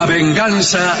La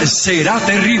venganza será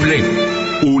terrible.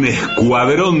 Un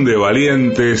escuadrón de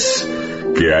valientes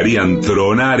que harían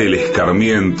tronar el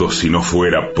escarmiento si no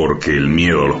fuera porque el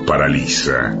miedo los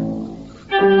paraliza.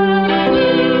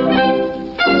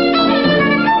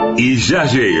 Y ya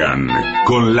llegan,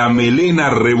 con la melena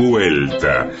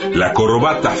revuelta, la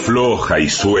corbata floja y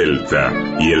suelta,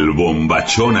 y el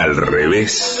bombachón al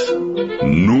revés,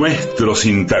 nuestros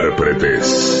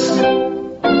intérpretes.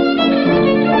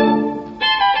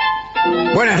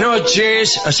 Buenas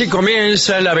noches, así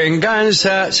comienza La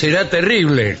venganza será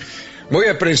terrible. Voy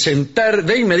a presentar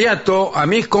de inmediato a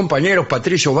mis compañeros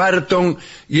Patricio Barton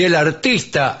y el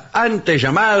artista antes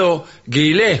llamado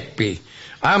Gillespie.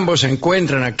 Ambos se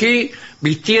encuentran aquí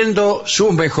vistiendo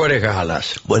sus mejores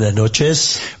galas. Buenas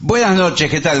noches. Buenas noches,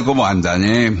 ¿qué tal? ¿Cómo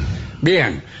andan?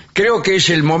 Bien, creo que es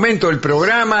el momento del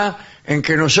programa en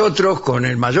que nosotros, con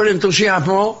el mayor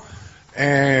entusiasmo,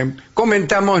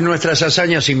 comentamos nuestras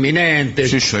hazañas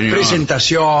inminentes, Sí, señor.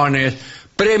 presentaciones,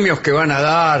 premios que van a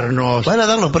darnos. ¿Van a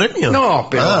darnos premios? No,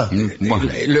 pero bueno.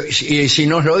 y si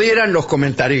nos lo dieran, los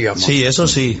comentaríamos. Sí, eso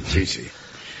sí. Sí, sí.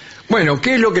 Bueno,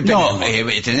 ¿qué es lo que tenemos? No,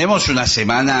 tenemos una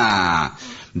semana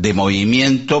de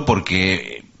movimiento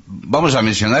porque vamos a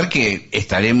mencionar que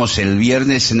estaremos el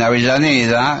viernes en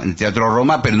Avellaneda, en Teatro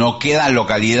Roma, pero no quedan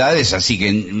localidades, así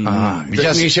que...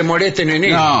 Ni se molesten en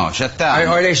ir. No, ya está.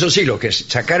 Ahora, eso sí, los que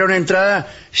sacaron entrada,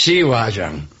 sí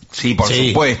vayan. Sí, por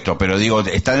supuesto, pero digo,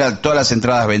 están todas las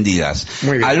entradas vendidas.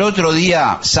 Muy bien. Al otro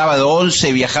día, sábado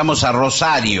 11, viajamos a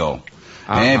Rosario.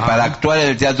 Para actuar en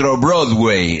el Teatro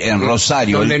Broadway en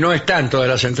Rosario. Donde no están todas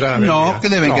las entradas vendidas. No, que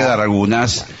deben quedar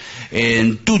algunas.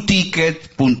 En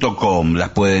tuticket.com las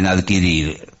pueden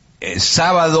adquirir.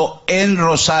 Sábado en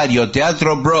Rosario,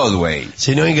 Teatro Broadway.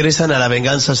 Si no, ingresan a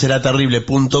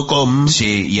lavenganzaseraterrible.com.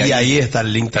 Sí, y ahí está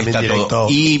el link también directo. Todo.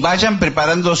 Y vayan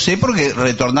preparándose porque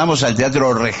retornamos al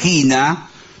Teatro Regina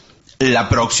la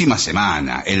próxima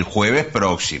semana, el jueves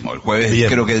próximo, el jueves Bien.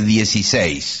 creo que el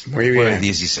 16. Muy bien. Jueves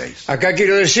 16. Acá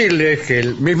quiero decirles que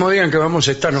el mismo día en que vamos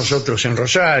a estar nosotros en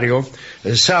Rosario,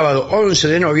 el sábado 11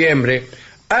 de noviembre,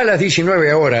 a las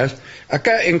 19 horas,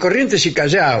 acá en Corrientes y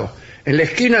Callao, en la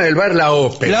esquina del bar La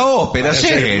Ópera. La Ópera, Para sí,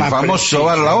 ser el más famoso preciso.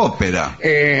 bar La Ópera.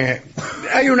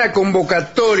 Hay una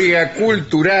convocatoria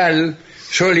cultural,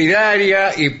 solidaria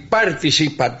y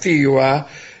participativa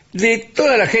de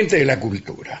toda la gente de la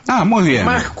cultura. Ah, muy bien.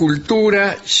 Más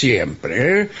cultura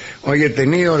siempre. Hoy he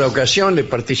tenido la ocasión de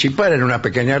participar en una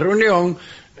pequeña reunión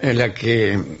en la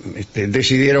que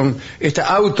decidieron esta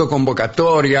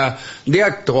autoconvocatoria de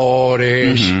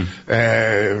actores,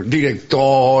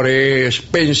 directores,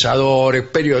 pensadores,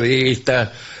 periodistas.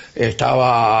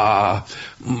 Estaba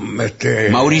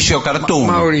Mauricio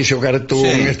Cartún. Sí.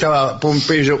 Estaba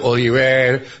Pompeyo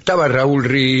Odiver, estaba Raúl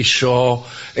Rizzo,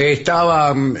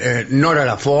 estaba Nora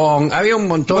Lafón, había un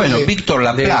montón Víctor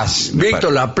Laplace.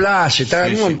 Víctor Laplace, estaba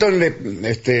un montón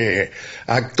de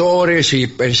actores y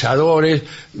pensadores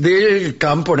del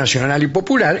campo nacional y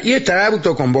popular, y esta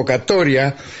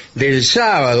autoconvocatoria del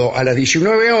sábado a las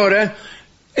 19 horas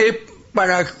es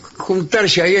para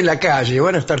juntarse ahí en la calle,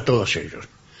 van a estar todos ellos.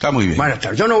 Está muy bien. Van a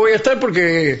estar. Yo no voy a estar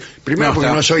porque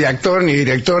no soy actor, ni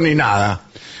director, ni nada.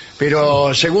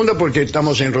 Pero segundo porque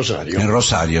estamos en Rosario. En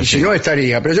Rosario, y sí. si no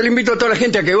estaría. Pero yo le invito a toda la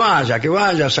gente a que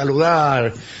vaya a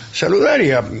saludar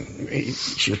y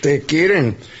si ustedes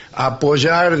quieren,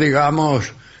 apoyar, digamos,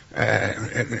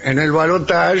 en el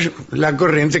balotaje la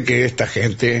corriente que esta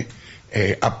gente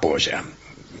apoya.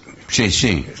 Sí,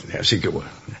 sí. Así que bueno,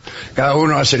 cada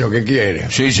uno hace lo que quiere.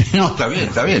 Sí, sí, no, está bien.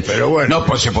 Pero bueno. No,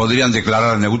 pues se podrían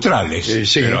declarar neutrales.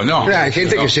 Sí. Pero no. Claro, hay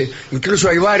gente incluso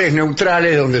hay bares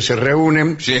neutrales donde se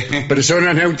reúnen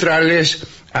personas neutrales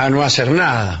a no hacer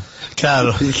nada.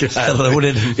 Claro, se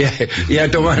reúnen. Y a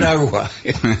tomar agua.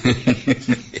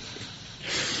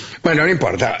 Bueno, no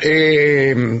importa.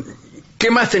 ¿Qué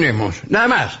más tenemos? Nada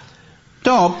más.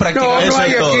 No, prácticamente. No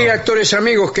hay es aquí todo. actores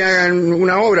amigos que hagan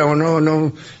una obra, o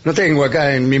no tengo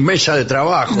acá en mi mesa de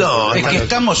trabajo. No, Es que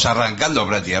estamos arrancando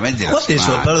prácticamente la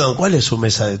semana. ¿Cuál es su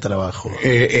mesa de trabajo?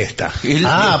 Esta.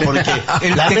 Porque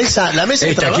la mesa de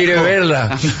Esta, trabajo. ¿quiere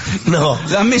verla? No.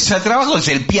 La mesa de trabajo es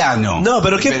el piano. No,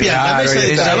 pero ¿qué piano? La mesa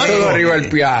de Está trabajo. todo arriba del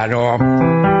piano.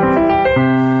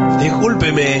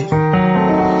 Discúlpeme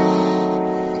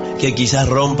que quizás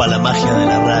rompa la magia de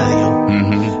la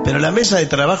radio, pero la mesa de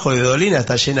trabajo de Dolina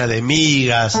está llena de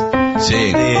migas,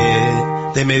 Sí.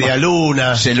 de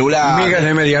medialuna, Celular. Migas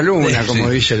de media luna, Sí. como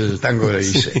dice el tango de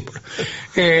Dice.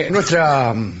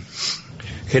 Nuestra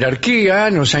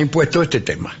jerarquía nos ha impuesto este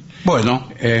tema. Bueno.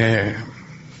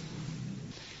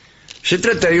 Se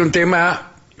trata de un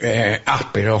tema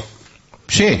áspero,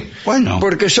 Sí, bueno.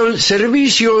 Porque son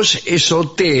servicios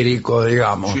esotéricos,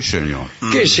 digamos. Sí, señor.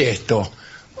 ¿Qué es esto?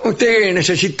 Usted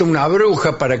necesita una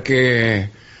bruja para que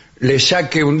le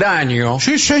saque un daño,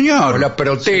 Sí, o señor. la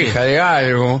proteja de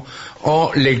algo,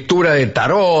 o lectura de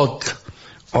tarot,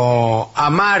 o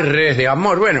amarres de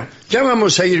amor. Bueno, ya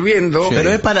vamos a ir viendo. Sí.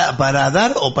 ¿Pero es para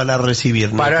dar o para recibir?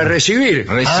 Para recibir.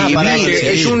 Recibir. para Porque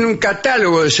recibir. es un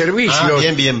catálogo de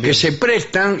servicios bien. que se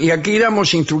prestan, y aquí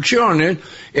damos instrucciones,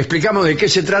 explicamos de qué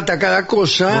se trata cada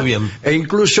cosa, Muy bien. e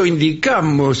incluso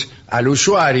indicamos al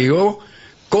usuario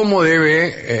cómo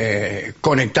debe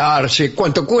conectarse,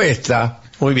 cuánto cuesta.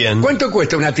 Muy bien. ¿Cuánto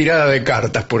cuesta una tirada de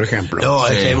cartas, por ejemplo? No,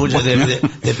 es Sí. que hay mucho,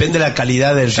 depende de la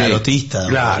calidad del Sí, tarotista.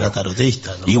 claro. La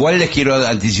tarotista, ¿no? Igual les quiero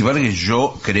anticipar que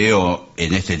yo creo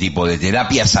en este tipo de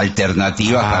terapias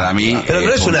alternativas para mí. Pero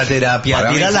no es una terapia. para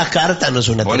mí- Tirar las cartas no es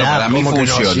una Bueno, terapia. para mí ¿Cómo que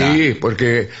no? funciona. Sí,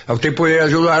 porque a usted puede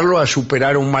ayudarlo a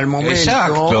superar un mal momento.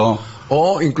 Exacto.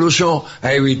 O incluso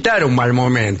a evitar un mal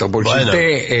momento. Porque si Bueno.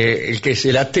 usted, el que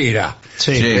se la tira,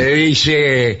 Sí. Sí. le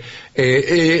dice,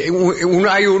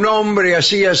 hay un hombre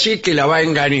así que la va a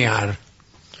engañar.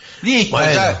 Listo,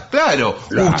 Bueno. claro.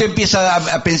 Claro. Usted empieza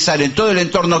a pensar en todo el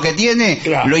entorno que tiene,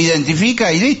 Claro. lo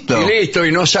identifica y listo. Y listo,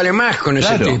 y no sale más con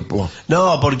Claro. ese tipo.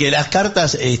 No, porque las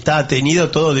cartas está tenido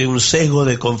todo de un sesgo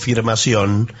de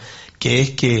confirmación, que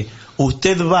es que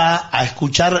usted va a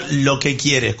escuchar lo que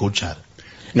quiere escuchar.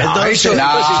 No, Entonces, entonces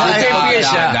no, usted no,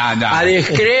 empieza no. a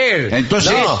descreer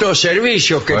Entonces- de estos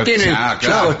servicios que Pues, tienen claro.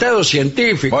 su costado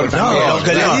científico. Por no, también. favor, lo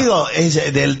que claro. le digo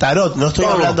es del tarot, no estoy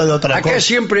 ¿Cómo? hablando de otra Acá cosa.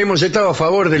 siempre hemos estado a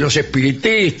favor de los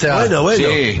espiritistas. Bueno.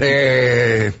 Sí.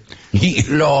 ¿Y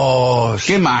Los...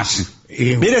 qué más?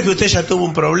 y- Mire que usted ya tuvo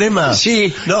un problema.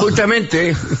 sí, No.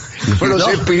 justamente con los No.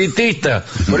 espiritistas.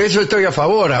 Por eso estoy a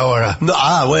favor ahora. No,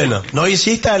 bueno, no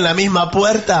insista en la misma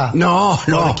puerta. No,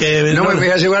 Porque no no- me voy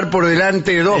a llevar por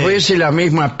delante dos veces la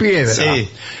misma piedra. Sí.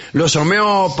 Los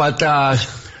homeópatas,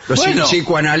 los Bueno,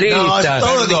 psicoanalistas,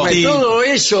 no, es todo distinto. todo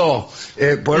eso,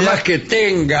 por más que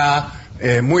tenga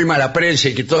muy mala prensa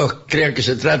y que todos crean que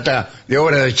se trata de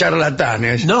obra de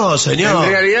charlatanes, No, señor.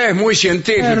 en realidad es muy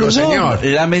científico, Perdón, señor.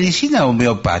 La medicina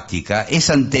homeopática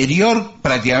es anterior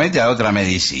prácticamente a otra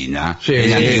medicina Sí. en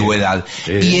la antigüedad.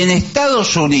 Sí. Y en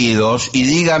Estados Unidos, y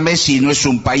dígame si no es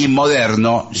un país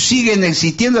moderno, siguen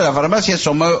existiendo las farmacias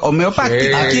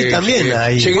homeopáticas. Aquí también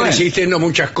hay. Siguen Bueno. existiendo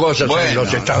muchas cosas en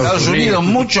los Estados Unidos.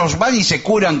 muchos van y se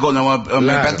curan con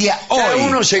homeopatía Cada hoy.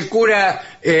 uno se cura,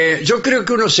 yo creo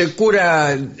que uno se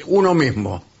cura uno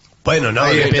mismo. Bueno, no,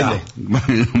 Ahí depende.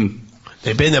 está.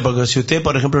 Depende, porque si usted,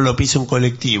 por ejemplo, lo pisa un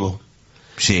colectivo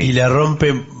y Sí. le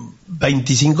rompe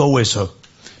 25 huesos,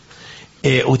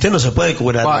 usted no se puede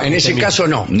curar. Ah, en ese Usted mismo. caso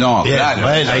no. No, Bien, claro.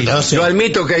 bueno, ahí no sé. Yo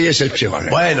admito que hay excepciones.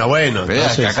 Bueno. Pero es que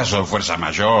entonces- acaso de fuerza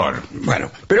mayor.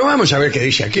 Bueno, pero vamos a ver qué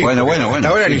dice aquí. Bueno. Hasta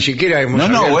ahora sí. ni siquiera hemos No,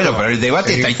 abierto bueno, pero el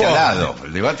debate está informe. instalado.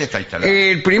 El debate está instalado.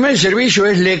 El primer servicio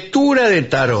es lectura de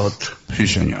tarot. Sí,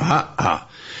 señor.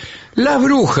 Las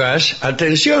brujas,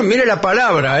 atención, mire la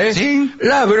palabra, ¿eh? Sí.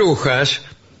 Las brujas,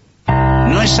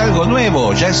 No es algo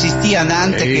nuevo, ya existían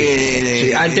antes que...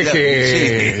 sí, antes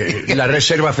que Sí. la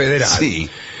Reserva Federal. Sí.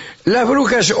 Las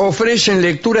brujas ofrecen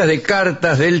lecturas de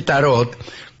cartas del tarot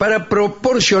para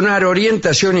proporcionar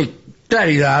orientación y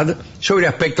claridad sobre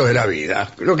aspectos de la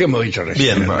vida, lo que hemos dicho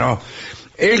recién. Bien, ¿no?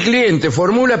 El cliente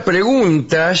formula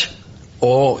preguntas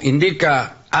o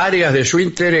indica áreas de su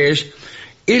interés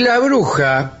y la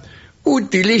bruja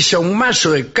utiliza un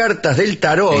mazo de cartas del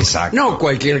tarot, Exacto. no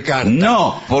cualquier carta.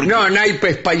 No, porque... No,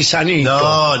 naipes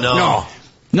paisanito. No.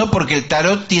 No, porque el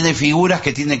tarot tiene figuras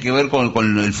que tienen que ver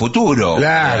con el futuro.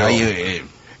 Claro. Ahí,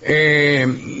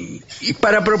 Y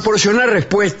para proporcionar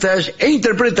respuestas e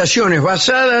interpretaciones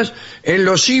basadas en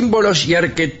los símbolos y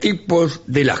arquetipos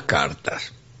de las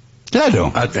cartas.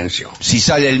 claro. Atención. Si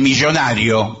sale el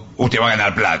millonario, usted va a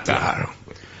ganar plata. Claro.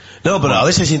 No, pero a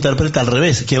veces se interpreta al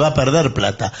revés, que va a perder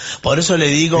plata. Por eso le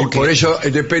digo Y que... por eso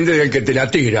depende del que te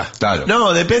la tira. Claro.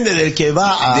 No, depende del que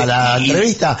va a la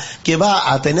entrevista, que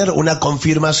va a tener una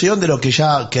confirmación de lo que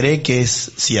ya cree que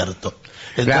es cierto.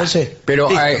 Entonces, Pero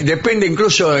listo. depende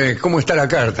incluso de cómo está la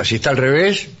carta, si está al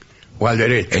revés o al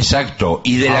derecho. Exacto.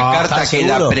 Y de la carta ¿estás que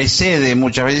seguro? la precede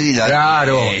muchas veces. Y la,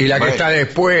 Claro, y la que bueno, está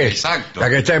después, Exacto. la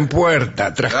que está en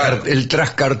puerta, Claro. el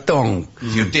trascartón.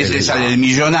 Si a usted le sale el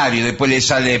millonario y después le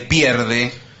sale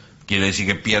pierde, quiere decir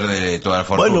que pierde toda la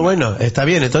fortuna. Bueno, está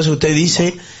bien. Entonces usted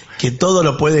dice que todo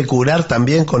lo puede curar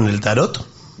también con el tarot.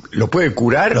 ¿Lo puede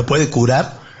curar? ¿Lo puede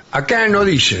curar? Acá no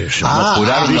dice eso. Ah,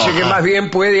 curar Dice no. que más bien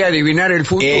puede adivinar el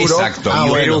futuro. Exacto. Pero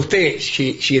bueno. usted,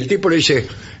 si el tipo le dice,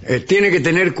 tiene que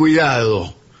tener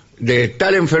cuidado de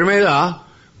tal enfermedad,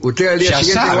 Usted al día Ya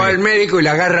siguiente sabe. va al médico y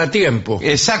la agarra a tiempo.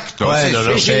 Exacto. Bueno, es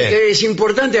no eso. sé. Es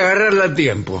importante agarrarla a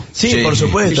tiempo. Sí, Sí, por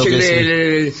supuesto Dice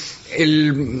que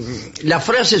sí. la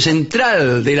frase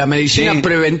central de la medicina Sí.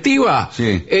 preventiva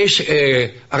Sí. es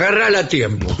agarrarla a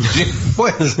tiempo. Sí,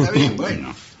 bueno, está bien,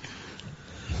 bueno.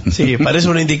 Sí, parece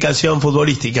una indicación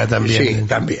futbolística también. Sí,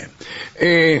 también.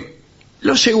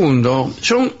 Lo segundo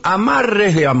son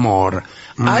amarres de amor.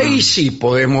 Ahí sí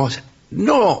podemos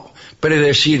no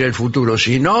predecir el futuro,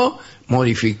 sino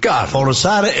modificar.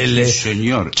 Forzar el... Sí,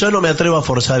 señor. Yo no me atrevo a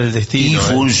forzar el Y destino.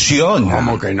 Ah, funciona.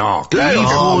 ¿Cómo que no? Claro Y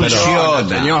que funciona.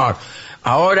 señor.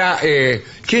 Ahora,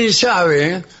 quién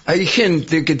sabe, hay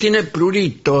gente que tiene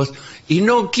pruritos y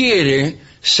no quiere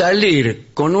salir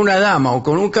con una dama o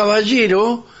con un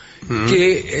caballero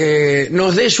que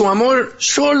nos dé su amor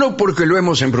solo porque lo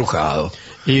hemos embrujado.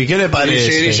 ¿Y qué le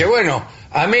parece? Dice, bueno,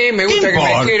 a mí me gusta ¿Qué que me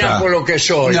importa? quieran por lo que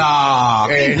soy. No,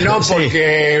 No sí.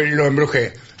 porque lo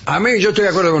embrujé. A mí, yo estoy de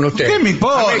acuerdo con usted. ¿Qué me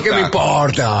importa? A mí, ¿qué me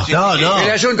importa? No, no. El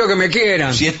asunto es que me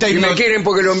quieran. Si está y me hipno- quieren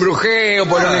porque lo embrujé o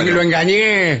porque Claro. lo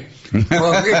engañé.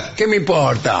 ¿Qué me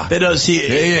importa? Pero si...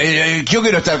 Yo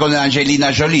quiero estar con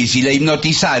Angelina Jolie. Si la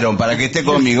hipnotizaron para que esté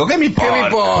conmigo, ¿qué me ¿Qué importa? me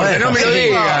importa? No me lo ¿qué me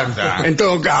digan. importa? En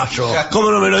todo caso.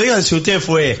 ¿Cómo no me lo digan si usted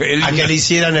fue a que le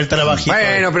hicieran el trabajito?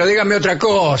 Bueno, pero dígame otra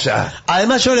cosa.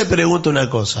 Además yo le pregunto una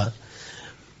cosa.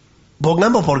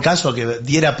 Pongamos por caso que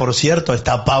diera por cierto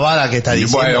esta pavada que está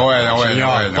diciendo.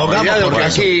 Señor, pongamos cuidado por que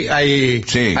caso. aquí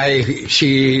Sí.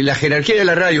 si la jerarquía de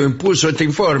la radio impuso este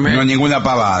informe, No es ninguna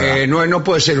pavada. no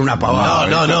puede ser una pavada.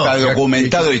 No. Está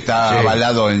documentado y está Sí.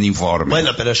 avalado en informe.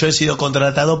 Bueno, pero yo he sido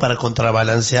contratado para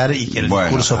contrabalancear y que el Bueno,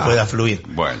 discurso pueda fluir.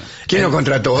 Bueno. ¿Quién lo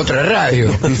contrató? ¿Otra radio?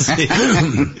 Sí.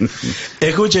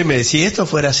 Escúcheme, si esto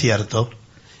fuera cierto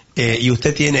y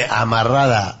usted tiene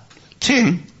amarrada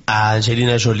Sí, a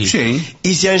Angelina Jolie, Sí.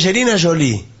 y si Angelina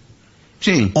Jolie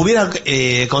sí. hubiera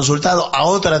consultado a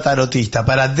otra tarotista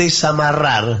para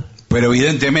desamarrar, Pero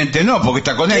evidentemente no, porque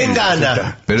está con él. ¿quién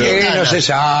gana? Pero ¿Quién Que gana? no se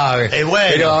sabe.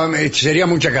 Bueno. Pero sería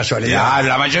mucha casualidad. Ya,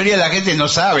 la mayoría de la gente no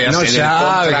sabe No hacer el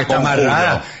sabe que está contraconjuro.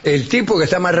 amarrada. El tipo que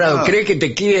está amarrado No. cree que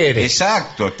te quiere.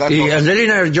 Exacto, Y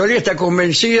Angelina Jolie está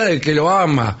convencida de que lo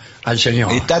ama al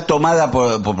señor. está tomada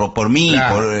por mí.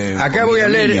 Claro. Acá voy a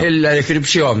leer la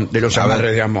descripción de los A ver.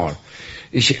 amarres de amor.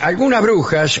 Dice, algunas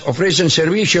brujas ofrecen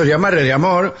servicios de amarre de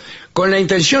amor con la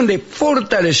intención de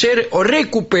fortalecer o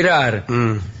recuperar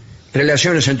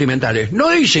relaciones sentimentales. No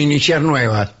dice iniciar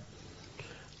nuevas.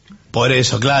 Por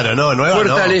eso, claro, no, nueva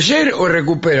no. Fortalecer o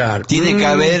recuperar. Tiene que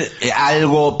haber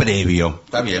algo previo.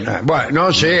 Está bien. Bueno,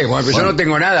 no sé, bueno, pues yo no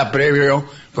tengo nada previo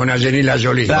con Angelina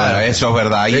Jolie. Claro, eso es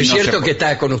verdad. Ahí Es no cierto se- que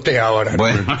está con usted ahora.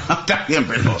 Bueno, está bien,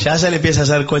 pero... Ya se le empieza a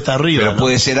hacer cuesta arriba. Pero ¿no?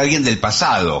 puede ser alguien del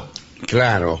pasado.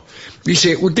 Claro.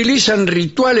 Dice, utilizan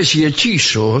rituales y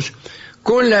hechizos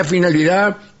con la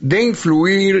finalidad de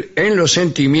influir en los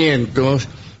sentimientos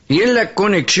y en la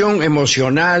conexión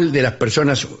emocional de las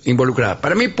personas involucradas.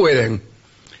 Para mí pueden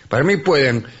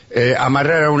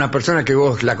amarrar a una persona que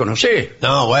vos la conocés.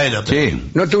 No, bueno, pero-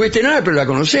 Sí. No tuviste nada, pero la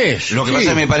conocés. Lo que Sí. pasa es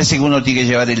que me parece que uno tiene que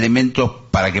llevar elementos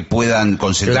para que puedan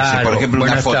concentrarse. Claro, Por ejemplo,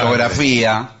 una buenas tardes.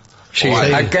 fotografía. Sí, o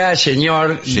algo. acá,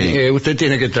 señor, Sí. usted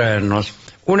tiene que traernos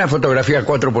una fotografía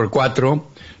 4x4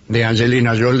 de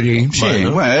Angelina Jolie. Sí,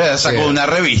 bueno, sacó una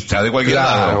revista de cualquier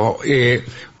lado. Claro,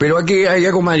 pero aquí hay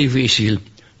algo más difícil.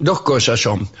 Dos cosas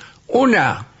son.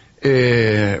 Una,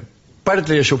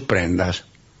 parte de sus prendas.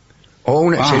 O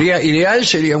una,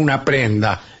 sería una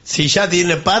prenda. si ya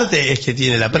tiene parte es que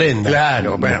tiene la prenda.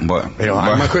 Claro, Bueno, pero a lo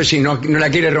bueno. mejor si no la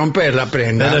quiere romper la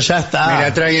prenda. Pero ya está. Me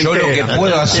la trae Yo lo que entera.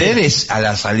 puedo hacer es a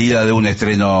la salida de un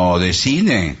estreno de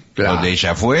cine, Claro. donde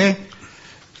ella fue,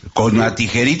 con una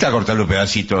tijerita cortar los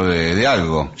pedacitos de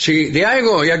algo. Sí, de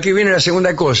algo, y aquí viene la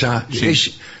segunda cosa. Sí.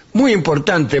 Es muy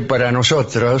importante para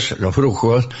nosotros, los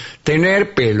brujos,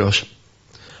 tener pelos.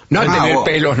 No tener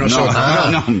pelos nosotros,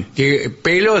 no. Que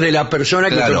pelos de la persona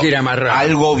que Claro, tú quiere amarrar.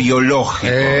 algo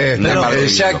biológico. Pero una parte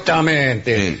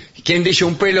exactamente. Quien dice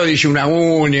un pelo dice una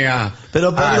uña.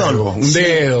 Pero perdón, algo, un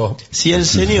dedo. Si el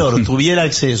señor tuviera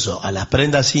acceso a las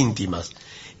prendas íntimas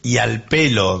y al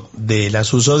pelo de la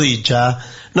susodicha,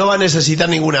 no va a necesitar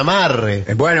ningún amarre.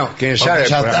 Bueno, quién Porque sabe,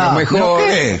 ya pero está. a lo mejor,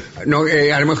 ¿No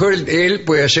qué? a lo mejor él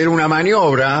puede hacer una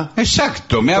maniobra,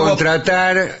 Exacto, me hago...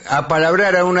 contratar,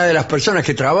 apalabrar a una de las personas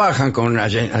que trabajan con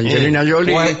Angelina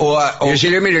Jolie o- y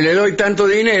decirle, mire, le doy tanto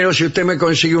dinero si usted me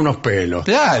consigue unos pelos.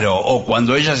 Claro, o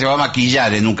cuando ella se va a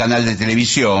maquillar en un canal de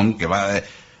televisión, que va...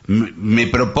 Me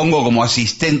propongo como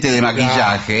asistente de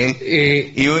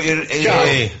maquillaje Claro.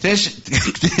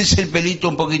 tenés el pelito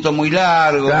un poquito muy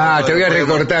largo. Claro, te voy a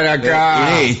recortar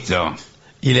acá. Y listo.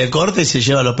 Y le corta y se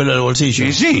lleva los pelos del bolsillo.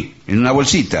 Sí, sí, en una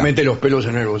bolsita. Mete los pelos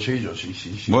en el bolsillo, sí,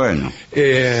 sí, sí. Bueno.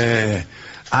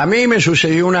 A mí me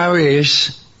sucedió una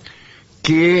vez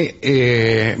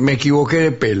que me equivoqué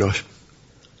de pelos.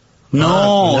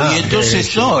 No, Ah, y entonces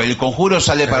sí. no, el conjuro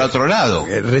sale para otro lado.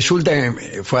 Resulta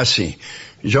que fue así.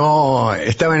 Yo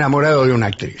estaba enamorado de una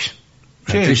actriz.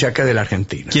 Una Sí. actriz acá de la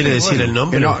Argentina. ¿Quiere decir el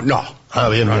nombre? No, no. Ah,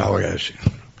 bien, no bien. la voy a decir.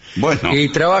 Bueno, Y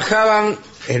trabajaban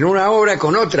en una obra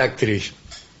con otra actriz.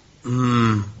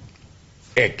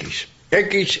 X.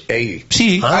 X e Y.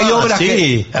 sí, Ah, hay obras sí,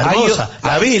 que... hermosa.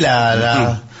 La vi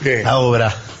la Sí.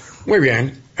 obra. Muy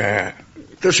bien.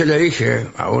 Entonces le dije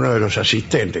a uno de los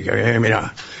asistentes que había,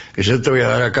 mira, yo te voy a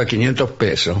dar acá 500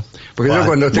 pesos. Porque yo Bueno,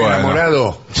 cuando estoy bueno.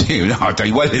 enamorado, Sí, no, hasta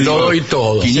igual le Lo digo, doy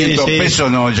todo. 500 Sí, sí.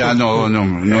 pesos no, ya no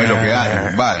es lo que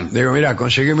hay. Va. digo, mira,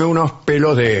 conseguime unos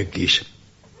pelos de X.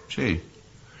 Sí.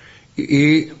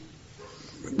 Y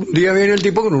un día viene el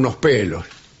tipo con unos pelos.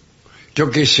 Yo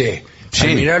qué sé. Sí.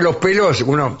 Al mirar los pelos,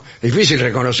 es difícil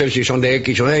reconocer si son de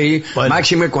X o de Y, Bueno.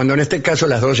 máxime cuando en este caso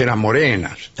las dos eran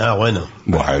morenas. Ah, bueno.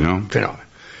 Bueno. Pero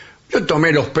yo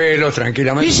tomé los pelos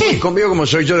tranquilamente. Y sí. Y conmigo, como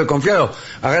soy yo desconfiado,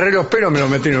 agarré los pelos y me los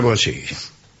metí en el bolsillo.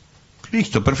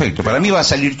 Listo, perfecto. Para mí va a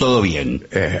salir todo bien.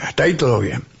 Hasta ahí todo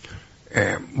bien.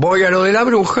 Voy a lo de la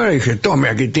bruja y dije, tome,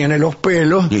 aquí tiene los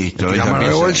pelos. Listo, metí la ella mano en el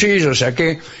empieza. bolsillo,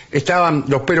 saqué, estaban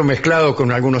los pelos mezclados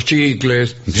con algunos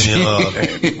chicles, Señor.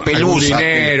 algún Pelusa.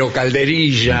 dinero,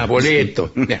 calderilla, boleto.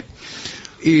 Bien.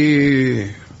 Y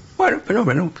bueno,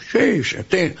 fenómeno. Sí,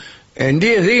 en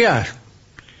 10 días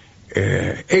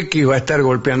X va a estar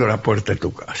golpeando la puerta de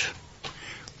tu casa.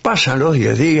 Pasan los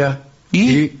 10 días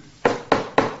 ¿Y?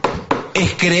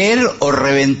 ¿Es creer o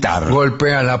reventar?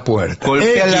 golpea la puerta.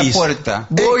 Golpea la X. puerta.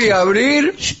 Voy a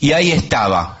abrir, Y ahí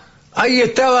estaba. ahí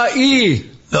estaba Y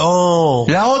No.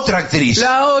 La otra actriz.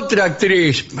 la otra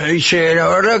actriz. Me dice, la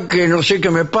verdad que no sé qué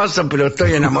me pasa, pero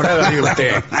estoy enamorada de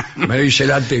usted. Me dice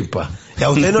la tipa. Y a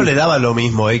usted no le daba lo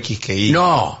mismo X que Y.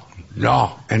 No,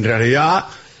 en realidad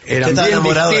eran estaba bien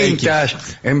enamorado de distintas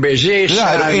en belleza,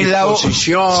 Claro, en en la o-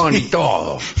 posición y Sí.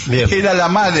 todo. Bien. Era la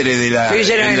madre de la,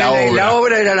 Ella era de la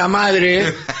obra era la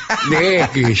madre de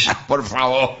X. Por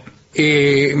favor.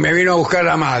 Y me vino a buscar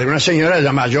la madre, una señora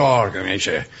ya mayor que me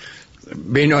dice,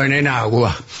 vino en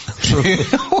enagua.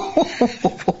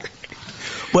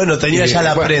 Bueno, tenía ya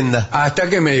la Bueno, prenda. Hasta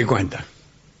que me di cuenta.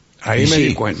 Ahí me Sí.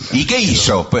 di cuenta. ¿Y qué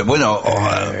hizo? Pues bueno,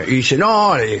 Y dice,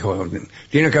 no, le dijo,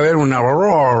 tiene que haber un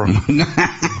horror.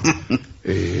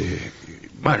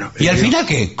 Bueno. ¿y al final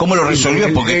qué? ¿Cómo lo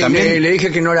resolvió? Porque también... Le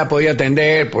dije que no la podía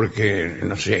atender porque,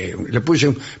 no sé, le puse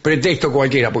un pretexto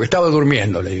cualquiera, porque estaba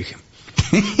durmiendo, le dije.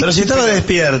 Pero si estaba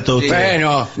despierto usted.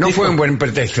 Bueno, no Dijo- fue un buen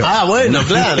pretexto. Ah, bueno,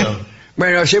 claro.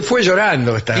 Bueno, se fue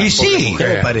llorando esta Y pobre sí, mujer.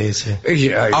 ¿qué me parece?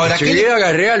 Ahora, Enseguida ¿qué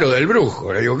agarré a lo del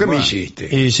brujo. Le digo, ¿qué me hiciste?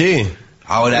 Y sí.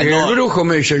 Ahora Y no... el brujo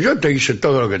me dice, yo te hice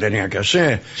todo lo que tenía que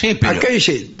hacer. Sí, pero- Acá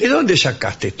dice, ¿de dónde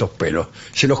sacaste estos pelos?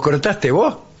 ¿Se los cortaste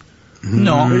vos?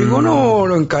 No. Le digo, no,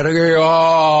 lo encargué.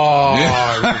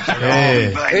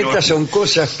 Eh, Estas son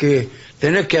cosas que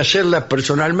tenés que hacerlas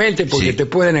personalmente porque Sí. te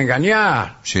pueden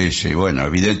engañar. Sí, sí, bueno,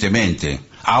 evidentemente.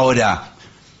 Ahora,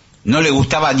 no le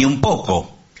gustaba ni un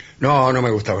poco. No, no me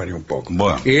gustaba ni un poco.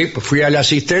 Bueno. Y pues, fui al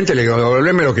asistente y le digo,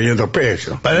 devolveme los 500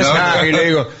 pesos. Para eso- Y le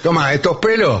digo, toma, estos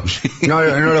pelos no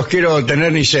los quiero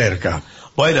tener ni cerca.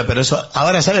 Bueno, pero eso,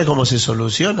 ahora ¿sabe cómo se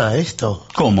soluciona esto?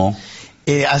 ¿Cómo?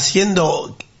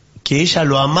 Haciendo que ella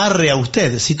lo amarre a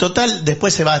usted. Si total,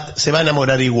 después se va a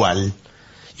enamorar igual.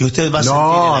 Y usted va a sentir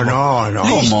el amor. No.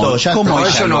 Listo, ¿Cómo? ya ¿Cómo está. No,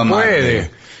 ella eso lo no amarre?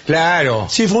 puede. Claro.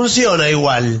 Si funciona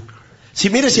igual. Si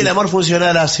mire si el amor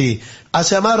funcionara así.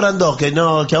 Se amarran dos, que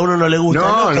a uno no le gusta.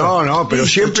 el otro. No, pero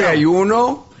Listo, siempre chao. hay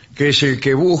uno que es el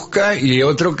que busca y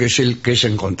otro que es el que es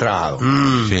encontrado.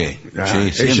 Sí, Ah, sí,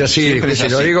 es siempre- así, siempre que es se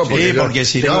lo así. digo porque, Sí, porque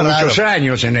si tengo no, muchos claro.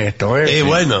 años en esto. Sí.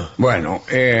 Bueno. Bueno,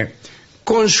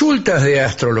 consultas de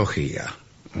astrología.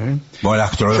 Bueno, la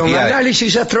Son astrología...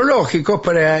 análisis astrológicos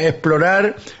para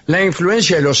explorar la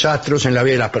influencia de los astros en la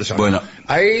vida de las personas. Bueno.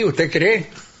 ¿Ahí usted cree?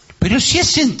 Pero si es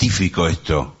científico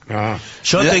esto. Ah.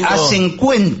 Yo tengo... Hacen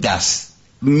cuentas,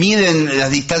 miden las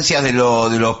distancias de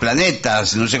los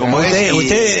planetas, no sé cómo ¿Usted,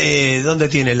 es. y- ¿Dónde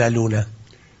tiene la luna?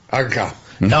 Acá.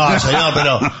 No, señor,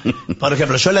 pero... Por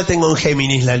ejemplo, yo la tengo en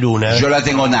Géminis, la luna. Yo la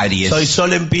tengo en Aries. Soy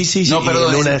sol en Piscis No, y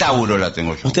perdón, luna en Tauro la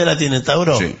tengo yo. ¿Usted la tiene en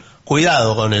Tauro? Sí.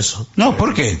 Cuidado con eso. No,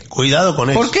 ¿por qué? Cuidado con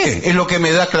eso. ¿Por qué? Es lo que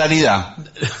me da claridad.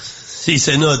 Sí,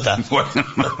 se nota. Bueno.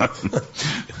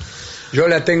 Yo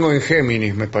la tengo en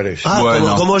Géminis, me parece. Ah,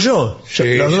 Bueno. como yo.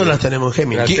 Sí, Los dos sí. las tenemos en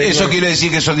Géminis. La tengo- Eso quiere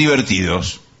decir que son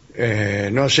divertidos.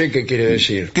 No sé qué quiere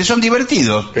decir. Que son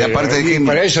divertidos. Pero, la parte de y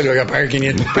para eso le voy a pagar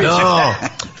 500 pesos. No,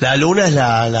 la luna es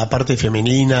la parte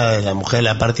femenina, la mujer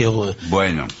la parte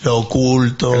Bueno. lo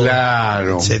oculto,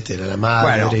 Claro. etcétera, la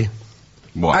madre.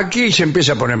 Bueno. Aquí se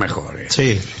empieza a poner mejor.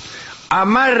 Sí,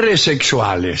 Amarres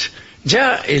sexuales.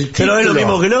 Ya el título... pero es lo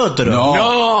mismo que el otro. No.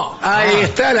 No, ahí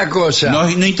está la cosa. No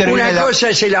interviene Una la- cosa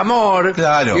es el amor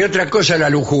Claro. y otra cosa la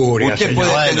lujuria. Usted señor.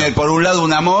 puede tener por un lado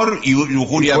un amor y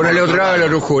lujuria Por el por otro lado la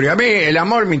lujuria. A mí el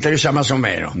amor me interesa más o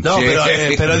menos. No, Sí.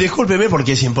 pero discúlpeme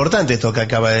porque es importante esto que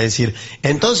acaba de decir.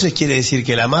 Entonces quiere decir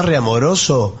que el amarre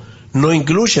amoroso no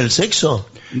incluye el sexo.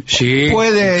 Sí,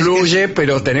 Puede- incluye,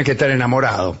 pero tenés que estar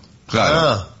enamorado. Claro.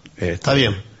 Ah, está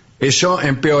bien. Eso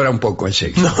empeora un poco el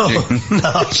sexo. No, Sí.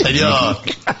 no, señor.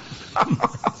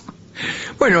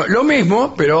 Bueno, lo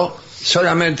mismo, pero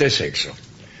solamente sexo.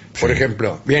 Por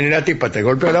ejemplo, viene la tipa, te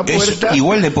golpea la Eso, puerta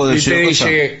igual le puedo y decir te una cosa.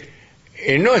 dice,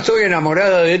 no estoy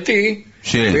enamorada de ti,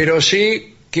 Sí. pero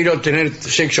sí quiero tener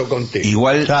sexo contigo.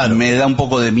 Igual Claro. me da un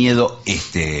poco de miedo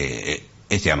este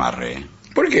amarre.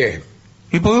 ¿Por qué?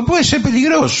 Y porque puede ser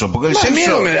peligroso, porque el Más sexo...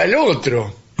 miedo me da el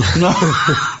otro. No.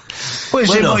 Puede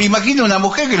Bueno. ser, imagina una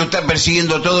mujer que lo está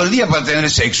persiguiendo todo el día para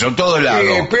tener sexo, todo el lado.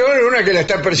 Peor una que la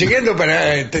está persiguiendo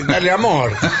para darle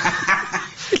amor.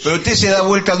 Pero usted se da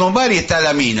vuelta en un bar y está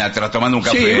la mina atrás tomando un Sí,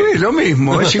 café. es lo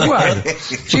mismo, es igual.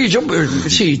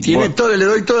 Sí, tiene todo, le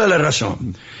doy toda la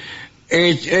razón.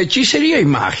 Hechicería y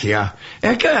magia.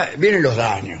 Acá vienen los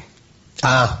daños.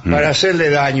 Ah, Para hacerle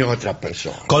daño a otra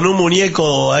persona. con un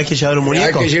muñeco hay que llevar un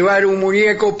muñeco. Hay que llevar un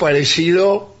muñeco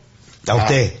parecido A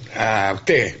usted. A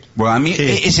usted. Bueno, a mí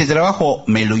Sí. ese trabajo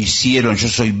me lo hicieron, yo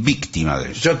soy víctima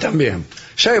de eso. Yo también.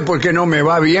 ¿Sabe por qué no me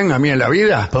va bien a mí en la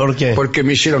vida? ¿Por qué? Porque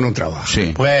me hicieron un trabajo.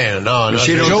 Sí. Bueno, no, Me no.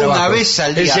 hicieron yo un una trabajo. vez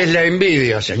salía- Esa es la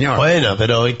envidia, señor. Bueno,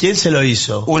 pero ¿quién se lo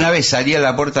hizo? Una vez salí a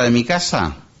la puerta de mi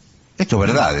casa, esto es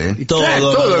verdad, Todo,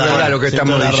 Todo es verdad lo que sí,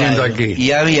 estamos toda la diciendo radio. aquí.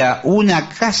 y había una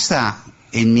casa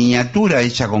en miniatura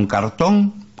hecha con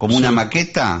cartón, como una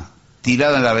maqueta,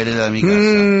 tirada en la vereda de mi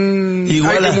casa.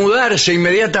 Igual Hay a- que mudarse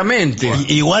inmediatamente.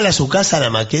 Igual a su casa la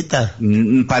maqueta.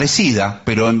 Parecida,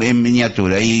 pero en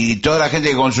miniatura. Y toda la gente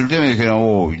que consulté me dijeron,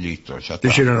 uy, listo, ya Te está.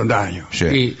 hicieron un daño.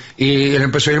 Sí. Y le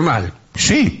empezó a ir mal.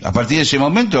 Sí, a partir de ese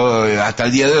momento hasta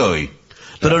el día de hoy.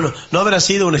 Pero no habrá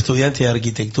sido un estudiante de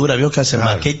arquitectura, vio que hacen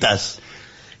Claro. maquetas.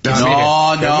 No, mire,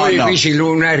 no, es muy no. difícil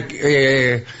un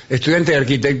estudiante de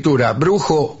arquitectura,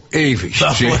 brujo, es difícil.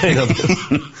 Ah, Sí. bueno,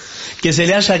 pero- que se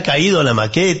le haya caído la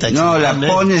maqueta. No, la chico,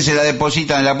 ponen, se la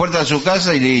depositan en la puerta de su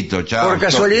casa y listo, chao. Por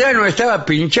casualidad no estaba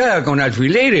pinchada con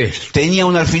alfileres, Tenía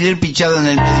un alfiler pichado en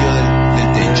el medio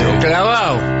del techo.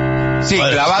 clavado. Sí,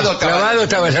 Bueno, clavado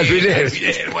Estaba el alfiler.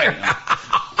 Bueno.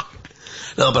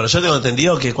 No, pero yo tengo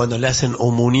entendido que cuando le hacen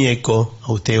un muñeco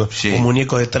a usted, Sí. un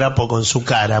muñeco de trapo con su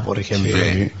cara, por ejemplo,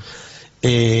 Sí.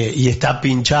 y está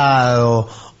pinchado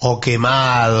o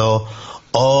quemado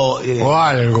o O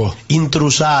algo.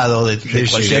 intrusado de Sí,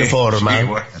 cualquier sí, forma. Sí,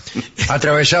 bueno.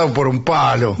 Atravesado por un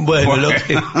palo. Bueno, Bueno.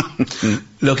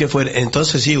 lo que fuera.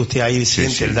 Entonces sí, usted ahí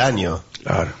siente sí. el daño.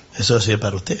 Claro. Eso sí es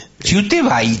para usted. Si usted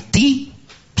va a Haití,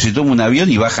 se toma un avión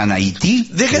y bajan a Haití.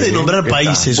 Deje de nombrar está.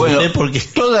 países Bueno, usted porque...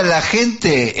 toda la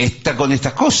gente está con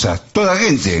estas cosas, toda la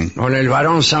gente. Con el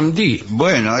varón Samdi.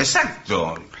 Bueno,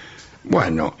 exacto.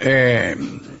 Bueno,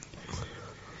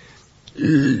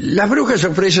 las brujas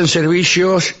ofrecen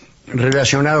servicios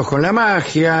relacionados con la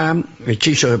magia,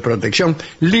 hechizos de protección,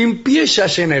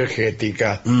 limpiezas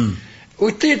energéticas.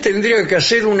 Usted tendría que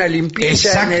hacer una limpieza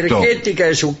Exacto. energética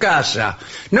de su casa.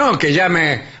 No que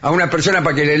llame a una persona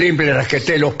para que le limpie, le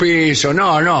rasquetee los pisos.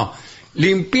 No.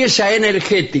 Limpieza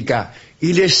energética.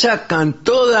 Y le sacan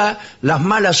todas las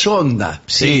malas ondas.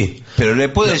 Sí. Pero le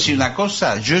puedo decir una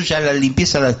cosa, yo ya la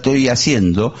limpieza la estoy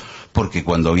haciendo porque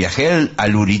cuando viajé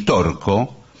al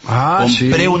Uritorco,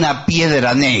 compré sí. una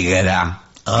piedra negra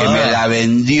que me la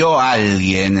vendió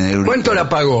alguien en el Uritorco. ¿Cuánto la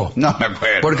pagó? No me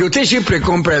acuerdo. Porque usted siempre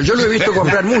compra, yo lo he visto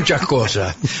comprar muchas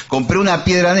cosas. Compré una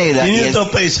piedra negra y 500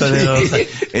 pesos.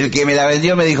 el que me la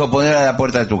vendió me dijo ponerla a la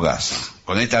puerta de tu casa.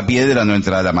 Con esta piedra no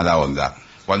entra la mala onda.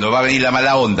 Cuando va a venir la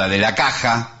mala onda de la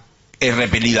caja, es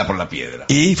repelida por la piedra.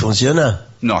 ¿Y funciona?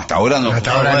 No, hasta ahora no.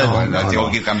 Hasta ahora no, La no, tengo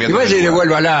no. que ir cambiando. Igual de se lugar.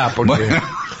 devuélvala, porque Bueno.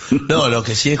 No, lo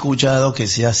que sí he escuchado que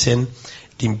se hacen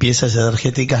limpiezas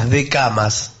energéticas de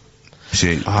camas.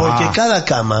 Sí. Porque cada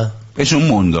cama Es un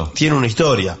mundo. tiene una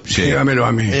historia. Sí. dígamelo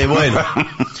a mí. Bueno,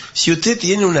 si usted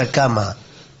tiene una cama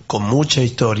con mucha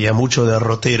historia, mucho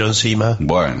derrotero encima,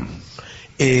 Bueno.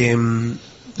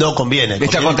 no conviene. Está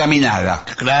conviene- contaminada.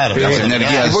 Claro, Las claro.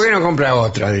 energías. ¿Y por qué no compra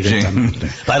otra directamente?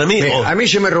 Para mí, A mí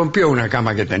se me rompió una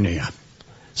cama que tenía.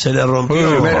 se le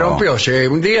rompió. Me rompió.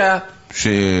 Un día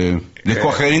Sí.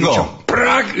 Descuajeringó. hizo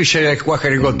 ¡prac! Y se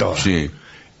descuajeringó todo. Sí.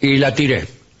 Y la tiré.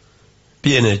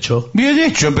 Bien hecho. Bien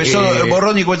hecho, empezó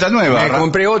borrón y cuenta nueva. Me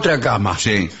compré otra cama.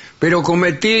 Sí. Pero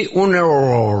cometí un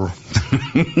error.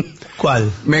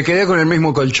 ¿Cuál? Me quedé con el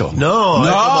mismo colchón. No,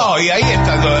 No, y ahí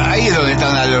es donde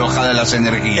están alojadas las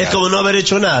energías. es como no haber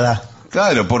hecho nada.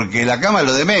 Claro, porque la cama es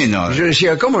lo de menos. Yo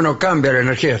decía, ¿cómo no cambia la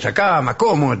energía de esta cama?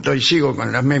 ¿Cómo? Sigo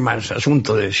con los mismos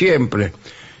asuntos de siempre.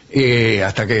 Y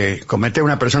hasta que comenté a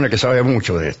una persona que sabe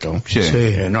mucho de esto. Sí.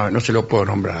 No se lo puedo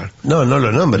nombrar. No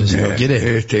lo nombres si no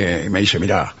quiere. Me dice,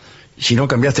 mirá, si no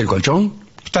cambiaste el colchón,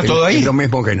 Está todo ahí. Es lo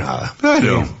mismo que nada.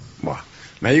 Claro. Sí. Bueno,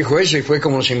 me dijo eso y fue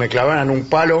como si me clavaran un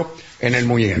palo en el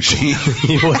muñeco. Sí.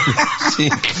 Y bueno, sí.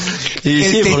 Y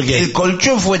sí, porque El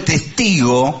colchón fue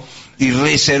testigo y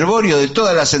reservorio de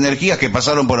todas las energías que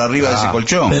pasaron por arriba de ese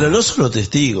colchón. pero no solo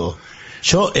testigo.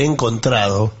 Yo he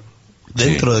encontrado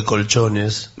dentro Sí. de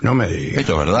colchones, No me digas.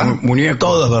 ¿Esto es verdad? Muñeco.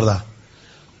 todo es verdad,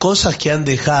 cosas que han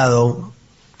dejado.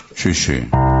 Sí, sí.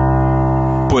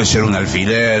 Puede ser un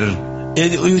alfiler.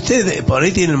 Y usted por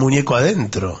ahí tiene el muñeco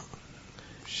adentro.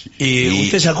 Y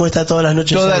usted se acuesta todas las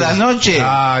noches. Todas ahí. las noches.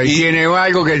 Y tiene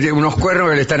algo unos cuernos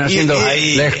que le están haciendo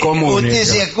ahí, la excomunión. Usted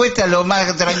se acuesta lo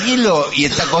más tranquilo y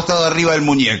está acostado arriba del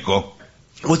muñeco.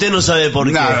 Usted no sabe por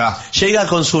qué. Nada. Llega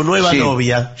con su nueva Sí,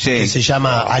 novia, sí. que se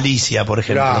llama Alicia, por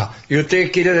ejemplo. Claro. Y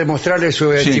usted quiere demostrarle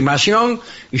su Sí. estimación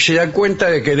y se da cuenta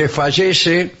de que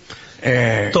desfallece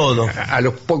Todo. a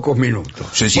los pocos minutos.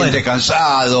 Se siente Bueno.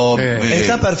 cansado.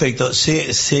 Está perfecto.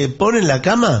 Se pone en la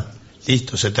cama,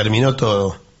 listo, se terminó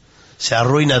todo. Se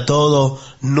arruina todo,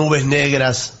 nubes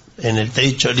negras en el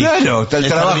techo, listo. Claro, está el Se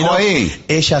trabajo terminó. ahí.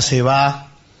 Ella se va.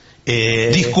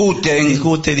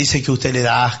 Discute, dice que usted le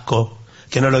da asco,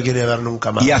 que no lo quiere ver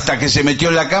nunca más. Y hasta que se metió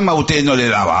en la cama, usted no le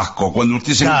daba asco. Cuando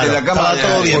usted se Claro, mete en la cama,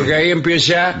 estaba todo bien. Porque ahí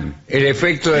empieza el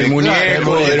efecto del Sí, claro, muñeco, el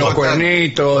muñeco, de los está-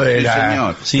 cuernitos, de Sí, la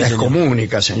señor. Sí, la señor.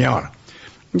 excomunica, señor.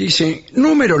 Dice,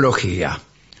 numerología.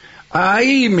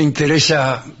 Ahí me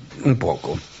interesa un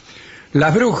poco.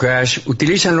 Las brujas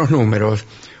utilizan los números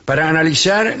para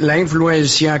analizar la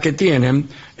influencia que tienen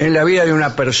en la vida de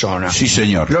una persona. Sí,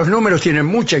 señor. Los números tienen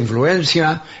mucha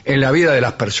influencia en la vida de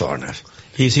las personas.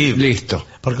 Y sí, Listo.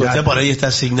 porque Ya. usted por ahí está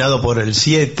asignado por el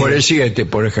 7. Por el 7,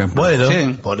 por ejemplo. Bueno,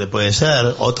 Sí. puede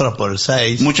ser, otros por el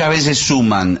 6. Muchas veces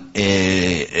suman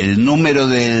el número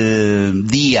del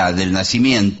día del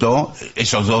nacimiento,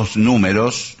 esos dos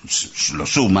números lo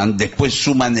suman, después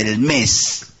suman el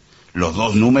mes, los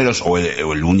dos números o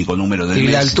el único número del Y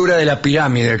mes. la altura de la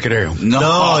pirámide, creo.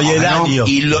 No, y el año.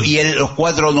 Y los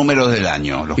 4 números del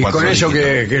año. Los Y 4 con eso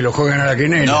dígitos. que lo juegan a la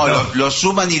quinela. No, los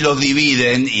suman y los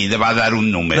dividen y va a dar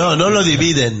un número. No lo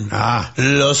dividen. Ah.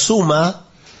 Lo suma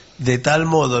de tal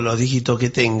modo los dígitos que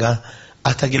tenga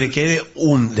hasta que le quede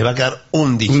le va a quedar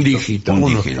un dígito. Un dígito. Un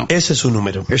Uno. dígito. Ese es su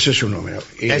número. Ese es su número.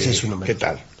 Y- Ese es su número. ¿Qué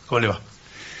tal? ¿Cómo le va?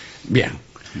 Bien.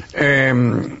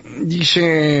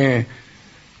 Dice,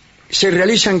 se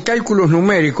realizan cálculos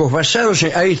numéricos basados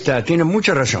en... Ahí está, tiene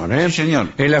mucha razón, ¿eh? Sí,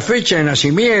 señor. En la fecha de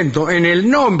nacimiento, en el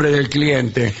nombre del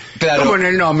cliente. Claro. ¿Cómo en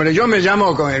el nombre? Yo me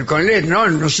llamo con letra,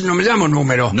 no me llamo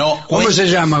número. No, ¿Cómo se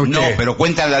llama usted? No, pero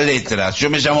cuentan las letras. Yo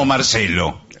me llamo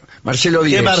Marcelo. Marcelo ¿Qué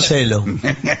Díez. Marcelo?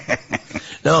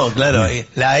 No, claro.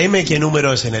 La M, ¿qué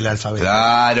número es en el alfabeto?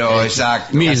 Claro,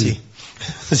 exacto. 1000. Así.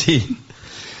 Sí.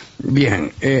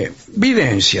 Bien,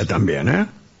 videncia también, ¿eh?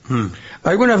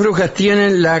 Algunas brujas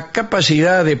tienen la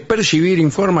capacidad de percibir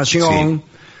información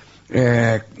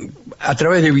a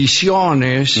través de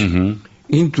visiones, Ujú.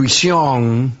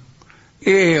 intuición,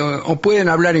 o pueden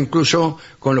hablar incluso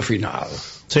con los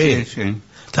finados. Sí. Sí.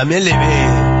 También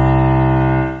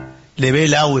le ve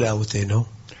el aura a usted, ¿no?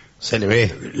 Se le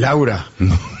ve. Laura.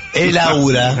 El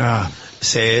aura, Ah,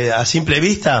 a simple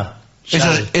vista,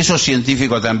 Eso es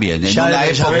científico también. En Ya una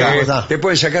debe saber época. cómo está. te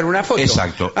pueden sacar una foto.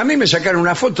 Exacto. A mí me sacaron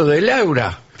una foto de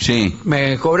Laura. Sí.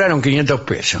 Me cobraron 500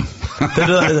 pesos.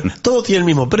 pero todo tiene el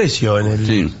mismo precio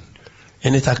Sí.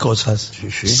 en estas cosas.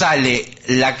 Sí, sí. Sale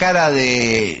la cara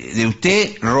de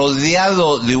usted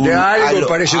rodeado de un De algo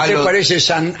usted usted parece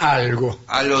San algo.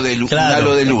 halo de luz. Claro. Un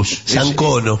halo de luz.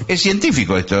 Sancono. Es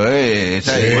científico esto,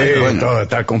 Está Sí, bueno. todo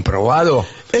está comprobado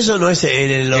Eso no es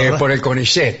por el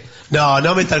CONICET.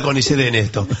 No me está el CONICET en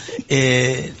esto.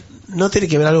 ¿No tiene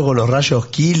que ver algo con los rayos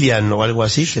Killian o algo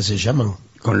así que se llaman?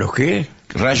 ¿Con los qué?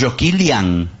 Rayos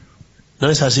Killian. ¿No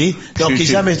es así? No, Sí,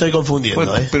 quizás sí. me estoy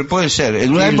confundiendo. Pero puede ser.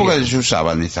 En una Killian. época se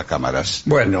usaban estas cámaras.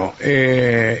 Bueno,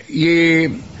 y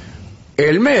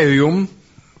el medium,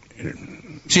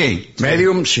 Sí.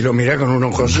 si lo mira con un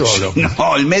ojo solo,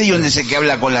 No, el medio es el que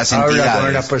habla con las habla entidades.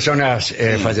 con las personas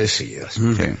fallecidas. Sí.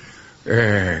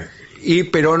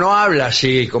 Pero no habla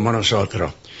así como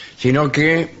nosotros, sino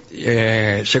que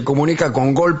se comunica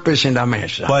con golpes en la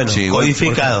mesa. Bueno, Sí,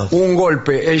 codificado. Un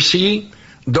golpe es sí,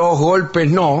 2 golpes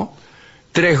no,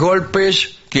 3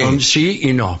 golpes ¿Qué? son sí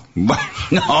y no.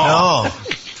 Bueno,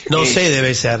 No sé,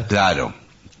 debe ser. Claro.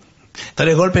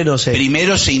 3 golpes no sé.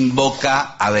 Primero se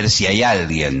invoca a ver si hay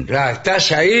alguien. Ya,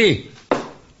 ¿estás ahí?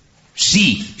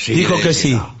 Sí. Sí, dijo que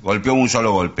sí. Golpeó un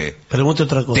solo golpe. Pregunte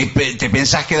otra cosa. ¿Te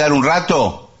pensás quedar un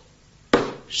rato?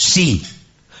 Sí.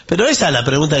 Pero esa es la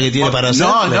pregunta que tiene para hacer.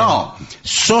 No.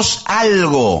 ¿Sos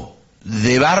algo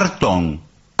de Barton?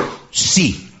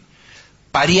 Sí.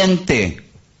 ¿Pariente?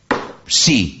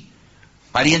 Sí.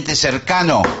 ¿Pariente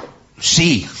cercano?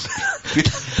 Sí.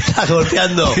 Está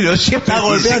golpeando. Pero siempre Está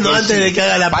golpeando dice que antes sí. de que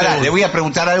haga la Pará, pregunta. le voy a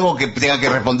preguntar algo que tenga que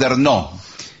responder no.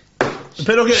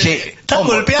 Pero que Sí. están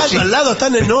 ¿Cómo? golpeando Sí. al lado,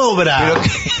 están en obra. Pero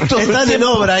que todo el están en tiempo-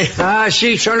 obra. Ah,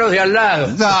 sí, son los de al lado.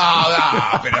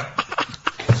 No, pero...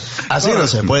 Así no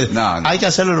se puede. No. Hay que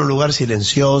hacerlo en un lugar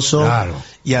silencioso. Claro.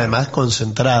 Y además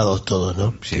concentrados todos,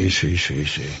 ¿no? Sí.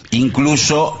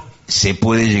 Incluso se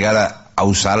puede llegar a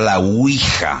usar la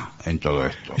ouija en todo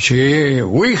esto. Sí,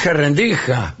 ouija,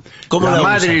 rendija. ¿Cómo la la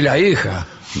madre usa? y la hija.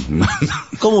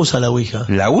 ¿Cómo usa la ouija?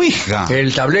 La ouija.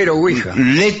 El tablero ouija.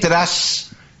 Letras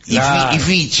y, Claro. y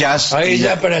fichas. Ahí y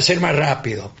ya la- para ser más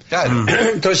rápido. Claro.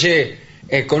 Entonces,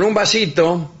 con un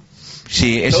vasito,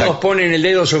 Sí, todos exacto. ponen el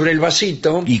dedo sobre el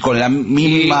vasito Y con la y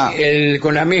misma...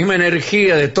 con la misma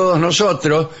energía de todos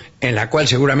nosotros, en la cual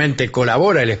seguramente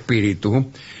colabora el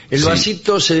espíritu, el Sí.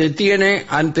 vasito se detiene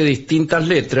ante distintas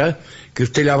letras que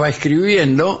usted las va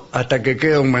escribiendo hasta que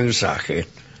queda un mensaje.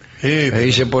 Le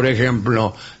dice, por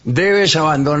ejemplo, debes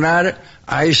abandonar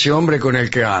a ese hombre con el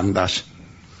que andas.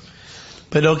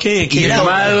 ¿Pero qué? Y el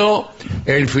Firmado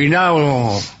el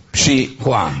finado Sí.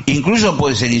 Juan. Incluso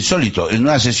puede ser insólito. En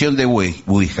una sesión de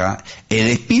ouija, el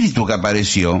espíritu que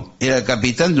apareció era el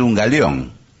capitán de un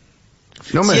galeón.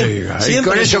 No me Siempre- digas. ¿Y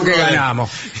siempre con es eso uno que de- ganamos?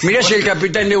 Mirá si el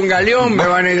capitán de un galeón me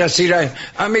van a ir a decir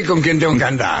a mí con quién tengo que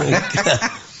andar.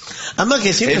 Además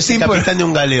que siempre El es el tipo- capitán de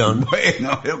un galeón.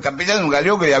 Bueno, era un capitán de un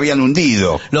galeón que le habían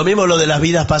hundido. Lo mismo lo de las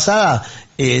vidas pasadas,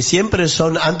 siempre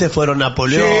son, antes fueron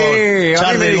Napoleón, Sí, a mí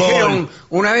Charles me de Gaulle. dijeron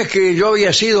una vez que yo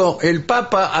había sido el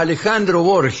Papa Alejandro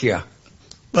Borgia.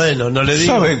 Bueno, no le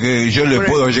digo. ¿Sabe que yo le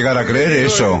puedo llegar a creer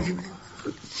eso?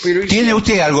 Pero, ¿Tiene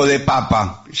usted algo de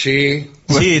papa? Sí.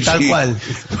 Sí, tal Sí. cual.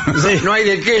 Sí, No hay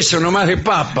de queso, nomás de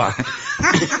papa.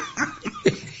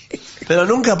 pero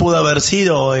nunca pudo haber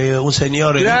sido un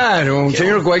señor... Claro, un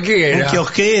señor Un cualquiera.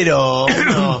 kiosquero,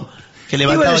 uno que Iba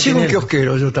a levantaba... decir un dinero.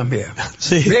 kiosquero yo también.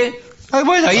 Sí. ¿Ve? Ah,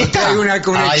 bueno, ahí está. Hay una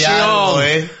conexión. Hay algo,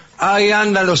 Ahí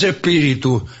andan los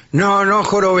espíritus. No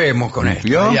jorobemos con esto.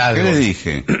 ¿Vio? Hay ¿Qué algo. le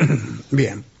dije?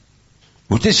 Bien.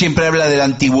 Usted siempre habla de la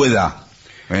antigüedad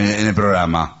en el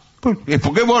programa. Es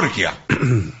porque Borgia.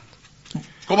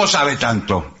 ¿Cómo sabe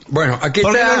tanto? Bueno, aquí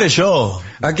 ¿Por qué está, no leyó?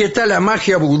 aquí está la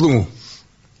magia vudú.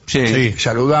 Sí.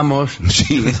 Saludamos.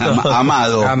 Sí,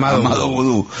 amado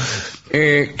vudú.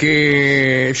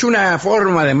 Que es una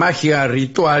forma de magia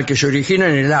ritual que se origina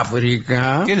en el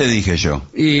África ¿Qué le dije yo?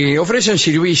 y ofrecen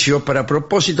servicios para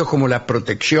propósitos como la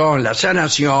protección, la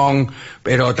sanación,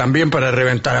 pero también para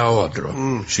reventar a otros.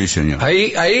 Sí, señor.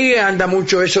 Ahí anda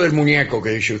mucho eso del muñeco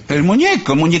que dice usted. El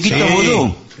muñequito Sí.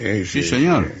 vudú. Sí, Sí, sí,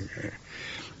 señor.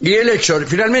 Y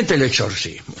finalmente el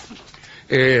exorcismo.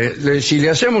 Si le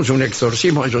hacemos un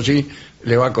exorcismo, eso sí,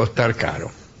 le va a costar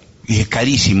caro. Y es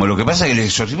carísimo. Lo que pasa es que el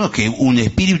exorcismo es que un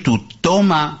espíritu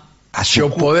toma a Se su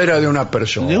apodera de una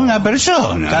persona. de una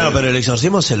persona. Claro, pero el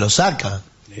exorcismo se lo saca.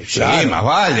 Sí, más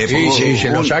vale. Sí, porque sí, se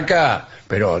lo un- saca,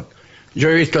 pero yo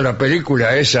he visto la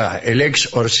película esa, El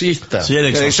Exorcista. Sí, el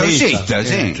El exorcista,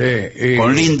 sí. Sí, y-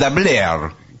 Con Linda Blair.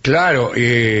 Claro,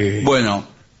 y... Bueno,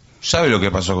 ¿sabe lo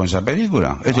que pasó con esa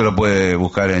película? Esto lo puede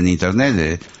buscar en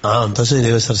internet. Ah, entonces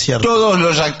debe ser cierto. Todos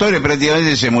los actores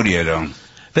prácticamente se murieron.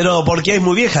 Pero porque es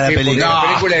muy vieja la Sí, porque película. la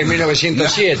película de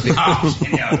 1907. No,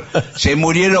 señor. Se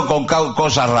murieron con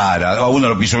cosas raras. A uno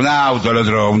lo pisó un auto, al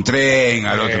otro un tren,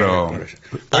 al otro...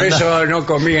 Por eso no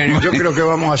conviene. Yo creo que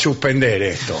vamos a suspender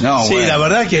esto. No, Sí, bueno. la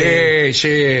verdad que Sí.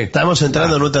 estamos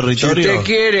entrando en un Si territorio... usted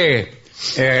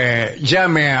quiere,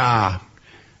 llame a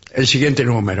el siguiente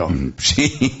número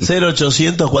Sí.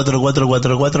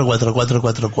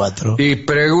 0800-4444-4444. y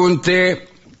pregunte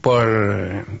por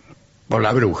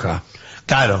la bruja.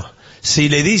 Claro, si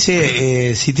le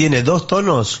dice si tiene 2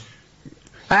 tonos,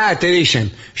 Ah, te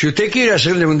dicen, si usted quiere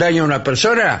hacerle un daño a una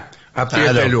persona,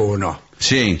 aprieta Claro. el 1.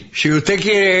 Sí. Si usted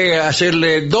quiere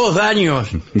hacerle 2 daños,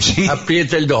 Sí.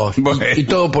 aprieta el 2. Bueno. Y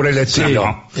todo por el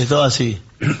estilo. es todo así.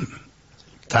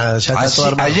 Ya está todo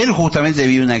armado. Ayer justamente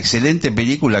vi una excelente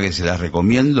película que se las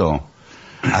recomiendo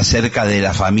acerca de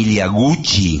la familia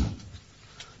Gucci.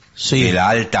 Sí. de la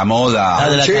alta moda. ¿La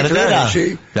de la Sí, cartera? claro,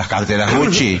 sí. Las carteras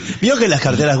Gucci. Vio que las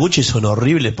carteras Gucci son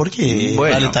horribles. ¿Por qué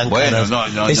Bueno, vale tan bueno, caras?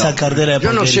 no, Esa no. cartera de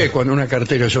Yo no porquería. sé cuando una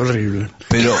cartera es horrible.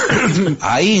 Pero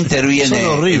ahí interviene Son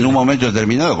horribles. en un momento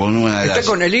determinado con una de Está las...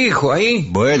 con el hijo ahí.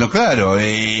 Bueno, claro,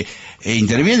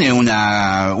 interviene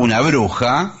una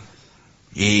bruja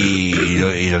y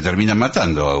lo terminan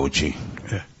matando a Gucci.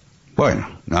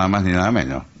 Bueno, nada más ni nada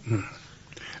menos.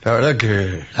 La verdad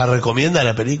que... ¿La recomienda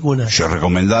la película? Yo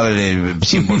recomendable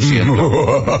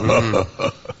 100%.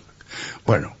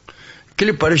 Bueno, ¿qué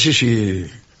le parece si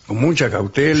con mucha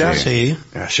cautela Sí.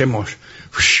 hacemos...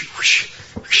 Sí,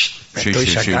 Estoy sí,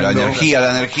 sí, sacando... la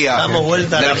energía. Damos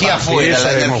vuelta a la la energía página. afuera, Esa,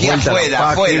 la demos energía vuelta a la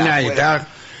afuera, página afuera. y tal.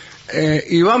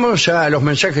 Y vamos a los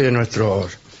mensajes de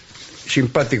nuestros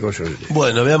simpáticos oyentes.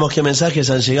 Bueno, veamos qué mensajes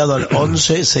han llegado al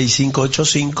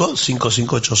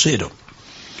 11-6585-5580.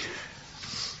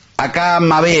 Acá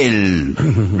Mabel,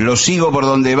 los sigo por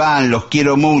donde van, los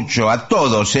quiero mucho, a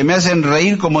todos, se me hacen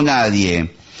reír como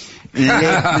nadie.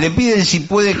 Le piden si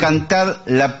puede cantar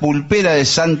La pulpera de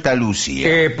Santa Lucía.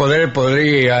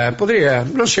 Podría,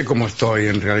 no sé cómo estoy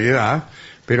en realidad,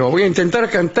 pero voy a intentar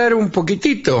cantar un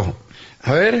poquitito.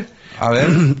 A ver. A ver.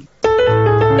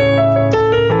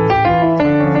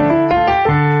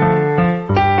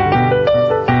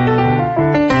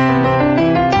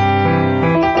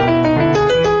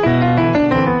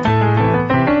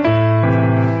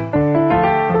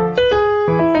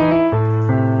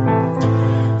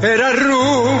 Era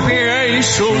rubia y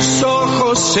sus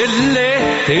ojos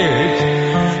celestes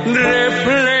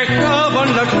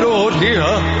reflejaban la gloria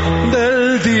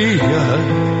del día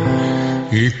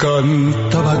y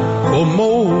cantaba como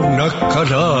una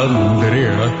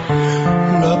calandria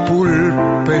la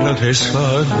pulpera de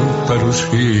Santa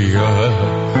Lucía.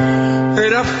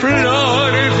 Era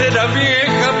flor de la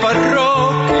vieja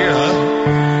parroquia,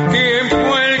 quien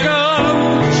fue el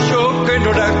gancho que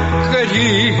no la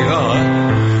quería.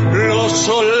 Los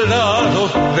soldados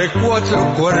de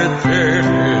 4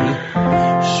 cuarteles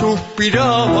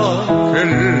suspiraban en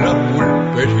la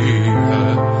pulpería.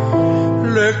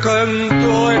 Le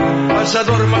cantó el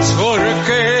pasador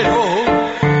mazorquero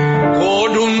con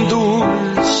un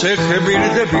dulce gemir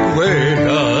de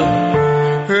vihuela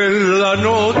en la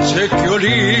noche que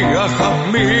olía a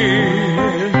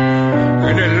jazmín,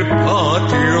 en el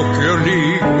patio que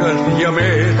olía a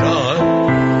diamela.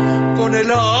 Con el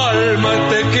alma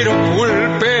te quiero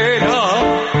pulpera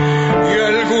y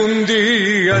algún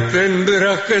día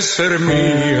tendrás que ser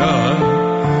mía.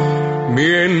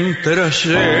 Mientras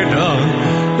llenan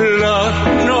las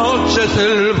noches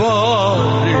del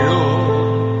barrio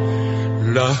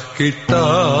las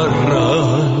guitarras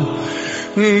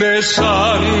de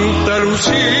Santa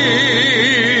Lucía.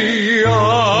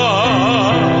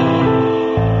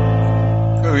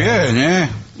 Qué bien, ¿eh?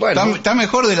 Bueno. Está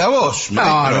mejor de la voz, No,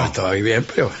 maestro. no estoy bien,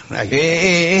 pero...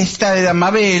 Esta era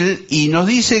Mabel y nos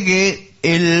dice que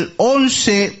el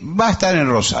 11 va a estar en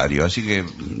Rosario, así que...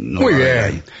 no Muy va a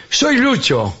haber bien. Soy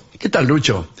Lucho. ¿Qué tal,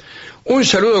 Lucho? Un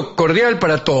saludo cordial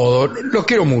para todos. Los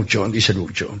quiero mucho, dice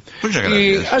Lucho. Muchas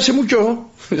Y gracias. hace mucho,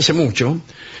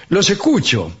 los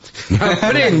escucho,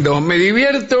 aprendo, me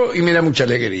divierto y me da mucha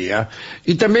alegría.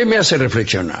 Y también me hace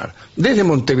reflexionar. Desde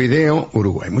Montevideo,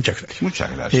 Uruguay. Muchas gracias. Muchas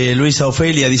gracias. Luisa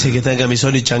Ofelia dice que está en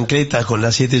camisón y chancletas con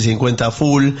las 7:50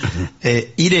 full.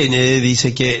 Irene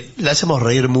dice que la hacemos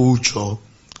reír mucho.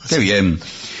 Qué bien.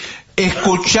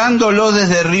 Escuchándolo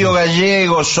desde Río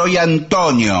Gallego, soy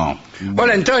Antonio.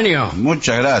 Hola, Antonio.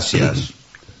 Muchas gracias.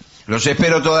 Los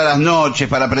espero todas las noches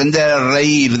para aprender a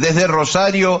reír. Desde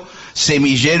Rosario,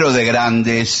 semillero de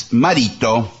grandes,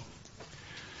 Marito.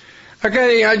 Acá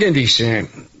alguien dice,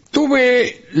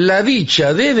 tuve la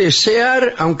dicha de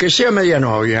desear, aunque sea media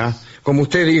novia, como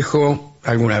usted dijo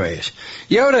alguna vez.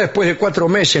 Y ahora, después de 4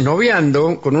 meses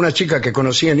noviando con una chica que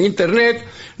conocí en internet,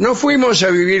 nos fuimos a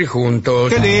vivir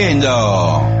juntos. ¡Qué lindo!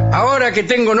 Ahora que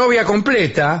tengo novia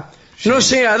completa, no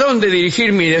sé a dónde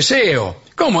dirigir mi deseo.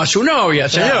 ¿Cómo? A su novia,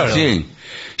 señor. Sí.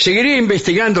 Seguiré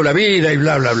investigando la vida y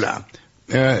bla, bla, bla.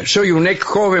 Soy un ex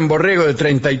joven borrego de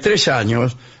 33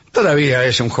 años, todavía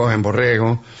es un joven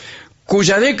borrego,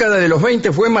 cuya década de los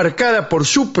 20 fue marcada por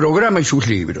su programa y sus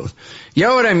libros. Y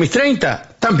ahora en mis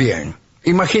 30, también.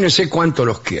 Imagínense cuánto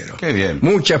los quiero. Qué bien.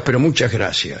 Muchas, pero muchas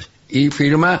gracias. Y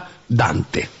firma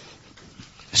Dante.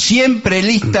 Siempre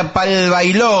lista para el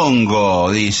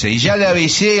bailongo, dice. Y ya le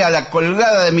avisé a la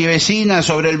colgada de mi vecina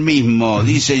sobre el mismo,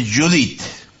 dice Judith.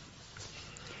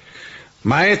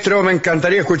 Maestro, me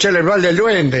encantaría escuchar el Val del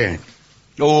Duende.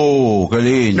 Qué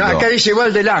lindo. No, acá dice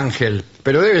Val del Ángel,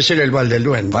 pero debe ser el Val del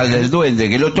Duende. Val del Duende,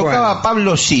 que lo tocaba Bueno,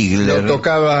 Pablo Sigler. Lo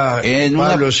tocaba en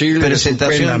Pablo una Sigler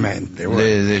presentación estupendamente. Bueno,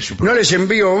 de su no les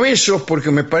envío besos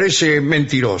porque me parece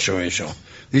mentiroso eso,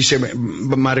 dice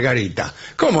Margarita.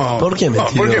 ¿Cómo? ¿Por qué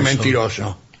mentiroso? ¿Por qué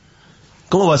mentiroso?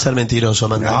 ¿Cómo va a ser mentiroso,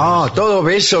 Manuel? No, todos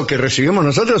besos que recibimos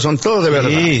nosotros son todos de verdad.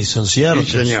 Sí, son ciertos.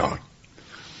 Sí, señor.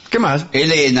 ¿Qué más?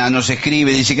 Elena nos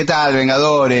escribe, dice, ¿qué tal,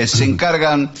 Vengadores? Se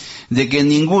encargan de que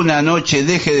ninguna noche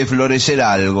deje de florecer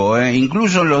algo,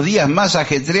 incluso en los días más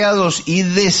ajetreados y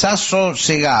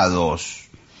desasosegados.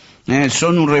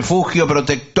 Son un refugio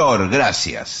protector,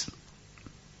 gracias.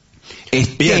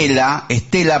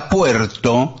 Estela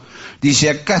Puerto, dice,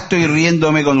 acá estoy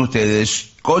riéndome con ustedes,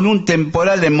 con un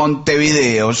temporal en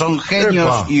Montevideo, son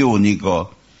genios y únicos.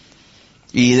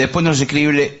 Y después nos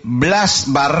escribe Blas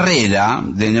Barrera,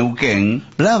 de Neuquén.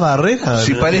 ¿Blas Barrera?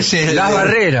 Sí, parece... Las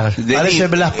barreras. Parece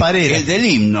Blas Parera. El del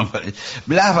himno.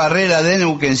 Blas Barrera, de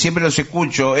Neuquén, siempre los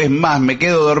escucho. Es más, me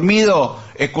quedo dormido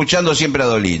escuchando siempre a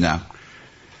Dolina.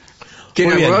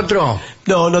 ¿Tiene Muy bien. algún otro?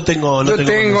 No tengo. Yo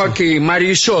tengo aquí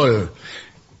Marisol.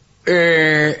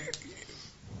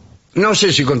 No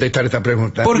sé si contestar esta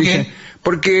pregunta. ¿Por Dice, qué?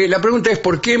 porque la pregunta es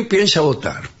 ¿por quién piensa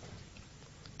votar?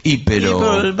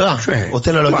 Pero Sí.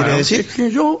 ¿Usted no lo Bueno, quiere decir? es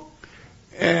que yo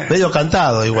Medio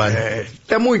cantado igual.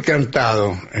 está muy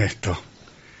cantado esto,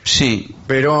 sí.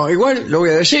 pero igual lo voy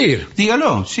a decir.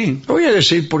 Dígalo, sí. Lo voy a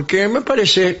decir porque me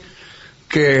parece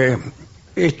que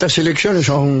estas elecciones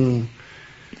son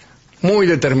muy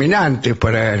determinantes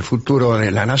para el futuro de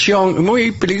la nación,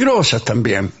 muy peligrosas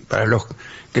también para los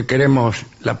que queremos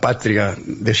la patria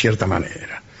de cierta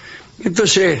manera.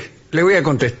 Entonces, le voy a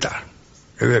contestar.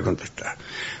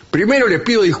 Primero les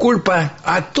pido disculpas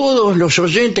a todos los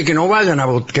oyentes que no van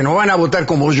a votar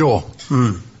como yo.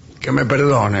 Que me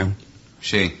perdonen.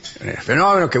 Sí. El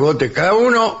fenómeno que vote cada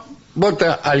uno,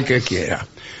 vota al que quiera.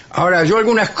 Ahora, yo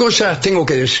algunas cosas tengo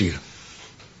que decir.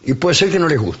 Y puede ser que no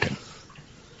les gusten.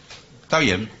 Está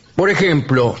bien. Por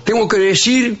ejemplo, tengo que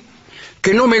decir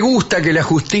que no me gusta que la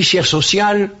justicia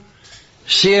social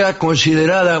sea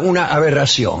considerada una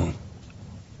aberración.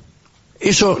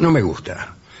 Eso no me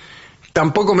gusta.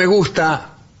 Tampoco me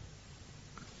gusta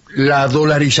la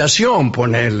dolarización,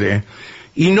 ponerle.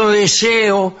 Y no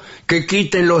deseo que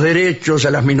quiten los derechos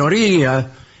a las minorías,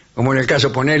 como en el caso,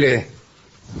 ponerle,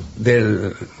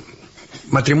 del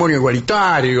matrimonio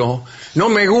igualitario. No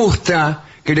me gusta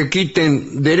que le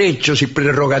quiten derechos y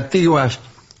prerrogativas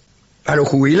a los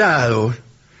jubilados.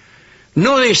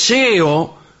 No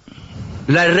deseo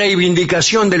la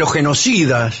reivindicación de los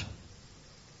genocidas.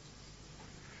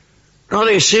 No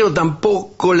deseo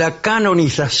tampoco la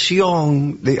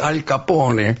canonización de Al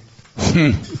Capone,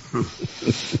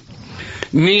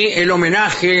 ni el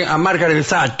homenaje a Margaret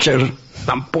Thatcher,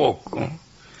 tampoco.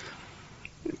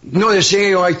 No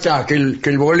deseo, ahí está, que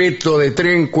el boleto de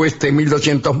tren cueste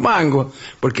 1.200 mangos,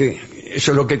 porque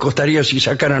eso es lo que costaría si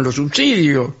sacaran los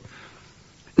subsidios.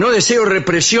 No deseo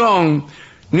represión,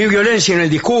 ni violencia en el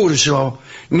discurso,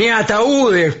 ni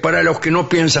ataúdes para los que no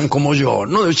piensan como yo.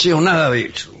 No deseo nada de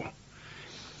eso.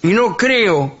 Y no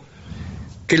creo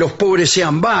que los pobres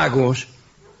sean vagos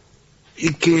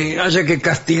y que haya que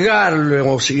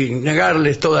castigarlos y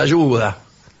negarles toda ayuda.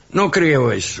 No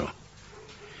creo eso.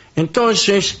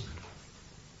 Entonces,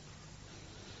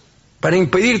 para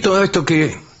impedir todo esto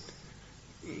que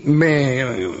me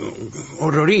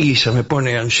horroriza, me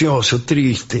pone ansioso,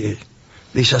 triste,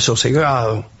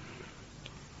 desasosegado,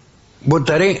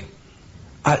 votaré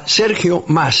a Sergio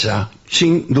Massa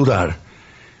sin dudar.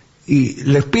 Y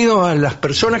les pido a las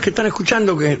personas que están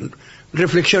escuchando que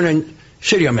reflexionen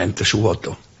seriamente su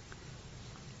voto.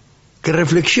 Que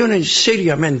reflexionen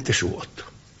seriamente su voto.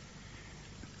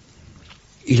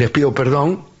 Y les pido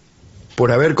perdón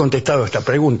por haber contestado esta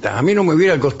pregunta. A mí no me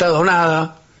hubiera costado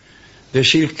nada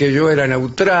decir que yo era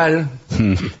neutral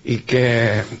y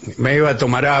que me iba a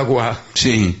tomar agua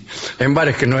en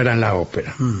bares que no eran la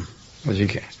ópera. Así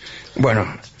que,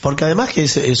 bueno. Porque además que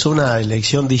es una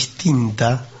elección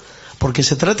distinta, porque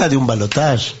se trata de un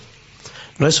balotaje,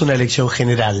 no es una elección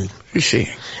general. Sí.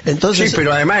 Entonces, sí,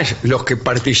 pero además los que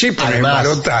participan en el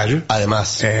balotaje,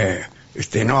 además,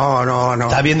 no.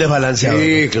 Está bien desbalanceado.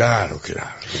 Sí, claro.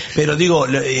 Pero digo,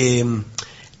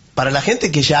 para la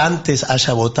gente que ya antes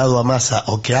haya votado a Massa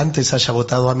o que antes haya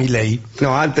votado a Milei...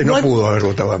 No, antes no pudo haber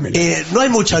votado a Milei. No hay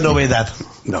mucha novedad.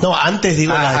 No, antes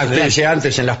digo...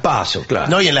 antes en las PASO, claro.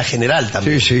 No, y en la general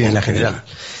también. Sí, en la general.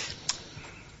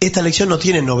 Esta elección no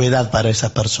tiene novedad para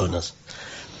esas personas.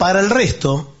 Para el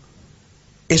resto,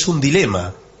 es un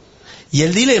dilema. Y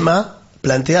el dilema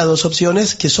plantea dos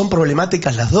opciones que son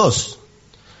problemáticas las dos.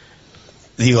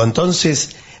 Digo,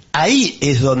 entonces, ahí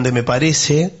es donde me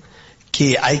parece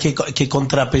que hay que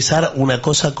contrapesar una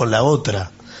cosa con la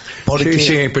otra. Porque...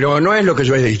 Sí, pero no es lo que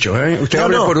yo he dicho, ¿eh? Usted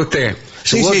habla por usted.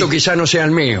 Su voto quizá no sea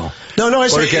el mío.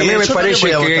 Porque a mí me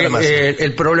parece que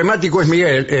el problemático es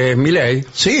Milei,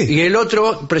 y el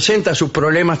otro presenta sus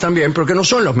problemas también, porque no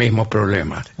son los mismos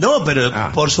problemas. No, pero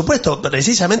por supuesto,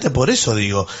 precisamente por eso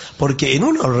digo, porque en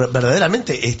uno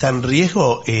verdaderamente está en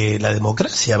riesgo la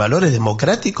democracia, valores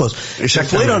democráticos que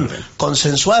fueron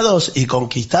consensuados y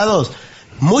conquistados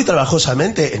muy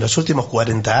trabajosamente en los últimos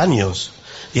 40 años.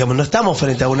 Digamos, no estamos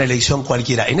frente a una elección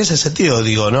cualquiera. En ese sentido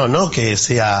digo, no que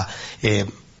sea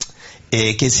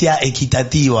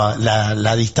equitativa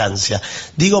la distancia.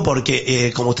 Digo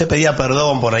porque, como usted pedía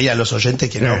perdón por ahí a los oyentes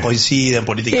que no coinciden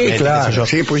políticamente. Sí, claro,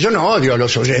 pues yo no odio a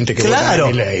los oyentes que votan a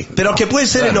Milei. Pero que puede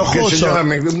ser enojoso.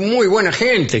 Muy buena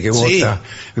gente que vota,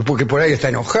 porque por ahí está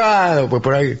enojado, pues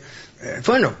por ahí...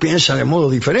 piensa de modo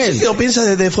diferente. Sí, o piensa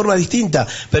de forma distinta,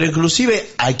 pero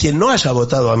inclusive a quien no haya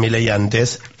votado a Milei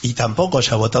antes y tampoco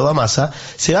haya votado a Massa,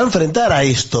 se va a enfrentar a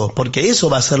esto, porque eso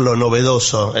va a ser lo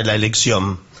novedoso en la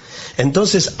elección.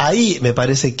 Entonces ahí me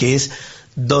parece que es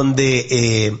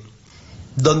donde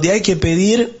hay que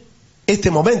pedir este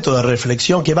momento de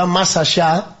reflexión que va más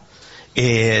allá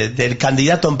del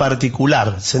candidato en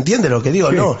particular. ¿Se entiende lo que digo?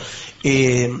 Sí. No.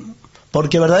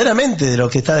 Porque verdaderamente de lo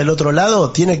que está del otro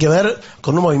lado tiene que ver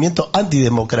con un movimiento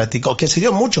antidemocrático que se dio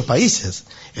en muchos países.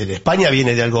 En España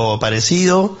viene de algo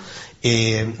parecido,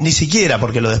 ni siquiera,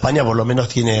 porque lo de España por lo menos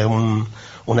tiene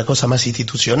una cosa más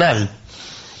institucional.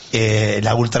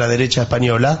 La ultraderecha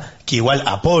española, que igual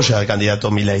apoya al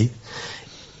candidato Milei,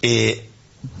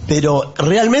 pero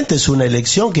realmente es una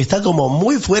elección que está como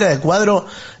muy fuera de cuadro,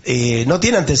 no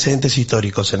tiene antecedentes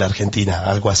históricos en Argentina,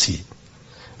 algo así.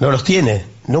 No los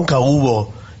tiene. Nunca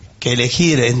hubo que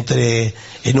elegir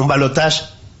en un balotaje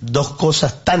dos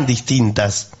cosas tan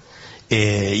distintas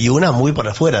y una muy por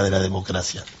afuera de la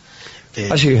democracia.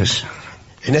 Así es.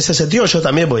 En ese sentido yo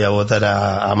también voy a votar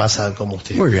a Massa como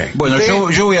usted. Muy bien. Bueno,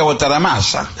 yo voy a votar a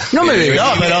Massa. No me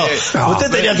diga. No, pero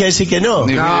usted tenía que decir que no.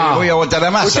 Voy a votar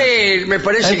a Massa. Usted me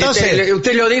parece que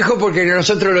usted lo dijo porque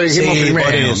nosotros lo dijimos primero.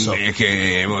 Por eso. Es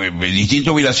que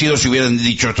distinto hubiera sido si hubieran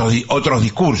dicho otros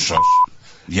discursos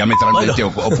diametralmente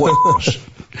opuestos.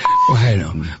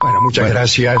 Bueno, muchas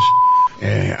gracias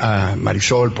a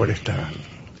Marisol por esta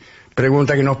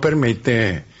pregunta que nos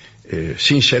permite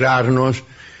sincerarnos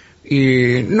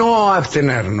y no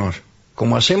abstenernos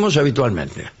como hacemos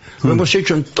habitualmente. Lo hemos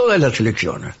hecho en todas las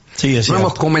elecciones. Sí, no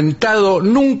hemos comentado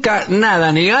nunca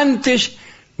nada, ni antes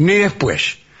ni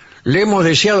después. Le hemos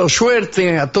deseado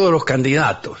suerte a todos los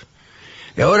candidatos.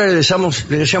 Y ahora le deseamos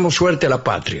suerte a la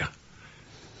patria,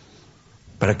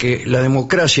 para que la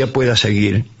democracia pueda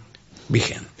seguir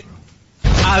vigente.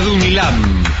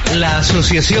 ADUNILAM, la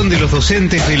Asociación de los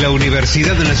Docentes de la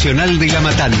Universidad Nacional de La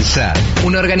Matanza.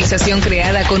 Una organización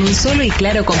creada con un solo y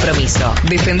claro compromiso: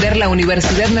 defender la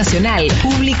Universidad Nacional,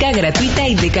 pública, gratuita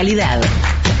y de calidad.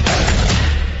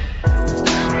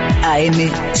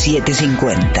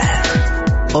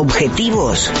 AM750.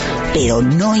 Objetivos, pero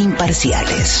no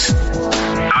imparciales.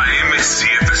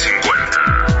 AM750.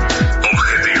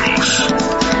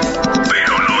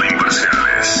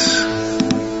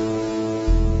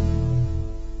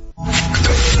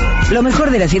 Lo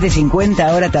mejor de la 750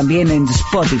 ahora también en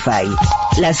Spotify.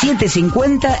 La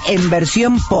 750 en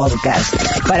versión podcast,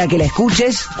 para que la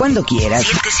escuches cuando quieras.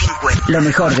 750. Lo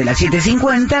mejor de la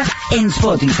 750 en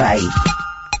Spotify.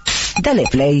 Dale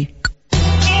play.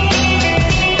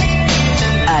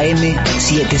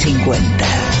 AM750.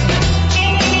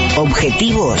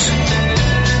 Objetivos,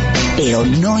 pero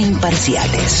no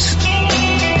imparciales.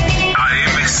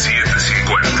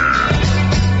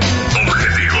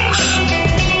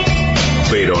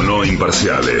 Pero no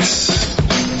imparciales.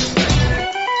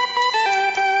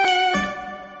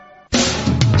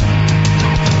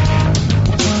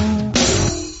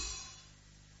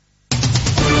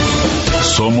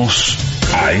 Somos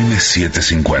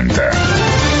AM750.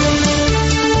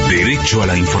 Derecho a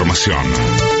la información.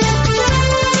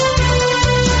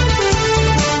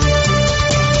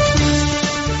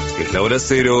 Es la hora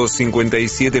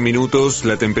 0:57,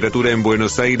 la temperatura en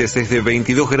Buenos Aires es de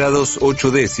 22 grados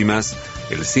 8 décimas,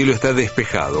 el cielo está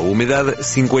despejado, humedad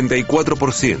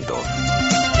 54%.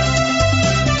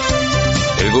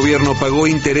 El gobierno pagó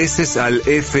intereses al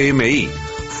FMI,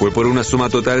 fue por una suma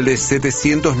total de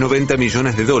 $790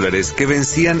 millones que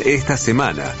vencían esta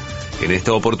semana. En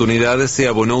esta oportunidad se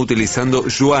abonó utilizando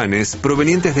yuanes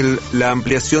provenientes de la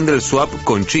ampliación del swap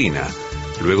con China.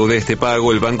 Luego de este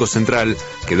pago, el Banco Central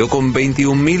quedó con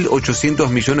 21.800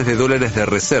 millones de dólares de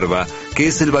reserva, que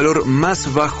es el valor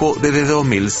más bajo desde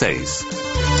 2006.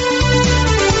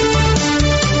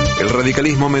 El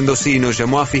radicalismo mendocino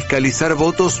llamó a fiscalizar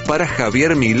votos para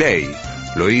Javier Milei.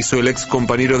 Lo hizo el ex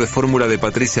compañero de fórmula de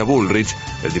Patricia Bullrich,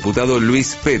 el diputado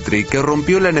Luis Petri, que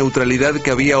rompió la neutralidad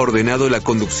que había ordenado la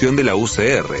conducción de la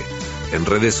UCR. En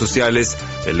redes sociales,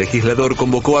 el legislador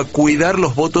convocó a cuidar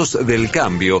los votos del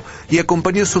cambio y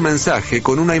acompañó su mensaje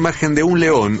con una imagen de un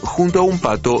león junto a un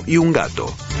pato y un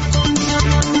gato.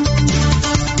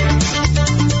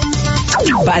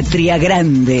 Patria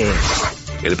Grande.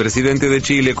 El presidente de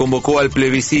Chile convocó al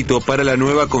plebiscito para la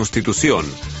nueva constitución.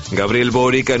 Gabriel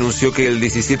Boric anunció que el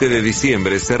 17 de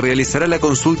diciembre se realizará la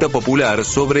consulta popular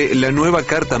sobre la nueva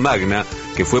Carta Magna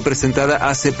que fue presentada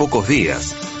hace pocos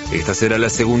días. Esta será la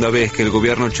segunda vez que el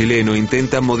gobierno chileno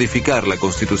intenta modificar la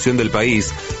constitución del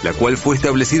país, la cual fue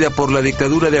establecida por la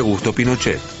dictadura de Augusto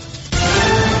Pinochet.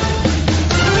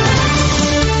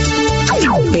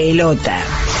 Pelota.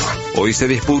 Hoy se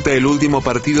disputa el último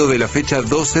partido de la fecha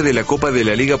 12 de la Copa de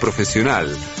la Liga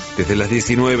Profesional. Desde las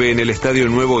 19 en el Estadio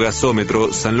Nuevo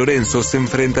Gasómetro, San Lorenzo se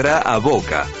enfrentará a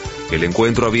Boca. El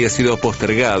encuentro había sido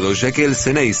postergado ya que el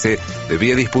Ceneice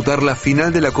debía disputar la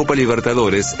final de la Copa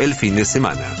Libertadores el fin de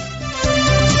semana.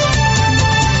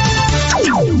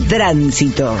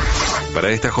 Tránsito.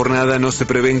 Para esta jornada no se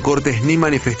prevén cortes ni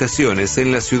manifestaciones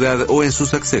en la ciudad o en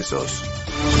sus accesos.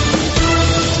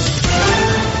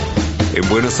 En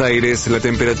Buenos Aires la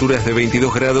temperatura es de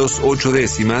 22 grados 8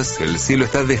 décimas, el cielo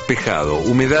está despejado,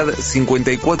 humedad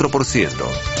 54%.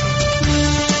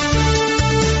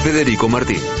 Federico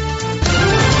Martín.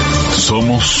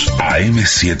 Somos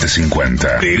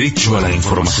AM750. Derecho a la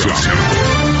información.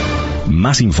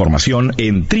 Más información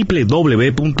en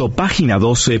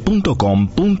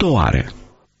www.pagina12.com.ar.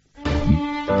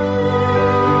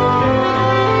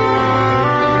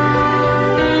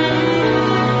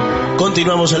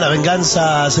 Continuamos en La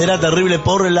Venganza Será Terrible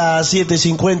por las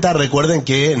 7:50. Recuerden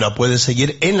que nos pueden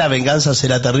seguir en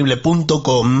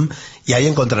lavenganzaseraterrible.com y ahí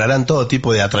encontrarán todo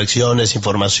tipo de atracciones,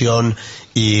 información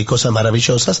y cosas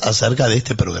maravillosas acerca de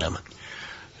este programa.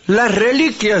 Las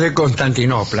reliquias de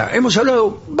Constantinopla. Hemos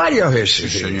hablado varias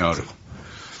veces. Sí, señor.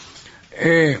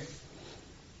 En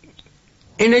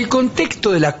el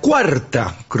contexto de la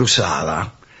Cuarta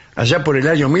Cruzada, allá por el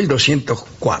año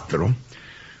 1204,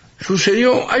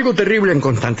 sucedió algo terrible en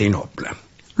Constantinopla.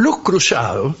 Los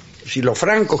cruzados, es decir, los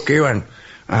francos que iban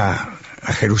a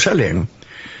Jerusalén,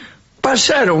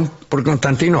 pasaron por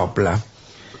Constantinopla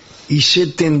y se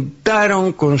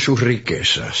tentaron con sus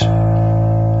riquezas.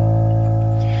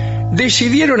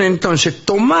 Decidieron entonces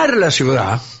tomar la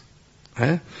ciudad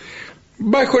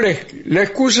bajo la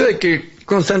excusa de que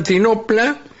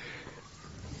Constantinopla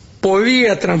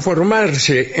podía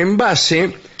transformarse en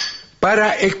base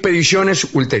para expediciones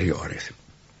ulteriores.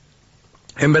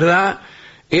 En verdad,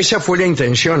 esa fue la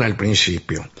intención al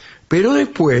principio, pero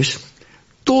después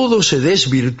todo se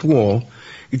desvirtuó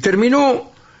y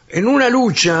terminó en una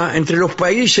lucha entre los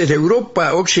países de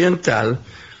Europa Occidental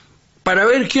para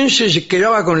ver quién se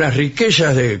quedaba con las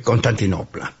riquezas de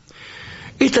Constantinopla.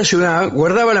 Esta ciudad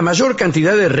guardaba la mayor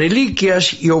cantidad de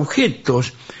reliquias y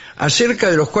objetos acerca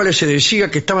de los cuales se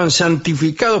decía que estaban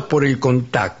santificados por el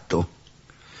contacto.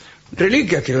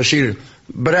 Reliquias, quiero decir,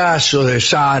 brazos de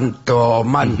santo,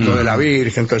 manto de la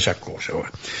Virgen, todas esas cosas.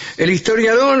 Bueno, el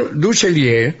historiador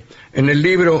Dusselier, en el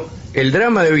libro El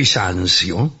drama de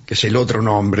Bizancio, que es el otro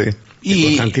nombre de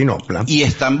Constantinopla, y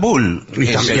Estambul,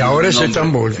 y ahora es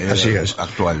Estambul, así es,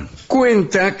 actual,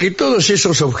 cuenta que todos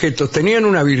esos objetos tenían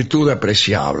una virtud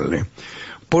apreciable.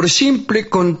 Por simple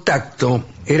contacto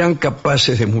eran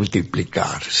capaces de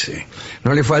multiplicarse.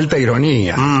 No le falta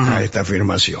ironía a esta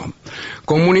afirmación.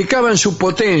 Comunicaban su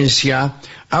potencia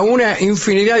a una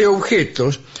infinidad de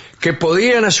objetos que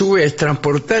podían a su vez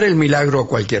transportar el milagro a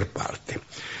cualquier parte.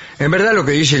 En verdad, lo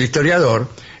que dice el historiador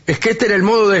es que este era el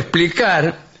modo de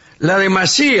explicar la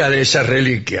demasía de esas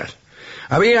reliquias.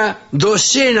 Había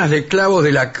docenas de clavos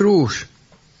de la cruz.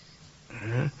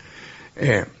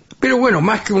 Pero bueno,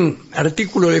 más que un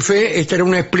artículo de fe, esta era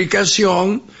una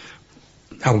explicación,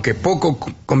 aunque poco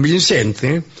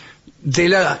convincente, de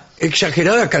la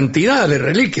exagerada cantidad de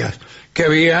reliquias que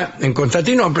había en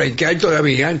Constantinopla y que hay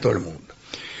todavía en todo el mundo.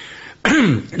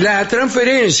 La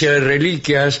transferencia de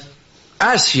reliquias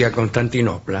hacia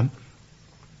Constantinopla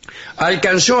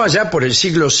alcanzó allá por el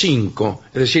siglo V,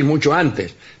 es decir, mucho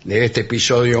antes de este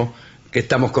episodio que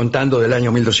estamos contando del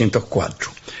año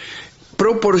 1204,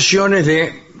 proporciones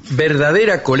de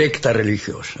verdadera colecta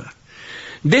religiosa.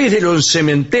 Desde los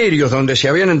cementerios donde se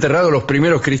habían enterrado los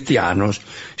primeros cristianos,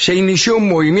 se inició un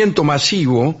movimiento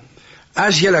masivo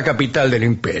hacia la capital del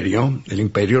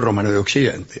Imperio Romano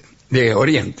de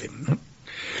Oriente, ¿no?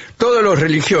 Todos los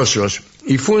religiosos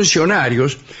y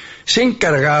funcionarios se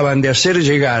encargaban de hacer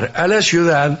llegar a la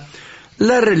ciudad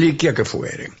la reliquia que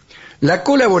fuere. La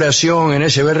colaboración en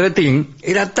ese berretín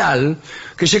era tal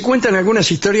que se cuentan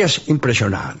algunas historias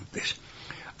impresionantes.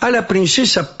 A la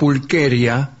princesa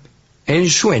Pulqueria, en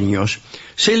sueños,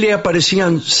 se le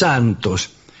aparecían santos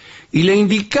y le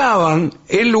indicaban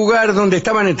el lugar donde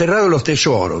estaban enterrados los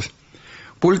tesoros.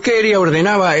 Pulqueria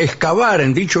ordenaba excavar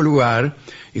en dicho lugar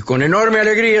y con enorme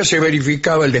alegría se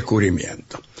verificaba el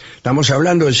descubrimiento. Estamos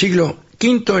hablando del siglo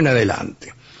V en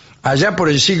adelante. Allá por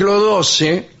el siglo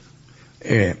XII,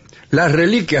 las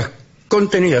reliquias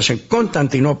contenidas en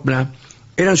Constantinopla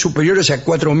eran superiores a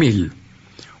 4.000.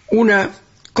 Una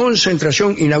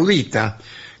concentración inaudita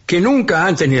que nunca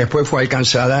antes ni después fue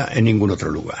alcanzada en ningún otro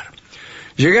lugar.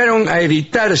 Llegaron a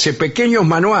editarse pequeños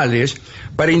manuales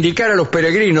para indicar a los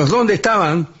peregrinos dónde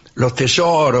estaban los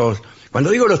tesoros. Cuando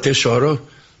digo los tesoros,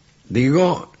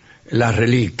 digo las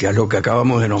reliquias, lo que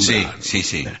acabamos de nombrar.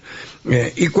 Sí.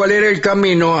 Y cuál era el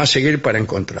camino a seguir para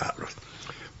encontrarlos.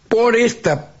 Por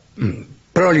esta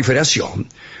proliferación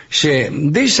se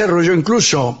desarrolló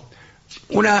incluso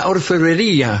una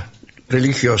orfebrería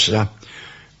religiosa.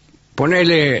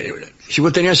 Ponele, si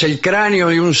vos tenías el cráneo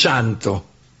de un santo,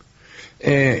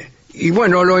 y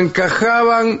bueno, lo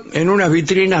encajaban en unas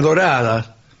vitrinas doradas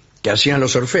que hacían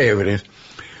los orfebres.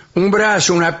 Un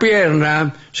brazo, una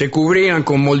pierna se cubrían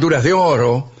con molduras de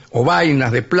oro o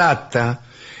vainas de plata.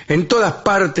 En todas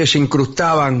partes se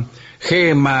incrustaban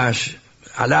gemas,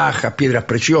 alhajas, piedras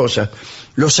preciosas.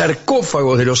 Los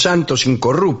sarcófagos de los santos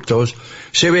incorruptos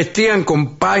se vestían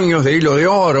con paños de hilo de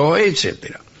oro,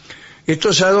 etc.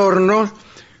 Estos adornos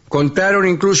contaron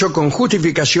incluso con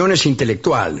justificaciones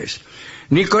intelectuales.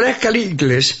 Nicolás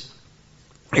Calicles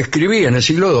escribía en el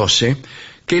siglo XII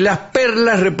que las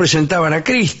perlas representaban a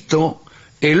Cristo,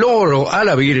 el oro a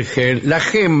la Virgen, las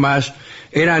gemas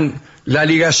eran la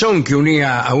ligazón que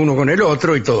unía a uno con el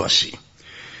otro y todo así.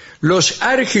 Los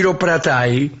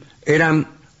argiropratai eran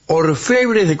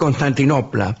orfebres de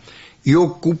Constantinopla y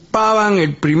ocupaban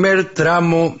el primer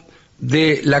tramo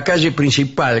de la calle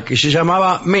principal que se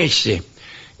llamaba Mese,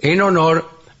 en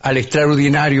honor al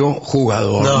extraordinario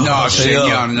jugador. No,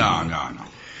 señor, no.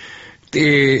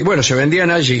 Bueno, se vendían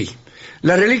allí.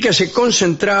 Las reliquias se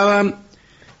concentraban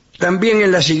también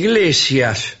en las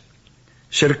iglesias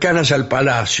cercanas al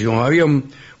palacio. Había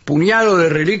un puñado de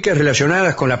reliquias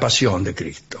relacionadas con la pasión de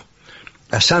Cristo.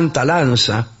 La Santa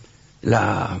Lanza,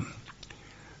 no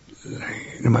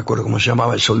me acuerdo cómo se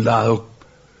llamaba el soldado,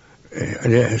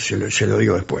 se lo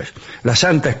digo después. La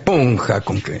Santa Esponja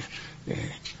con que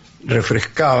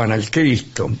refrescaban al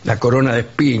Cristo, la corona de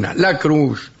espinas, la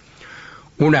cruz,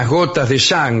 unas gotas de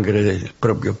sangre del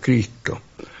propio Cristo.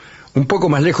 Un poco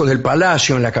más lejos del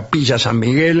palacio, en la capilla San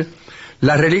Miguel,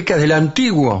 las reliquias del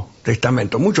Antiguo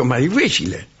Testamento, mucho más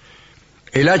difíciles.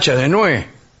 El hacha de Noé,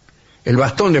 el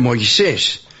bastón de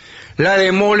Moisés, la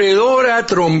demoledora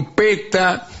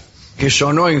trompeta que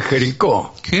sonó en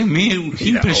Jericó. Qué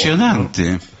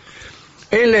impresionante.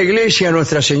 En la iglesia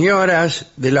Nuestra Señora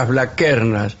de las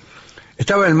Blaquernas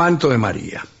estaba el manto de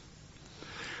María.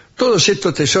 Todos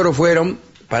estos tesoros fueron,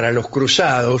 para los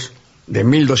cruzados de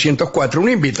 1204,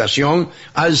 una invitación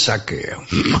al saqueo.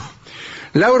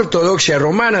 La ortodoxia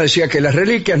romana decía que las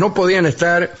reliquias no podían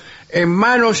estar en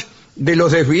manos de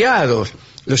los desviados,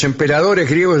 los emperadores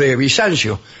griegos de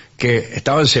Bizancio, que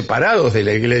estaban separados de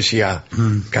la Iglesia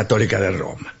Católica de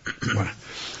Roma. Bueno,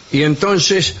 y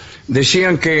entonces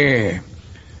decían que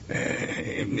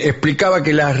explicaba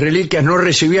que las reliquias no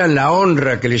recibían la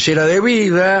honra que les era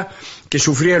debida, que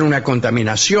sufrían una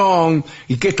contaminación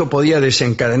y que esto podía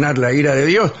desencadenar la ira de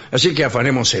Dios, así que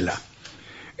afanémosela.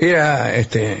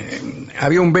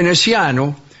 Había un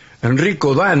veneciano,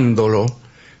 Enrico Dándolo,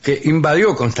 que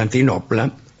invadió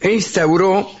Constantinopla e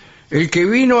instauró el que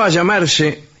vino a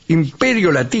llamarse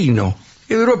Imperio Latino,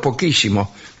 y duró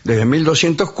poquísimo, desde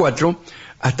 1204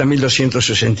 hasta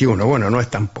 1261. Bueno, no es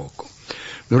tan poco.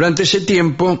 Durante ese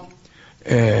tiempo,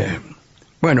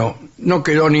 no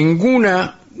quedó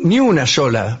ni una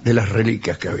sola de las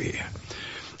reliquias que había.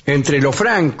 Entre los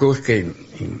francos que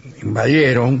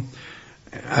invadieron,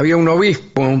 había un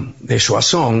obispo de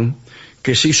Soissons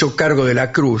que se hizo cargo de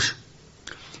la cruz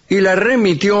y la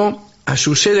remitió a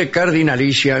su sede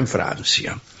cardinalicia en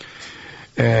Francia.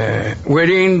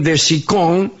 Guérin de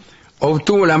Sicón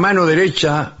obtuvo la mano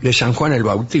derecha de San Juan el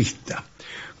Bautista.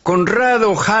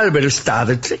 Conrado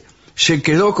Halberstadt se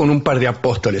quedó con un par de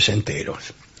apóstoles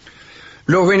enteros.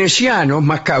 Los venecianos,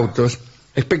 más cautos,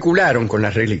 especularon con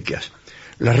las reliquias.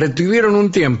 Las retuvieron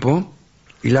un tiempo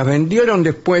y las vendieron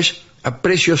después a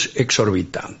precios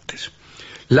exorbitantes.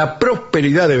 La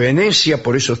prosperidad de Venecia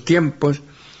por esos tiempos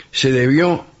se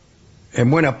debió en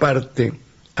buena parte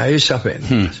a esas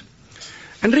ventas.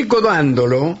 Enrico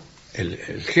Dandolo, el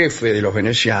jefe de los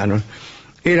venecianos,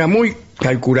 era muy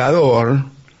calculador,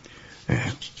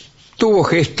 tuvo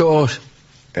gestos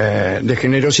de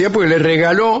generosidad porque le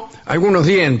regaló algunos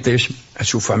dientes a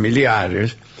sus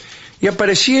familiares y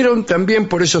aparecieron también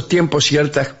por esos tiempos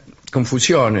ciertas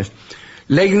confusiones.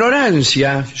 La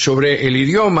ignorancia sobre el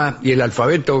idioma y el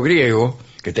alfabeto griego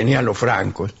que tenían los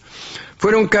francos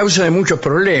fueron causa de muchos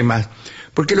problemas,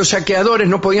 porque los saqueadores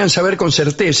no podían saber con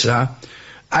certeza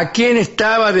a quién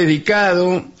estaba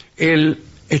dedicado el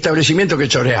establecimiento que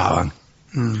choreaban.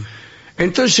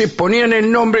 Entonces ponían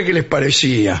el nombre que les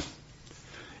parecía.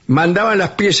 Mandaban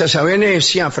las piezas a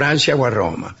Venecia, a Francia o a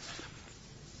Roma.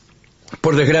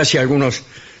 Por desgracia, algunos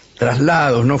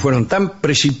traslados no fueron tan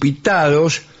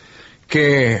precipitados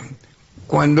que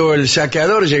cuando el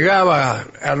saqueador llegaba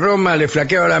a Roma le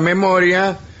flaqueaba la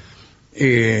memoria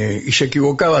y se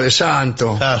equivocaba de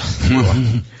santo.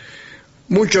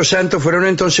 Muchos santos fueron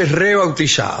entonces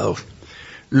rebautizados.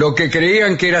 Lo que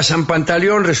creían que era San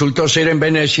Pantaleón resultó ser en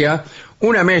Venecia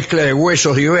una mezcla de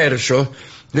huesos diversos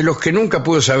de los que nunca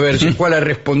pudo saberse cuáles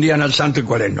respondían al santo y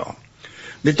cuáles no.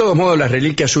 De todos modos, las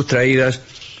reliquias sustraídas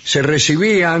se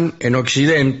recibían en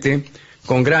Occidente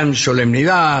con gran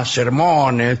solemnidad,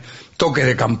 sermones, toques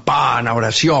de campana,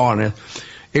 oraciones.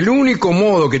 El único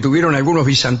modo que tuvieron algunos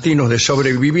bizantinos de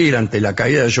sobrevivir ante la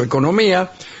caída de su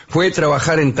economía fue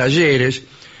trabajar en talleres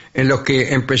en los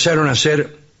que empezaron a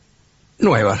hacer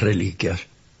nuevas reliquias.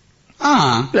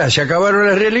 Se acabaron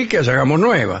las reliquias, hagamos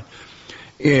nuevas.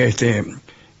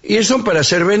 Y eso para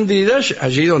ser vendidas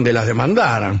allí donde las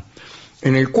demandaran.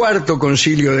 En el cuarto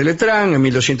concilio de Letrán, en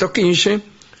 1215,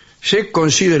 se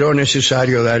consideró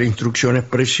necesario dar instrucciones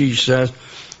precisas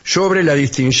sobre la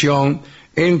distinción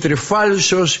entre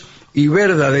falsos y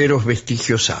verdaderos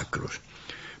vestigios sacros.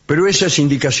 Pero esas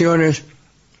indicaciones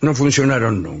no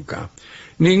funcionaron nunca.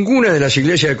 Ninguna de las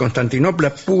iglesias de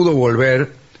Constantinopla pudo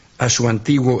volver a su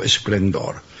antiguo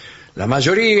esplendor. La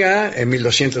mayoría, en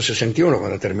 1261,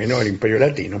 cuando terminó el Imperio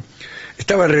Latino,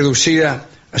 estaba reducida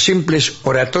a simples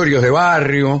oratorios de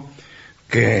barrio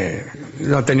que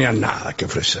no tenían nada que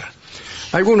ofrecer.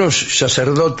 Algunos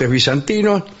sacerdotes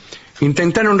bizantinos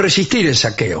intentaron resistir el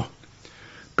saqueo,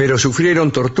 pero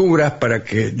sufrieron torturas para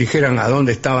que dijeran a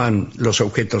dónde estaban los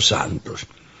objetos santos.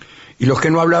 Y los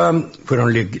que no hablaban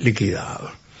fueron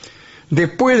liquidados.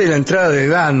 Después de la entrada de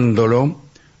Dándolo,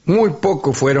 muy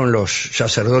pocos fueron los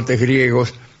sacerdotes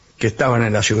griegos que estaban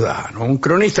en la ciudad, ¿no? Un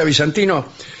cronista bizantino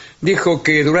dijo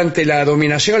que durante la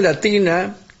dominación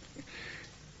latina,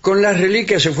 con las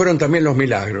reliquias se fueron también los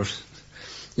milagros,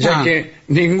 ya que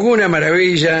ninguna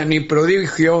maravilla ni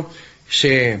prodigio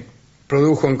se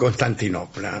produjo en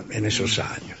Constantinopla en esos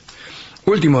años.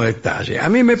 Último detalle, a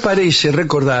mí me parece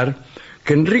recordar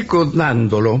que Enrico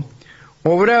Dándolo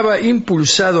obraba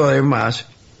impulsado además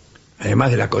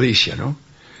de la codicia, ¿no?,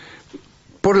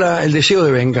 por el deseo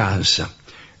de venganza.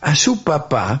 A su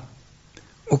papá,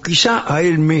 o quizá a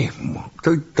él mismo,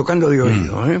 estoy tocando de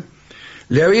oído,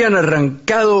 le habían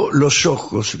arrancado los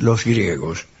ojos los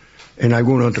griegos en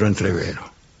algún otro entrevero.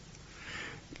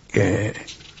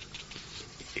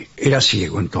 Era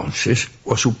ciego entonces,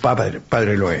 o su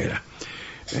padre lo era.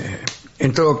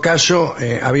 En todo caso,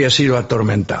 había sido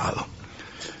atormentado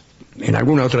en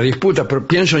alguna otra disputa, pero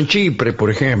pienso en Chipre, por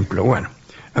ejemplo. Bueno,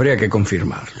 habría que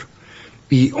confirmarlo.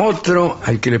 Y otro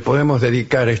al que le podemos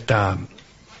dedicar esta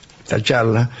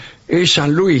charla es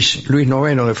San Luis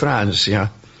IX de Francia,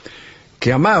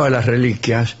 que amaba las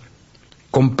reliquias,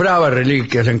 compraba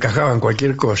reliquias, le encajaban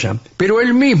cualquier cosa, pero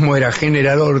él mismo era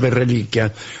generador de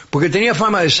reliquias, porque tenía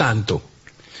fama de santo.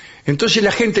 Entonces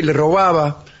la gente le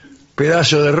robaba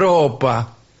pedazos de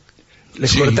ropa,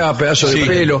 les cortaba pedazos de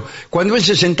pelo. Cuando él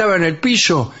se sentaba en el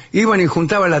piso, iban y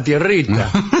juntaban la tierrita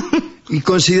y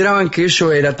consideraban que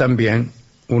eso era también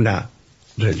una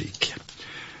reliquia.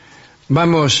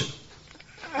 Vamos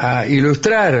a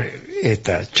ilustrar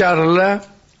esta charla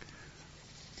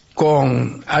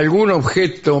con algún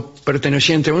objeto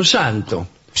perteneciente a un santo.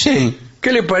 Sí.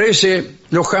 ¿Qué le parece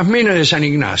Los Jazmines de San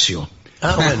Ignacio?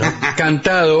 Bueno.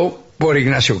 Cantado por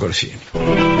Ignacio Corsini.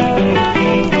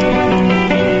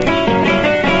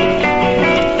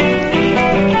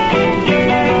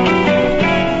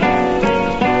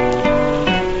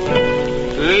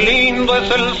 Lindo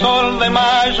es el sol de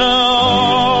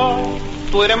mayo,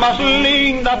 tú eres más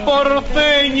linda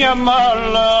porteña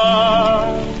mala.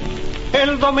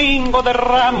 el domingo de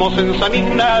Ramos en San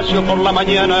Ignacio por la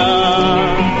mañana.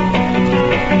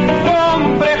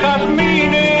 Compré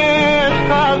jazmines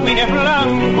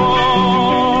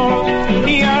blancos,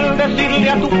 y al decirle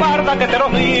a tu parda que te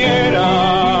los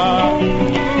diera,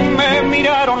 me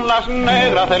miraron las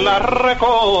negras de la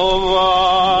recoba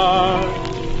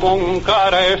con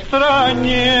cara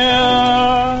extraña.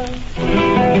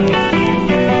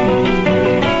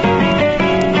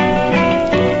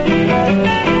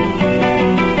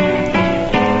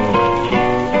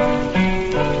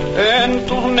 En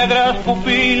tus negras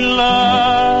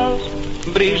pupilas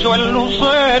brilló el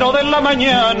lucero de la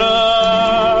mañana.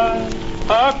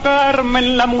 A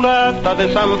Carmen la mulata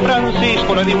de San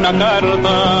Francisco le di una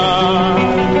carta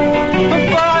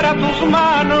para tus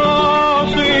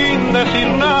manos sin decir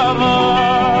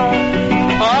nada.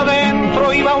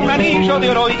 Adentro iba un anillo de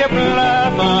oro y de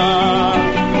plata,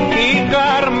 y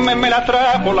Carmen me la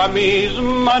trajo la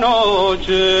misma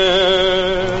noche,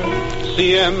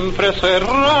 siempre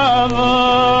cerrada.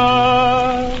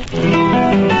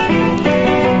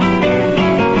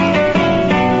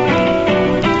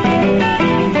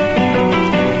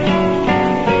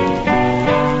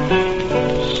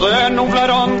 Se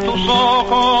nublaron tus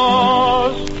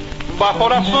ojos bajo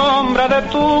la sombra de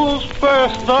tus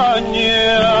pestañas,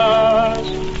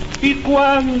 y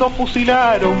cuando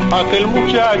fusilaron a aquel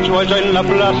muchacho allá en la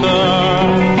plaza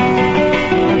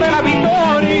de la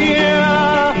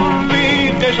Victoria,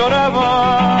 vi que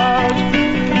llorabas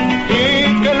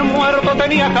y que el muerto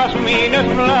tenía jazmines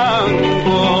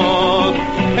blancos,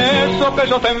 eso que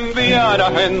yo te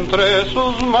enviara entre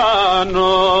sus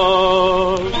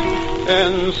manos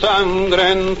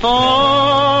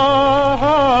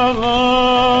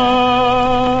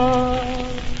ensangrentadas.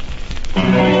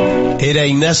 Era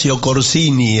Ignacio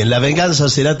Corsini, en La venganza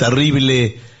será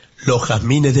terrible, los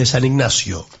jazmines de San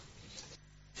Ignacio.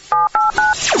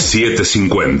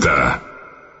 750.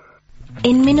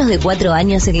 En menos de 4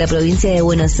 años en la provincia de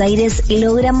Buenos Aires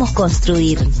logramos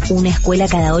construir una escuela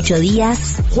cada 8 días,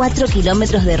 4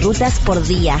 kilómetros de rutas por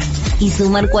día y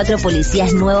sumar 4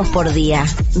 policías nuevos por día.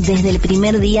 Desde el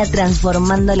primer día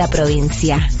transformando la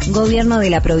provincia. Gobierno de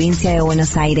la provincia de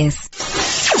Buenos Aires.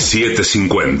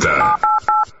 750.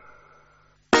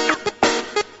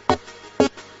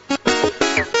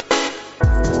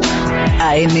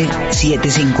 AM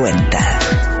 750.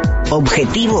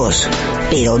 Objetivos,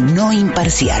 pero no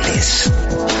imparciales.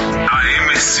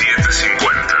 AM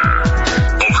 750.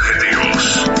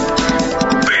 Objetivos,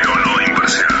 pero no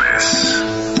imparciales.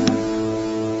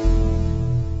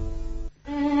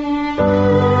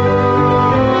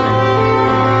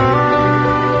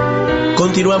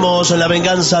 Continuamos, La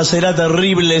venganza será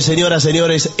terrible, señoras,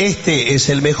 señores. Este es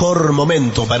el mejor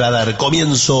momento para dar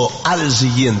comienzo al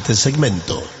siguiente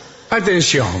segmento.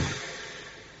 Atención,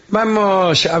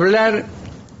 vamos a hablar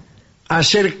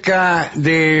acerca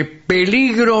de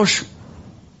peligros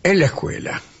en la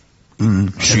escuela.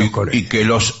 Sí, y que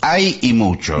los hay y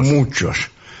muchos. Muchos.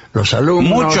 Los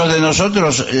alumnos. Muchos de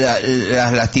nosotros,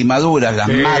 las lastimaduras, las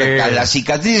marcas, las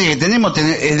cicatrices que tenemos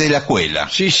es de la escuela.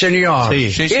 Sí, señor.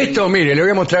 Sí. Esto, mire, le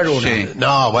voy a mostrar una. Sí.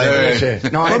 No, bueno.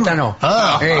 No, esta no.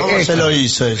 ¿Cómo se lo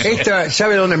hizo eso? Esta,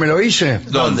 ¿sabe dónde me lo hice?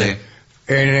 ¿Dónde?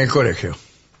 En el colegio.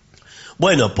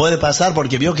 Bueno, puede pasar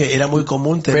porque vio que era muy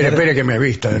común tener... Espere que me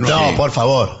vista de nuevo. No, por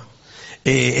favor.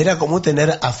 Era común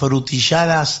tener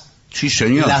afrutilladas Sí,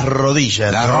 señor. las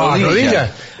rodillas. Las No, las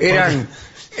rodillas. rodillas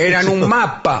eran un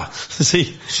mapa.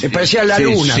 Sí. Me parecía la Sí,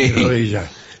 luna, sí. mis rodillas.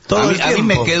 Todo el A mí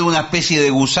tiempo. me quedó una especie de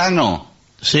gusano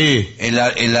Sí.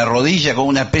 en la rodilla con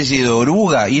una especie de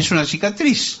oruga y es una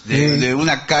cicatriz de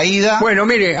una caída. Bueno,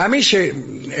 mire, a mí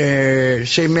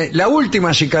la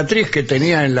última cicatriz que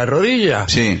tenía en la rodilla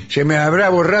Sí. se me habrá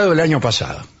borrado el año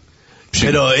pasado. Sí.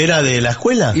 Pero era de la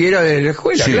escuela. Y era de la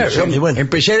escuela, Sí, claro. sí, y bueno.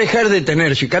 Empecé a dejar de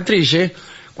tener cicatrices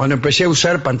cuando empecé a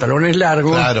usar pantalones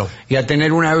largos Claro. y a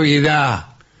tener una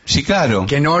vida Sí, claro.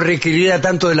 que no requiriera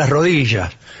tanto de las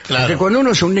rodillas. Claro. Porque cuando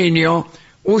uno es un niño,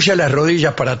 usa las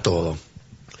rodillas para todo.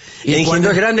 Y En cuando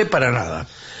general- es grande, para nada.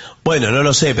 Bueno, no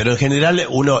lo sé, pero en general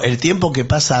el tiempo que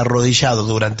pasa arrodillado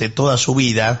durante toda su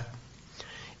vida,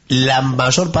 la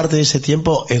mayor parte de ese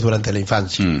tiempo es durante la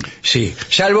infancia. Sí,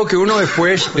 salvo que uno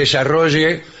después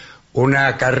desarrolle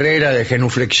una carrera de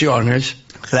genuflexiones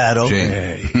Claro. Sí.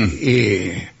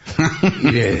 y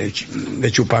de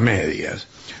chupamedias.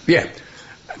 Bien,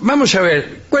 vamos a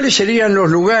ver, ¿cuáles serían los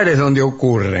lugares donde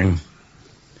ocurren?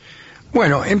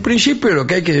 Bueno, en principio lo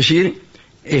que hay que decir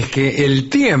es que el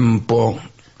tiempo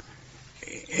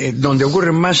donde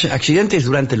ocurren más accidentes es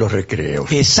durante los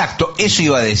recreos. Exacto, eso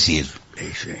iba a decir.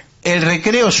 Sí. El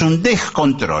recreo es un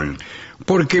descontrol.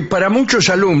 porque para muchos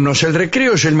alumnos el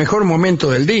recreo es el mejor momento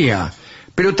del día,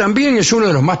 pero también es uno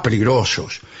de los más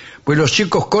peligrosos, pues los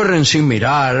chicos corren sin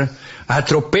mirar,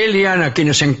 atropellan a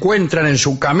quienes se encuentran en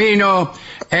su camino,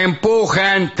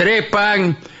 empujan,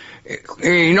 trepan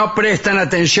y no prestan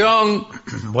atención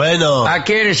a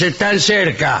quienes están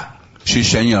cerca. Sí,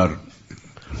 señor.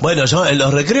 Bueno, en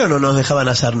los recreos no nos dejaban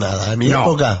hacer nada. En mi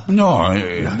época no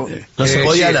se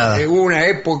podía nada. Hubo una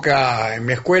época en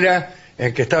mi escuela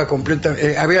en que estaba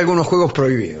había algunos juegos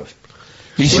prohibidos.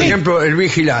 Por ejemplo, el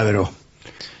vigiladro,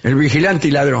 el vigilante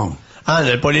y ladrón.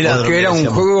 El poliladro. Porque era un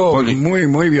juego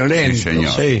muy violento. Sí,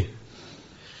 señor. Sí.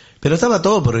 Pero estaba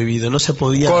todo prohibido, no se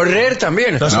podía. Correr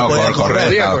también. No se podía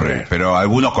correr. Pero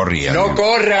algunos corrían. No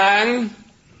corran.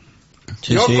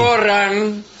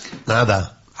 Corran.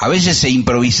 Nada. A veces se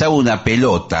improvisaba una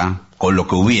pelota con lo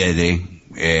que hubiere.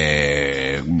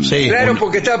 Claro,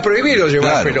 porque estaba prohibido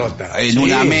llevar pelota. En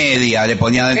una media le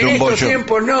ponían dentro un bollo. En estos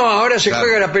tiempos no, ahora se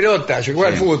juega la pelota, se juega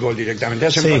el fútbol directamente,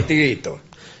 hacen partiditos.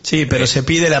 Sí, pero se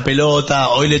pide la pelota,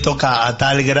 hoy le toca a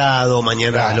tal grado,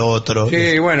 mañana al otro.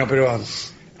 Sí, bueno, pero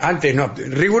antes no,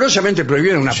 rigurosamente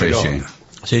prohibieron una pelota.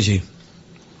 Sí.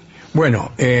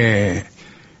 Bueno,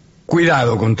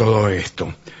 cuidado con todo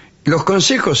esto. Los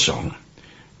consejos son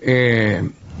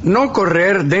no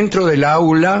correr dentro del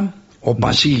aula o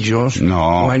pasillos,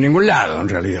 o en ningún lado en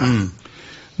realidad.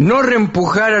 No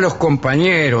reempujar a los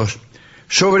compañeros,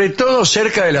 sobre todo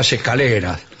cerca de las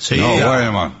escaleras.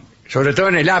 Sobre todo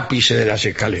en el ápice de las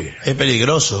escaleras. Es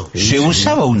peligroso. Se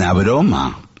usaba una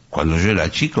broma cuando yo era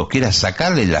chico, que era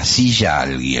sacarle la silla a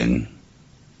alguien.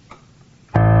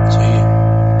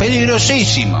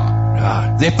 Peligrosísimo.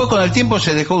 Después con el tiempo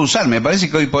se dejó de usar. Me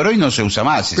parece que hoy por hoy no se usa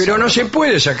más. Pero no se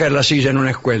puede sacar la silla en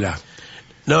una escuela.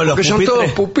 No, porque son todos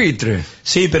pupitres.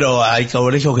 Sí, pero hay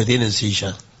colegios que tienen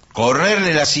silla.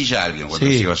 Correrle la silla a alguien cuando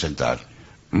se iba a sentar.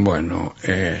 Bueno,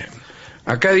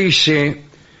 acá dice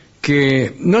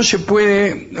que no se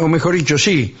puede, o mejor dicho,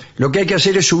 lo que hay que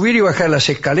hacer es subir y bajar las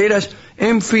escaleras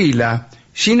en fila,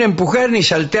 sin empujar ni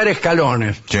saltear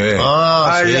escalones.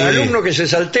 Al alumno que se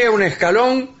saltea un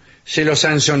escalón se lo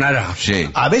sancionará.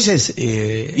 A veces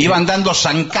iban dando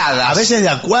zancadas. A veces de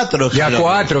a 4. De a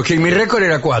 4, que mi récord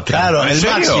era 4. Claro, el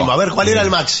máximo. A ver, ¿cuál era el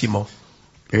máximo?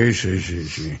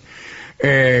 Sí.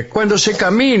 Cuando se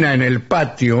camina en el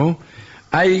patio,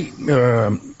 hay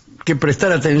que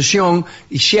prestar atención,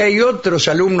 y si hay otros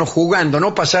alumnos jugando,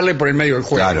 no pasarle por el medio del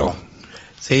juego. Claro.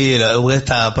 Sí,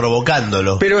 está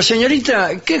provocándolo. Pero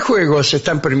señorita, ¿qué juegos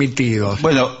están permitidos?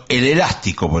 Bueno, el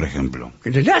elástico, por ejemplo.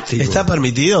 ¿El elástico? ¿Está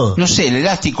permitido? No sé, el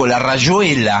elástico, la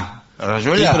rayuela. Sí,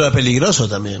 pero es peligroso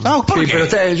también. No, ¿por qué?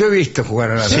 Pero yo he visto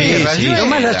jugar a la rayuela. Sí, no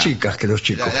más las chicas que los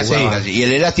chicos jugaban. Y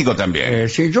el elástico también.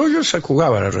 Yo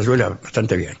jugaba a la rayuela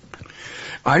bastante bien.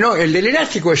 No, el del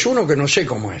elástico es uno que no sé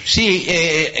cómo es. Sí,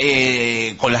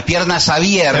 con las piernas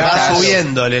abiertas. Va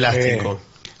subiendo el elástico.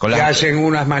 Que hacen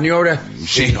unas maniobras.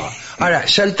 Ahora,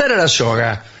 saltar a la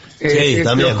soga.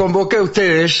 Los convoqué a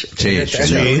ustedes en esta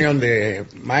reunión de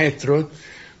maestros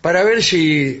para ver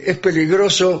si es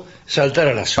peligroso saltar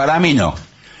a la soga. Para mí no.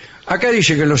 Acá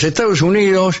dice que en los Estados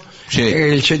Unidos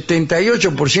el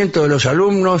 78% de los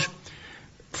alumnos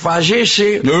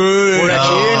fallece por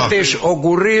accidentes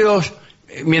ocurridos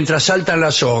mientras saltan la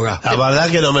soga. La verdad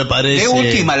que no me parece. De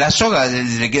última, la soga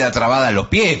le queda trabada en los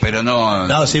pies, pero no.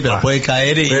 No, sí, pero puede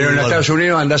caer y. Pero en los Estados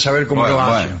Unidos andás a ver cómo lo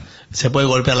hacen. Se puede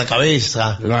golpear la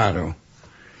cabeza. Claro.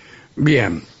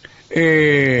 Bien.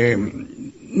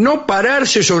 No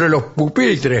pararse sobre los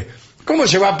pupitres. ¿Cómo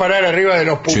se va a parar arriba de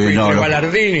los pupitres,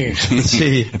 Balardini?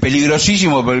 Sí. Es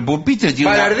peligrosísimo, pero el pupitre tiene.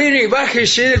 Balardini,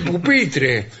 bájese del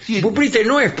pupitre. El pupitre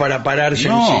no es para pararse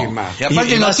encima. Y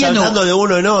aparte no tiene saltando de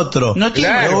uno en otro. No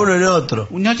tiene de uno en otro.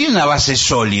 No tiene una base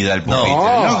sólida el pupitre,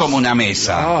 no como una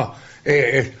mesa. No,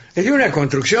 es de una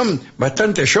construcción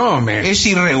bastante shome. Es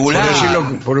irregular.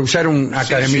 Por usar un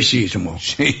academicismo.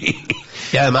 Sí.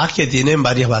 Y además que tienen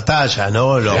varias batallas,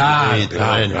 ¿no?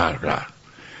 Claro.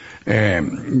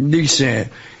 Dice,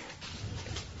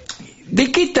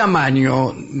 ¿de qué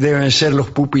tamaño deben ser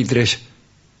los pupitres?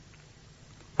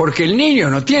 Porque el niño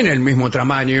no tiene el mismo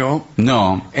tamaño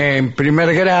en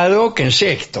primer grado que en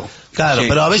sexto. Claro,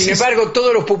 pero a veces. Sin embargo,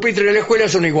 todos los pupitres de la escuela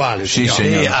son iguales. Sí,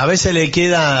 a veces le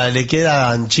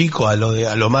quedan chicos a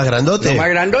los más grandotes. Los más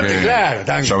grandotes, claro,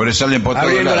 están sobresalen por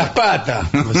abriendo las patas.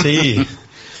 Sí.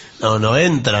 No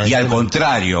entra. Y al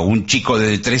contrario, un chico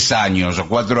de 3 años o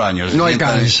 4 años no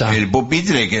alcanza. El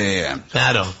pupitre que.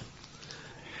 Claro.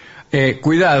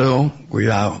 Cuidado.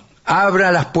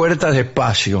 Abra las puertas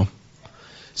despacio.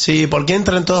 Sí, porque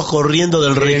entran todos corriendo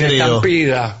del recreo. En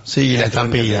estampida. Sí, la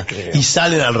estampida. Y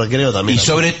salen al recreo también. Y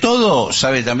sobre todo,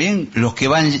 ¿sabe también? Los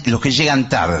que llegan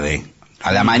tarde.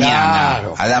 A la mañana,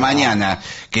 claro, a la mañana,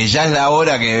 que ya es la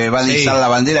hora que van a izar la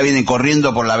bandera, vienen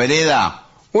corriendo por la vereda.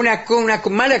 Una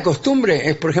mala costumbre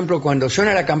es, por ejemplo, cuando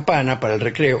suena la campana para el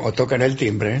recreo o tocan el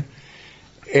timbre,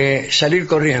 salir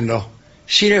corriendo,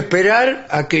 sin esperar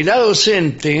a que la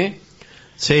docente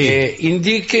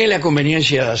indique la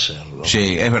conveniencia de hacerlo.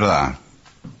 Sí, es verdad.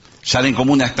 Salen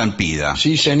como una estampida.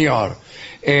 Sí, señor.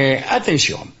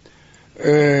 Atención.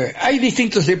 Hay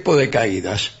distintos tipos de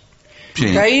caídas.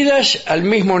 Sí. Caídas al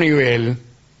mismo nivel,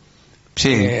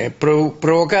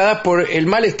 provocadas por el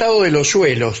mal estado de los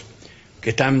suelos, que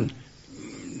están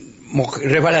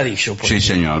resbaladizos. Sí,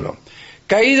 señor.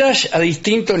 Caídas a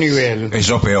distinto nivel.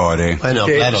 Eso es peor, ¿eh? Bueno,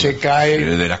 claro. Se cae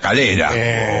de la escalera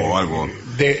o algo.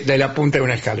 De la punta de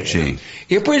una escalera. Sí.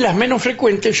 Y después las menos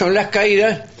frecuentes son las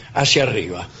caídas hacia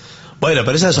arriba. Bueno,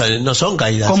 pero esas no son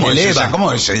caídas. ¿Cómo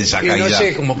es esa caída? No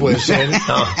sé cómo puede ser.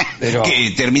 Pero que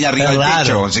termina arriba del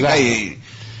techo. Se cae.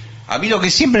 A mí lo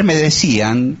que siempre me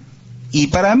decían, y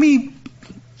para mí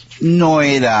no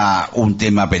era un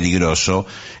tema peligroso,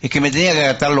 es que me tenía que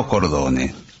atar los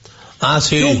cordones. Ah,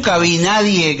 sí. Nunca vi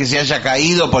nadie que se haya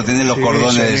caído por tener los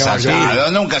cordones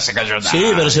desatados. Nunca se cayó nada. Sí,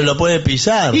 pero se lo puede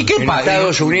pisar. ¿Y qué en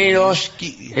Estados Unidos,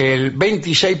 el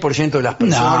 26% de las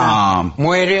personas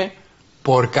muere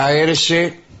por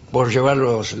caerse, por llevar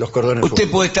los cordones. Usted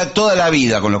puede estar toda la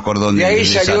vida con los cordones de ahí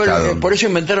salió desatados. por eso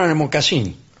inventaron el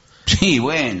mocasín. Sí,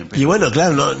 bueno. Y bueno,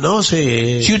 claro, no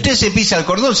se... Si usted se pisa el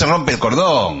cordón, se rompe el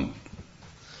cordón.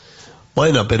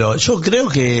 Bueno, pero yo creo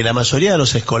que la mayoría de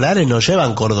los escolares no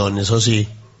llevan cordones, ¿o sí?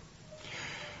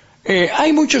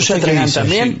 Hay muchos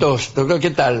atragantamientos, doctor, ¿qué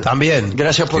tal? También.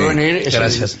 Gracias por venir. Es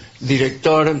gracias. El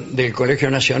director del Colegio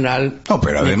Nacional. No,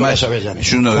 pero además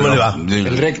es uno ¿Cómo le va?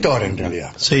 El rector, en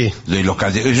realidad. Sí. Es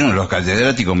uno de los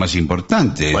catedráticos más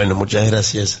importantes. Bueno, muchas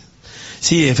gracias.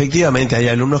 Sí, efectivamente, hay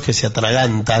alumnos que se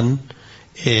atragantan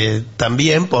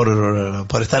también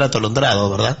por estar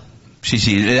atolondrados, ¿verdad? Sí,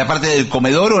 ¿en la parte del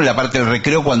comedor o en la parte del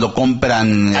recreo cuando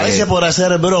compran...? A veces por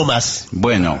hacer bromas.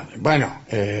 Bueno,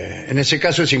 en ese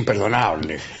caso es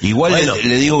imperdonable. Igual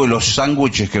le digo que los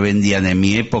sándwiches que vendían en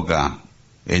mi época...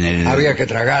 Había que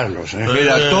tragarlos.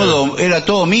 Era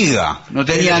todo miga, no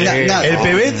tenía nada. El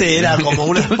pebete era como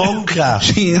una esponja.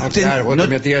 Sí,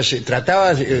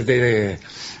 tratabas de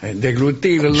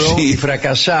deglutirlo y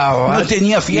fracasaba. No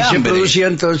tenía fiambre. Y se producía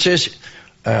entonces,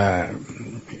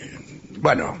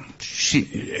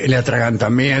 el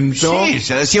atragantamiento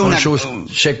se decía con sus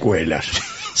secuelas.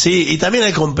 Sí, y también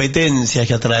hay competencias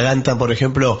que atragantan, por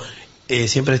ejemplo...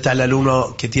 siempre está el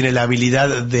alumno que tiene la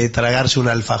habilidad de tragarse un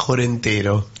alfajor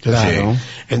entero. Claro. Sí.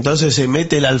 Entonces se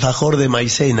mete el alfajor de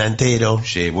maicena entero.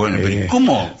 Sí, bueno, pero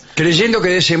 ¿cómo? Creyendo que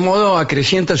de ese modo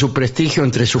acrecienta su prestigio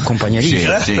entre sus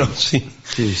compañeritos. Claro, sí.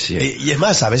 Y es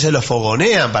más, a veces lo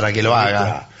fogonean para que lo haga.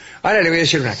 Claro. Ahora le voy a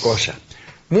decir una cosa.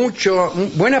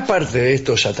 Buena parte de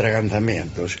estos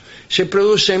atragantamientos se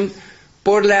producen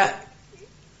por la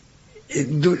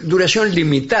duración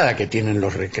limitada que tienen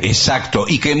los recreos. Exacto,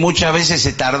 y que muchas veces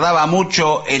se tardaba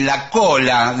mucho en la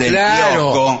cola del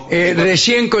kiosco.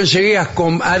 Recién conseguías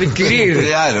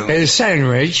adquirir el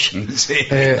sándwich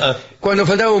cuando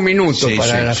faltaba un minuto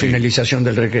para la finalización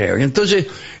del recreo. Y entonces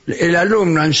el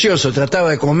alumno ansioso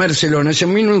trataba de comérselo en ese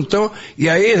minuto y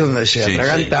ahí es donde se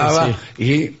atragantaba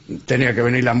y tenía que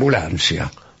venir la ambulancia.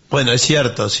 Bueno, es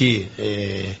cierto, sí.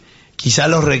 Quizá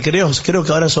los recreos creo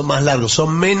que ahora son más largos,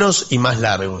 son menos y más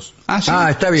largos.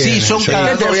 Está bien. Sí, son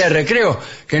cada dos. Había recreo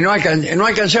que no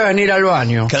alcanzaban a ir al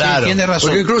baño. Claro. Tiene razón.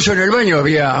 Porque incluso en el baño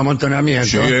había amontonamiento.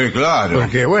 Sí, claro.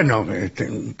 Porque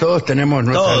todos tenemos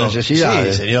nuestras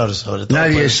necesidades. Sí, señor, sobre todo.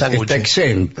 Nadie está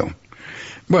exento.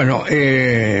 Bueno,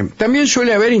 también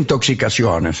suele haber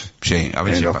intoxicaciones a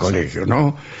veces en los colegios,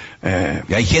 ¿no?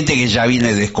 Y hay gente que ya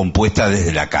viene descompuesta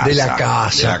desde la casa. De la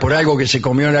casa, por algo que se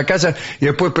comió en la casa y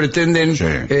después pretenden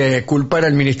culpar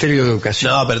al Ministerio de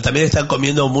Educación. No, pero también están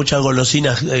comiendo muchas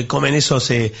golosinas, comen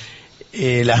esos...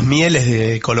 las mieles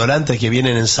de colorantes que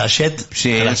vienen en sachet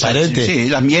transparente. Sí,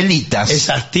 las mielitas.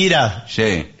 Esas tiras.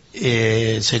 Sí.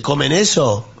 ¿Se comen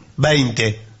eso?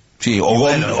 20. Sí, o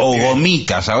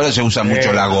gomitas. Ahora se usa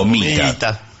mucho la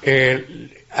gomita.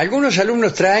 Algunos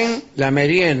alumnos traen la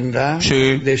merienda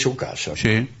de su casa.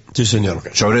 Sí, señor.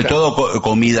 Sobre todo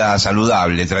comida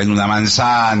saludable. Traen una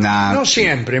manzana. No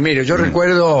siempre. Mire, yo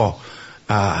recuerdo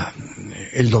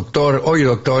el doctor, hoy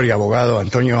doctor y abogado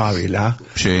Antonio Ávila,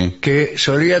 que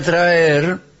solía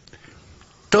traer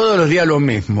todos los días lo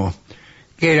mismo,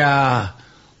 que era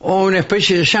una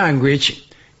especie de sándwich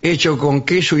hecho con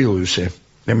queso y dulce.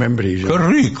 de membrillo. Qué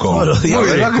rico. Todos los días. Muy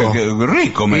La verdad rico. que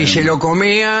rico. Y se lo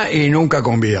comía y nunca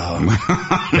convidaba.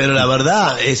 Pero la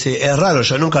verdad es raro,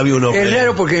 yo nunca vi uno. Es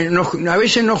raro porque a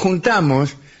veces nos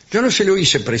juntamos, yo no se lo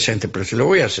hice presente, pero se lo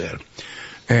voy a hacer.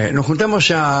 Nos juntamos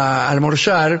a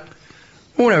almorzar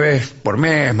una vez por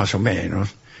mes, más o menos.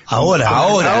 Ahora,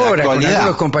 con actualidad.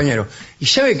 algunos compañeros. ¿Y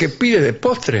sabe qué pide de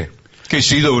postre? Que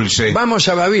sí, dulce. Vamos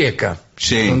a Babieca,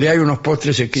 Sí. donde hay unos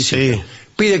postres exquisitos. Sí.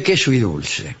 Pide queso y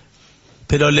dulce.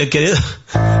 pero ¿le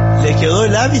quedó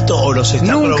el hábito o los está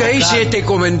Nunca provocando? hice este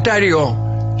comentario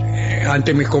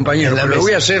ante mis compañeros, En la pero lo mesa.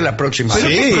 voy a hacer la próxima ¿Pero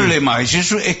vez. qué problema hay?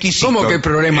 Eso es exquisito. ¿Cómo que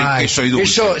problema hay? Que soy dulce.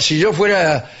 Eso, si yo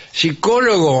fuera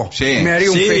psicólogo, Sí. me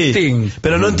haría un Sí, festín.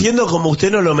 pero no entiendo cómo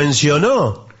usted no lo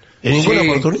mencionó en ninguna Sí,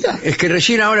 oportunidad. Es que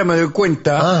recién ahora me doy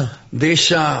cuenta de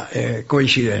esa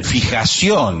coincidencia.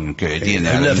 Fijación que tiene.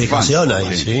 Hay el una infante. fijación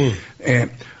ahí, sí.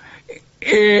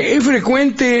 ¿Es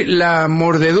frecuente la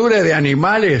mordedura de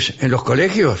animales en los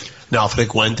colegios? No,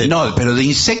 frecuente. No, pero de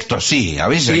insectos sí, a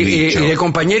veces hay Y bichos. de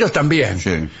compañeros también.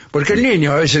 Sí. Porque el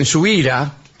niño a veces en su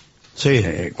ira, Sí,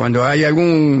 cuando hay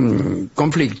algún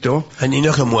conflicto, hay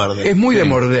niños que muerden. es muy de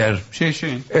morder. Sí,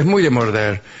 sí. Es muy de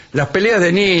morder. Las peleas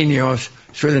de niños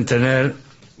suelen tener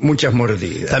muchas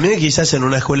mordidas. También quizás en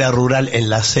una escuela rural en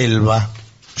la selva.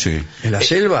 Sí. ¿En la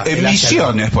selva? En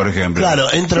Misiones, por ejemplo.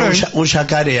 Claro, entra un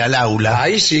yacaré al aula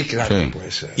Ahí sí, claro, Sí. puede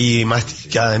ser. y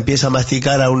empieza a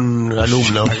masticar a un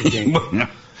alumno. Bueno,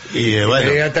 Y bueno,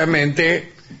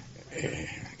 Inmediatamente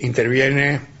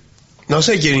interviene no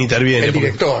sé quién interviene. el porque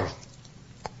director.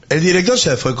 El director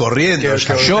se fue corriendo.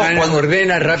 Que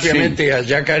ordena rápidamente al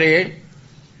yacaré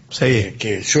Sí,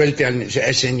 que suelte a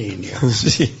ese niño.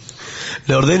 sí.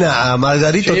 Le ordena a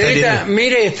Margarito Señorita, Tereré.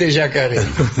 mire este yacaré.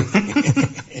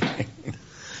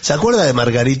 ¿Se acuerda de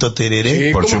Margarito Tereré?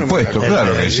 Sí, por ¿cómo no me supuesto, acuerdo?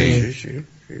 claro que sí.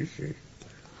 sí.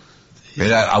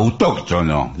 Era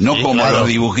autóctono, no Sí, como claro. los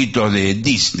dibujitos de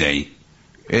Disney.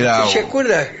 Era ¿Se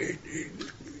acuerda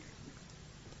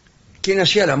quién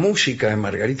hacía la música de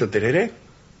Margarito Tereré?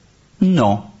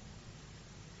 no.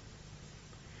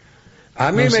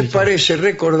 A mí No sé me quién. parece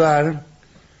recordar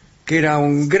que era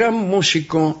un gran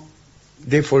músico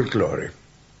de folclore.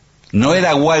 No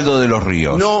era Waldo de los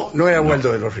Ríos. No era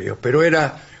Waldo de los Ríos, pero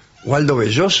era Waldo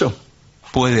Belloso.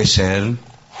 Puede ser.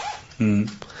 Mm,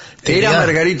 ¿Era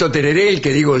Margarito Tereré el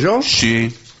que digo yo?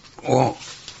 Sí, ¿O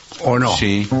no?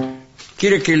 sí.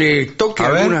 ¿Quiere que le toque A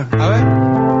ver, alguna? a ver.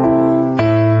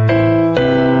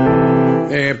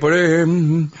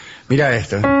 Mira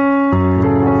esto.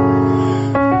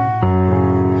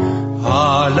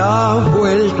 A la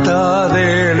vuelta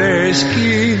de la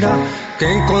esquina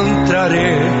que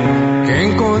encontraré.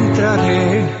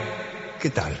 ¿Qué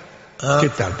tal? ¿Qué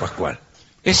tal, Pascual?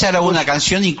 Esa era una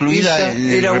canción incluida Esa en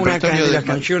el era una repertorio de las de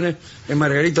canciones de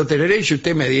Margarito Tereré, y si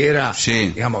usted me diera,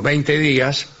 Sí. digamos, 20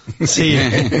 días, Sí,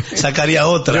 sacaría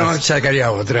otra. no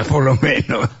sacaría otra, por lo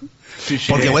menos. Sí, sí.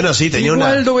 Porque bueno, sí, tenía Y una...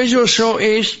 Waldo Belloso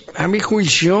es, a mi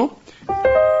juicio,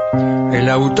 el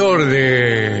autor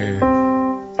de...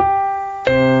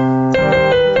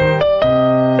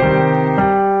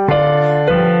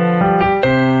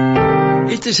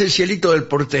 Este es el cielito del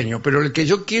porteño, pero el que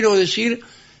yo quiero decir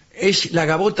es la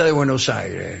gavota de Buenos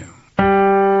Aires.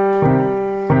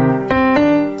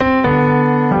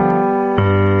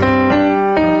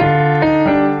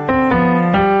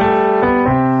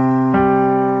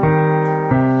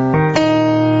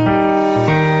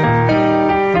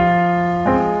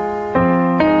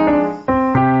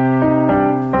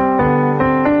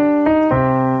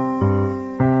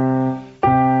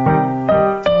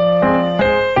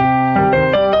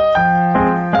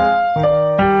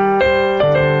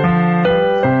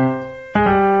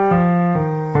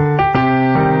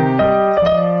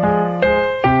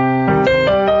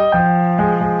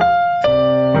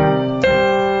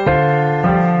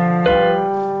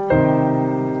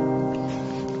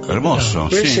 Hermoso,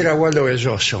 Ese sí. era Waldo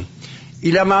Belloso.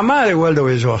 Y la mamá de Waldo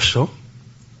Belloso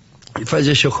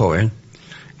falleció joven.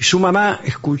 Y su mamá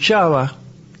escuchaba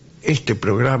este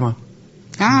programa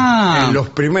en los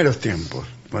primeros tiempos,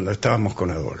 cuando estábamos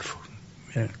con Adolfo.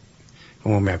 Mirá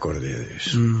cómo me acordé de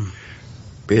eso.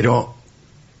 Pero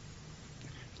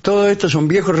todo esto son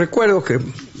viejos recuerdos que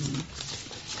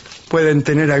pueden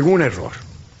tener algún error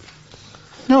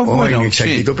No, o bueno,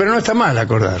 inexactitud, sí. pero no está mal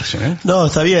acordarse, ¿eh? No,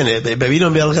 está bien. Me vino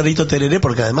Margarito Tereré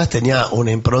porque además tenía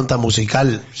una impronta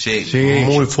musical Sí.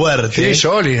 muy fuerte. Sí,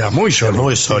 sólida, muy sólida.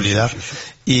 Muy sólida.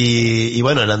 Y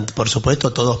bueno, eran por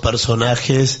supuesto todos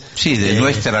personajes. Sí, de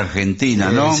nuestra Argentina,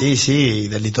 ¿no? Sí,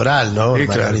 del litoral, ¿no? Sí,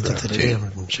 claro, Margarito claro, Tereré,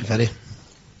 Yacaré.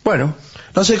 Bueno,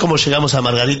 No sé cómo llegamos a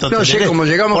Margarito No sé Teleré, cómo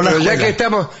llegamos, por la pero ya escuela. que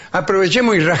estamos,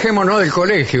 aprovechemos y rajémonos del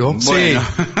colegio. Bueno,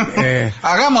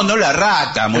 hagámonos la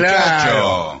rata,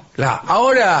 muchacho. Claro.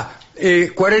 Ahora,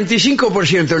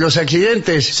 45% de los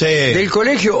accidentes del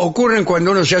colegio ocurren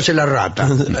cuando uno se hace la rata.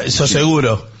 Eso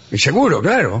seguro. Y seguro,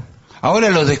 claro.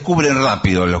 Ahora los descubren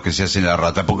rápido los que se hacen la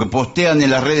rata, porque postean en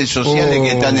las redes sociales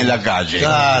que están en la calle.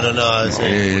 Claro, no.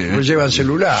 No llevan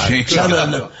celular. Sí,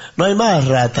 claro. No hay más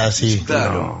ratas, sí.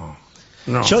 Claro.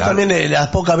 No. Yo también, las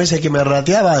pocas veces que me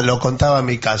rateaba, lo contaba en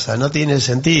mi casa. No tiene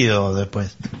sentido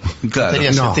después. Claro. No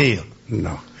tenía sentido.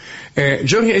 No.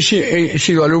 Yo he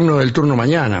sido alumno del turno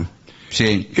mañana.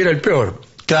 Sí. Que era el peor.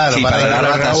 Claro, Sí, para la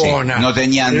rata sí. Rabona. No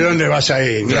tenían... ¿De dónde vas a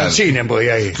ir? Claro. Al cine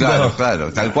podía ir. Claro, No.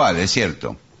 claro, tal cual, es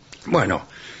cierto. Bueno,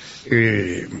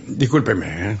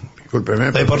 discúlpeme, por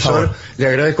profesor. favor. Le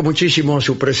agradezco muchísimo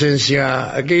su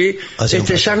presencia aquí. Así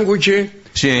Este es. sándwich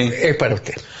Sí. es para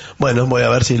usted. Bueno, voy a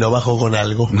ver si lo bajo con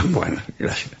algo. Bueno,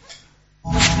 gracias.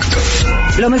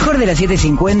 Lo mejor de la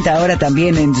 750 ahora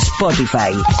también en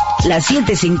Spotify. La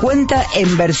 750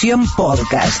 en versión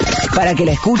podcast, para que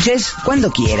la escuches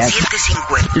cuando quieras.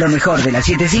 750. Lo mejor de la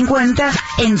 750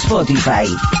 en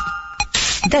Spotify.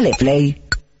 Dale play.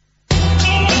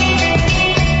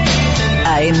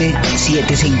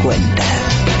 AM750.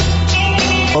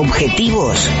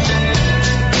 Objetivos,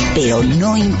 pero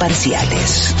no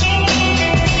imparciales.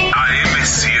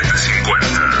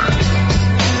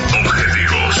 AM750.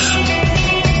 Objetivos,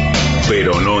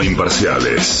 pero no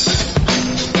imparciales.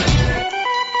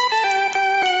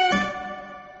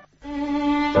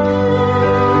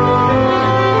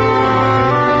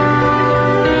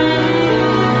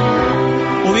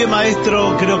 Muy bien,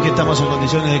 maestro, creo que estamos en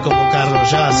condiciones de convocarlo.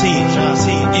 Ya sí.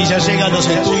 Y ya llegan los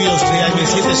estudios de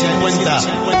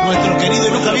AM750. Nuestro querido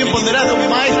y nunca bien ponderado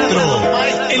maestro,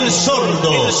 el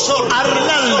sordo,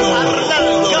 Arnaldo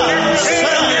González.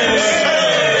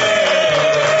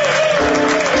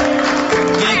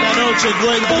 Y esta noche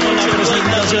cuenta con la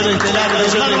presentación estelar de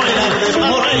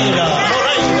Manuel Moreira.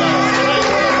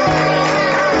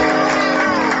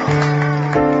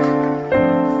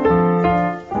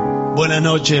 Buenas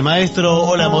noches, maestro.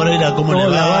 Hola, Moreira, ¿cómo le va?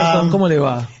 Hola, Barton, ¿cómo le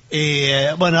va?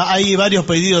 Bueno, hay varios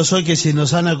pedidos hoy que se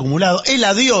nos han acumulado. El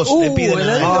adiós le piden. el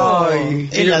adiós. Ay,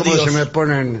 El mira cómo adiós. se me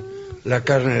ponen la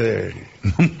carne de...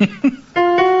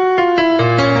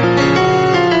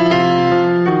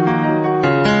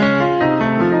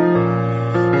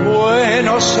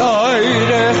 Buenos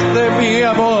Aires de mi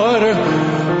amor,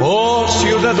 oh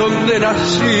ciudad donde he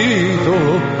nacido,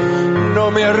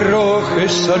 no me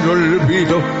arrojes al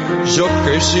olvido, yo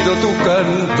que he sido tu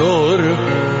cantor.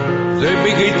 De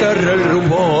mi guitarra el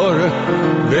rumor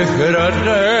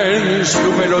dejará en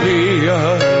su melodía,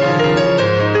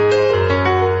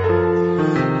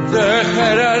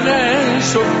 dejarán en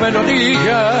su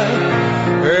melodía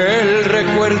el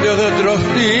recuerdo de otros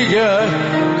días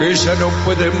que ya no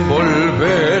pueden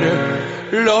volver,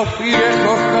 los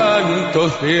viejos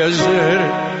cantos de ayer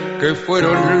que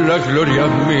fueron la gloria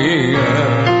mía.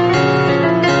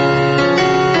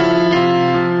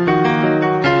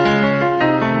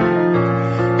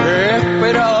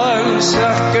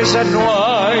 Esperanzas que ya no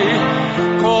hay,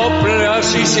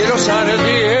 coplas y cielos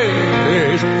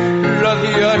ardientes, la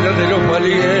diana de los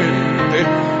valientes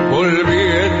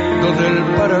volviendo del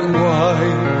Paraguay,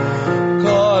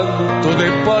 canto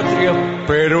de patria,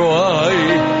 pero hay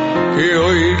que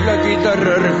oír la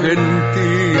guitarra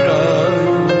argentina,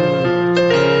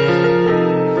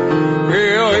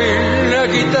 que oír la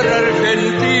guitarra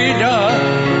argentina,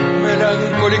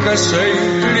 melancólica se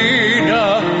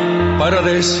inclina para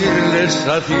decirles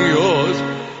adiós,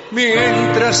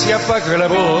 mientras se apaga la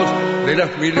voz de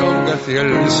las milongas de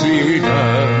Alcina.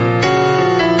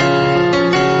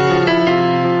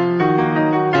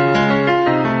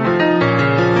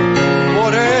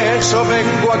 Por eso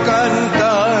vengo a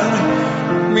cantar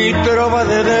mi trova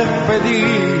de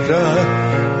despedida,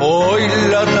 hoy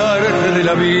la tarde de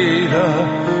la vida,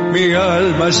 mi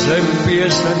alma se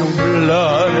empieza a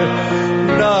nublar,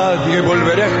 nadie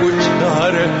volverá a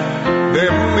escuchar de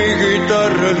mi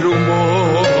guitarra el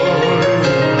rumor,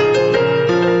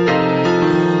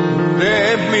 de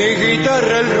mi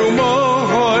guitarra el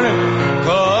rumor,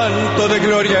 canto de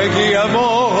gloria y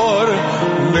amor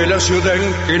de la ciudad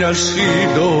en que he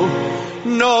nacido,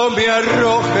 no me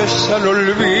arrojes al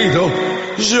olvido,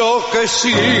 yo que he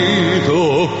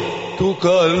sido tu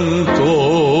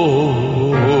cantor.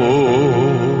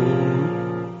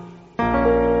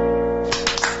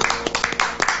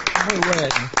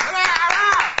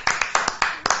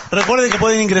 Recuerden que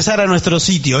pueden ingresar a nuestro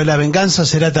sitio,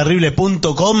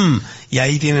 lavenganzaseraterrible.com, y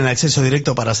ahí tienen acceso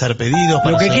directo para hacer pedidos.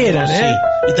 Para lo que quieran, sí.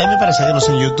 Y también para seguirnos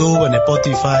en YouTube, en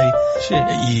Spotify,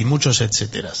 y muchos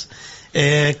etcéteras.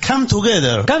 Come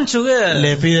Together. Come Together.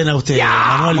 Le piden a usted,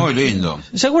 Manuel. Muy lindo.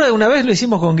 ¿Se acuerda de una vez lo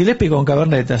hicimos con Gillespie y con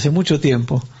Cabernet hace mucho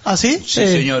tiempo? ¿Ah, sí? Sí,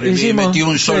 señor. Y metí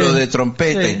un solo de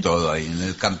trompeta sí. y todo ahí en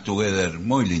el Come Together.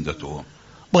 Muy lindo estuvo.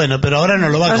 Bueno, pero ahora no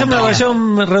lo va a Hacemos una acompañar.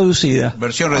 versión reducida.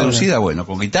 Versión reducida, bueno,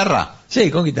 ¿con guitarra?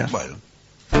 Sí, con guitarra. Bueno.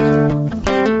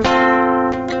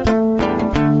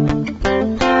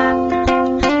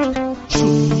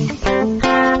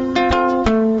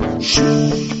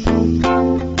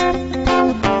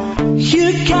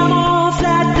 Here come off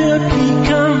like the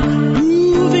pecan,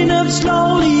 moving up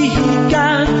slowly. He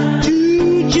got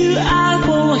juju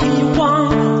apple. He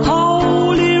won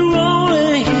holy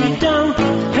roller. He down,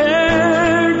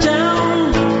 her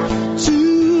down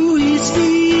to his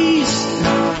knees.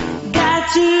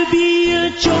 Got to be a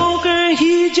joker.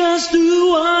 He just do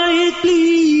what he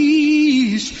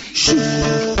please.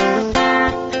 Shoot,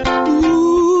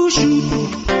 ooh, shoot,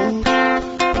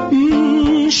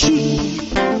 shoot.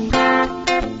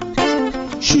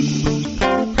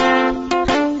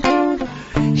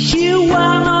 He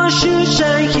won no shoes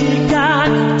and he got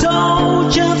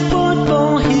Doja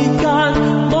football. He got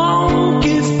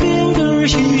monkey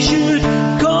fingers. He should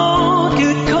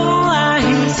Coca-Cola.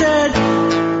 He said,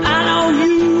 I know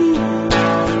you,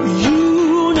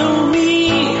 you know me.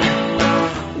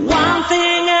 One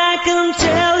thing I can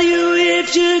tell you,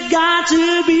 if you got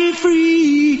to be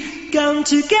free, come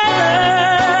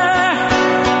together.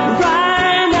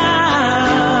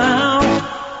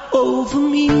 Over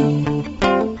me,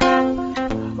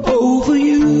 over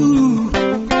you,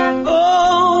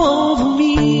 oh, over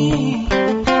me,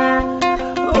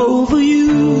 over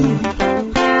you.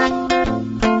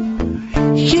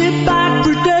 Hip back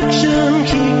production,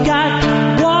 he got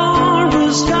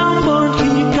walrus gumbo,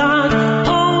 he got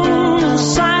on the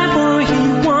cyber,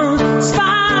 he won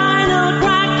spinal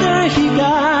cracker, he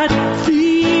got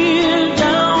fear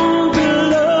down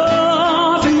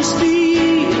below his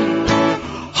feet.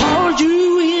 Hold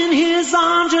you in his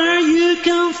arms where you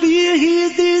can feel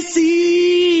his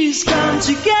disease. Come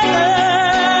together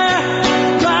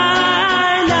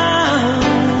right now.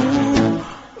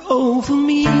 Over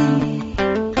me,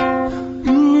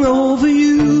 over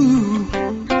you,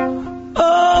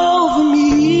 over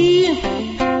me,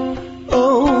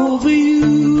 over you.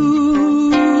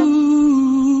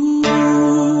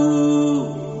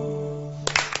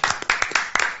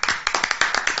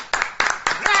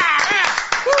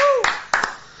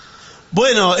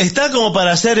 Bueno, ¿está como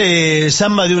para hacer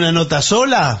samba de una nota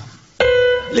sola?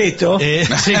 Listo.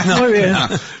 Sí, no. Muy bien.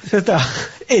 Ya está.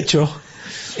 Hecho.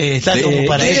 Está como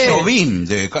para de eso. Jobim,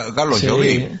 de Carlos Sí.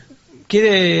 Jobim.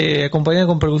 ¿Quiere acompañar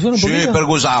con percusión un Sí, poquito?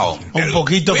 percusado. Un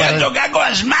poquito Voy a para, tocar con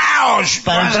las manos.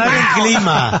 para con entrar las en manos.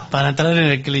 clima. Para entrar en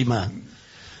el clima.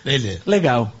 Dele.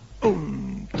 Legal.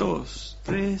 1, 2,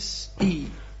 3 y...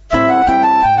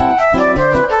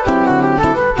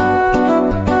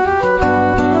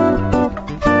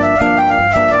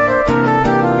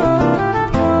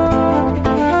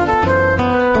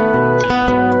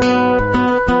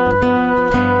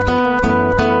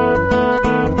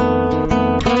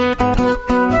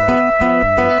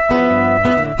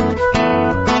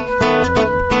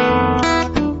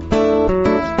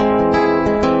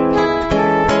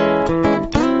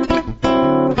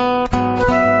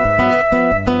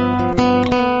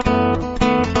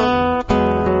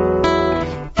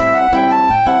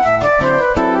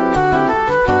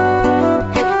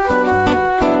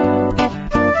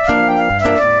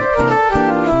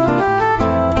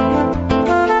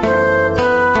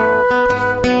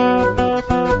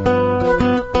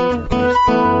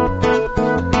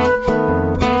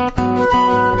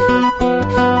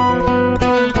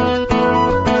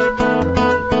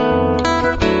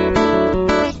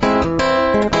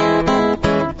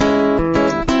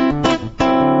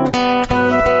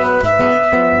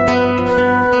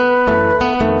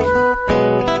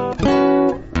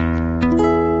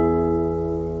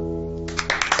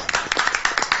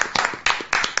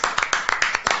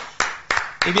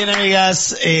 Y bien,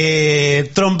 amigas,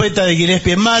 trompeta de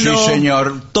Gillespie en mano. Sí,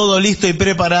 señor. Todo listo y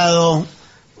preparado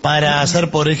para hacer,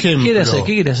 por ejemplo... ¿Qué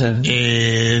quiere hacer?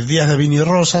 Días de vino y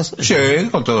rosas. Sí,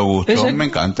 con todo gusto. ¿Ese? Me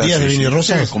encanta. ¿Días de vino y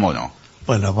rosas? Sí, cómo no.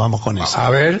 Bueno, vamos con eso. A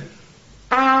ver.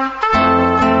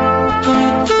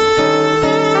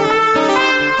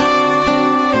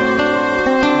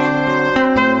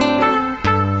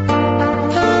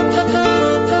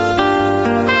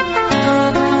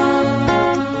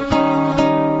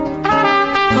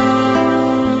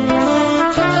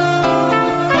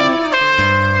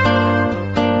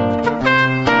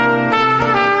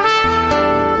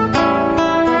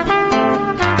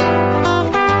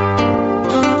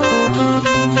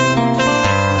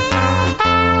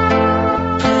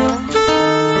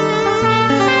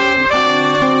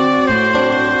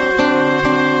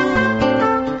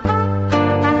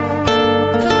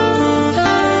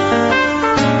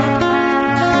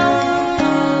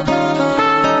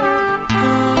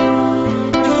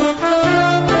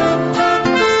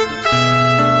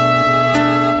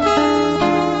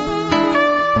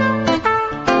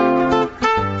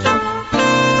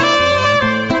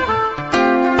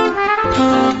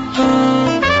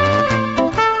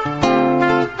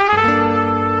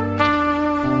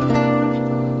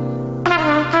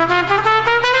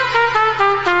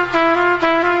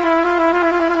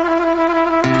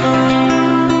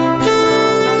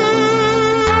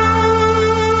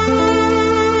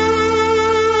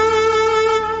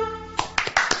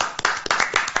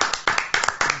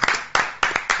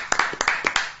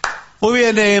 Muy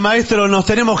bien, maestro, nos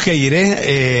tenemos que ir,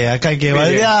 acá hay que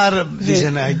bailar,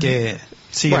 dicen hay que...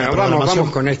 Bueno,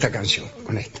 vamos con esta canción,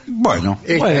 con esta. Bueno.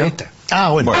 Esta. Ah,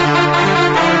 bueno.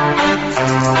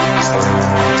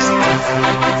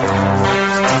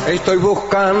 Estoy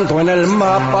buscando en el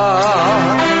mapa,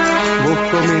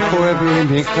 busco mi pueblo y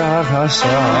mi casa.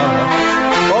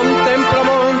 Contemplo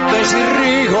montes y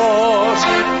ríos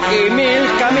y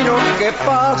mil caminos que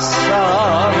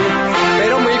pasan,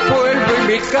 pero mi pueblo y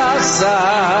mi casa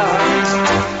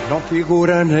no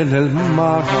figuran en el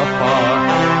mapa.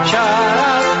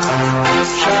 Charat,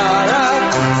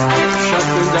 charat,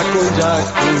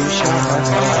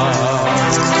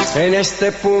 en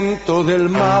este punto del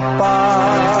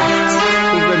mapa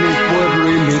de mi pueblo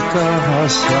y mi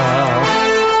casa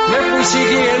me fui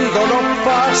siguiendo los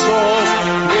pasos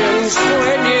de un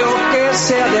sueño que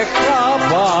se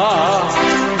alejaba.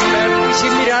 Me fui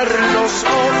sin mirar los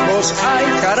ojos, ay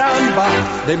caramba,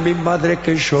 de mi madre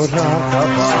que lloraba.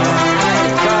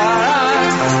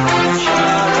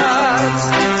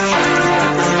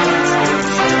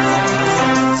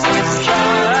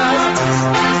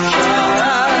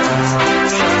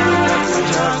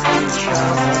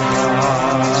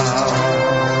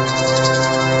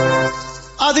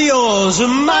 Adiós,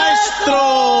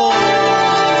 maestro.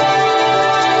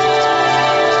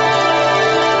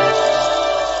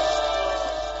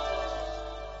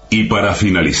 Y para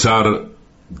finalizar,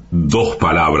 2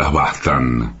 palabras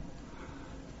bastan.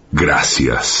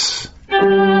 Gracias.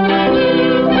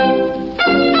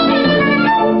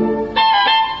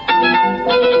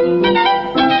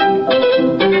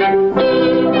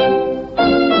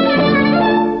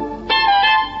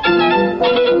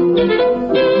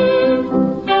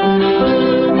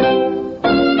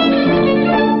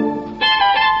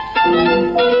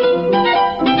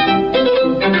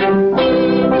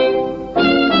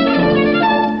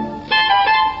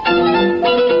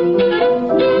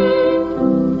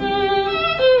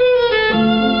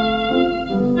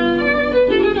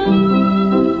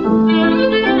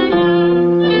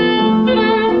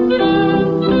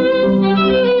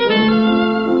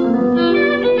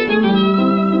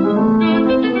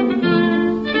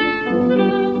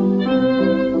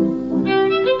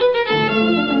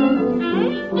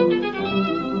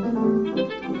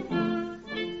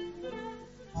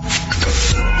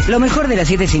 Lo mejor de la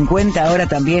 750 ahora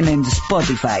también en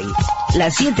Spotify.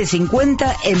 La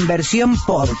 750 en versión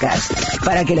podcast,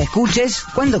 para que la escuches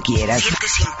cuando quieras.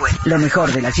 750. Lo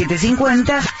mejor de la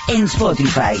 750 en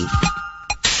Spotify.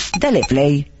 Dale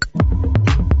play.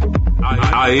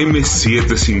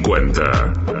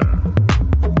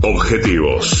 AM750.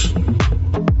 Objetivos,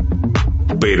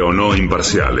 pero no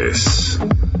imparciales.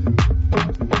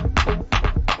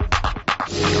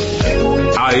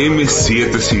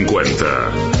 AM750.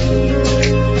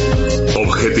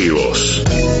 Objetivos,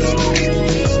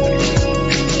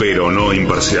 pero no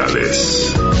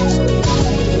imparciales.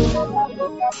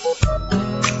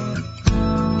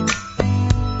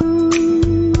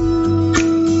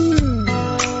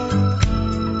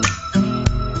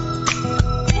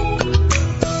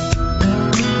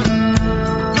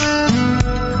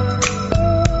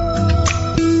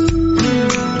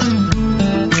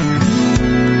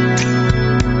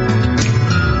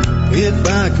 If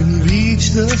I can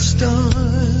reach the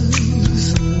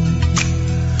stars,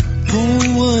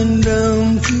 pull one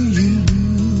down for you,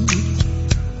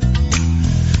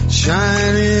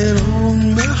 shining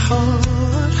on my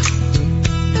heart,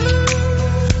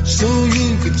 so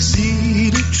you could see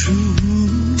the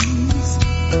truth.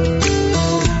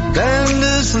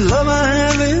 Boundless love I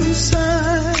have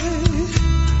inside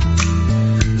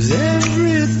is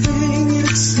everything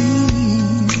it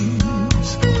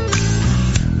seems,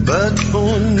 but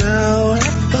for now I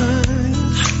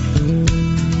find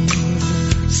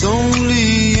it's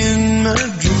only in my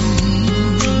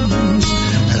dreams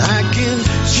that I can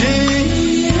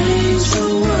change the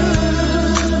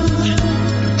world.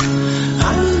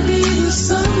 I'll be the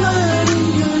sunlight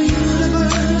in your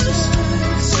universe.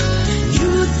 You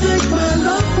would think my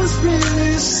love was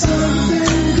really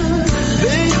something good.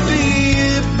 Baby,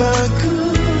 if I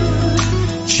could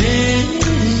change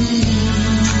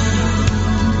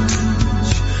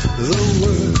the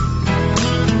world.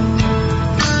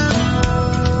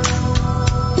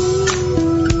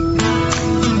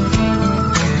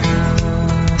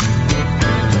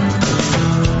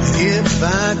 If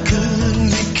I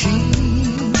could be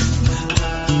king,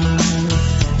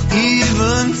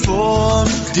 even for a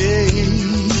day,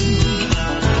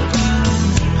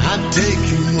 I'd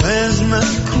take you as my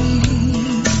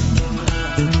queen.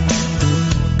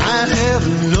 I'd have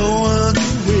no other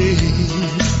way.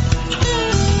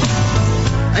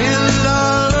 And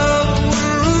all of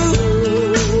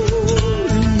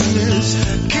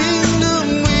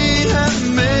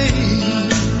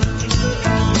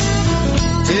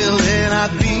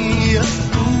I'd be a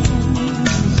fool,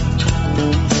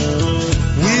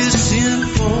 wishing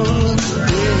for the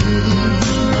day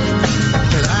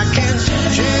that I can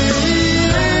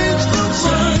change the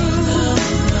world.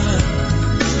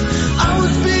 I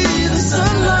would be the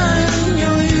sunlight in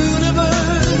your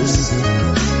universe.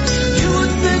 You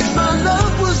would think my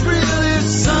love was really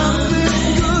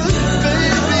something good,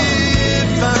 baby,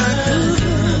 if I could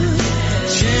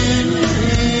change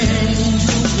the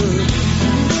world.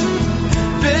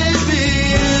 Baby,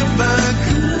 if I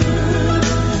could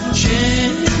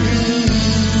change the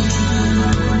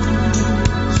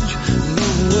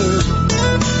world.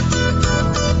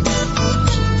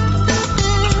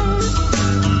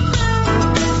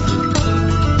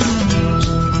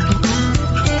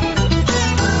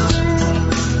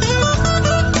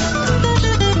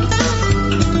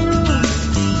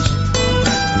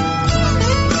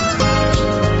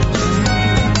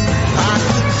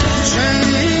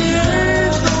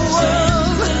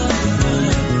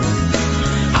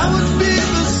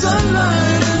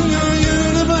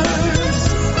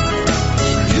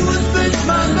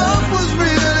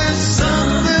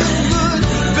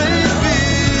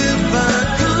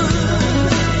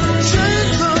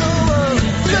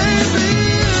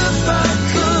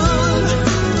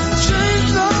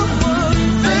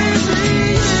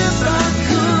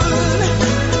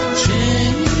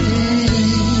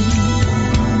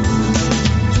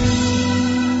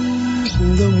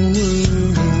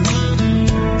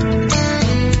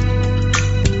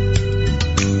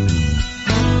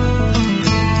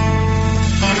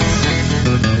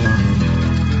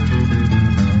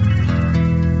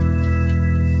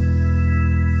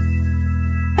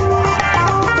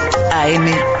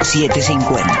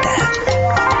 AM750.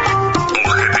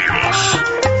 Objetivos,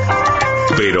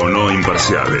 pero no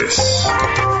imparciales.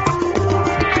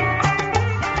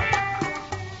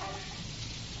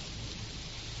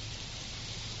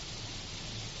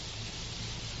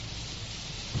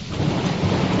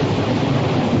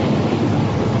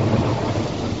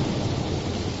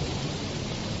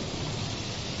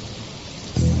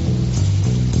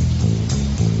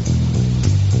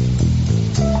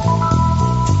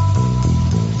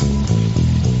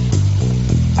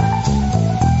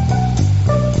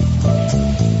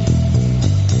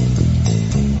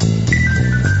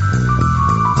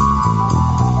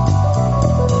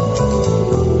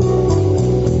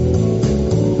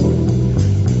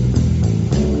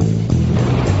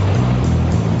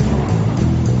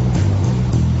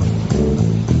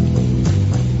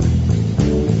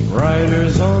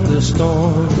 Riders on the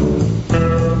storm,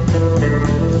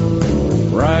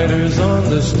 riders on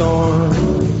the storm.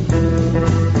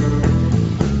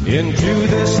 Into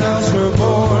this house we're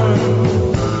born,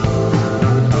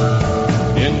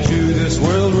 into this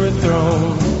world we're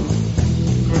thrown.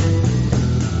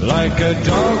 Like a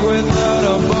dog without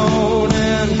a bone,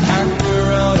 and packed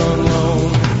we're out on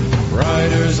loan.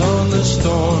 Riders on the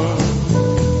storm.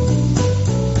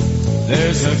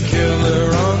 There's a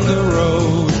killer on the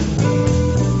road.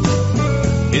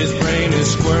 His brain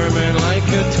is squirming like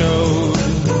a toad.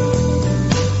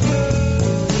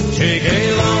 Take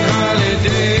a long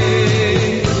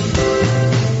holiday.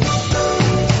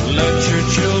 Let your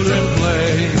children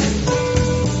play.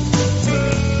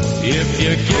 If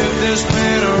you give this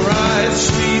man a ride,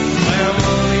 sweet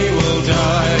family will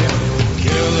die.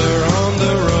 Killer on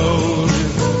the road.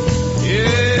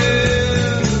 Yeah.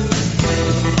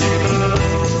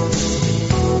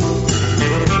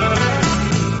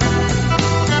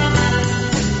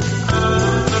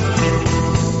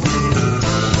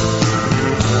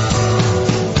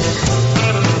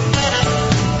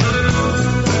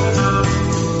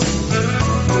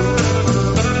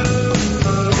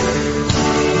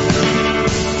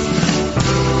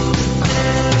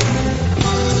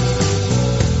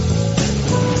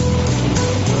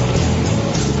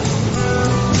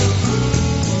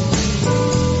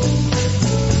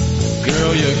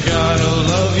 Girl, you gotta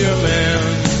love your man.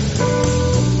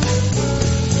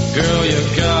 Girl, you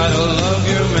gotta love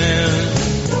your man.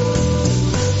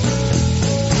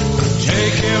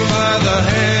 Take him by the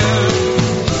hand.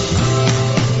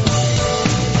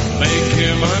 Make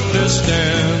him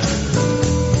understand.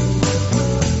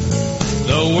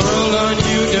 The world on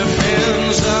you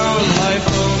depends. Our life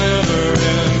will never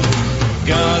end.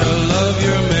 Gotta love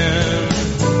your man.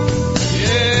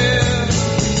 Yeah.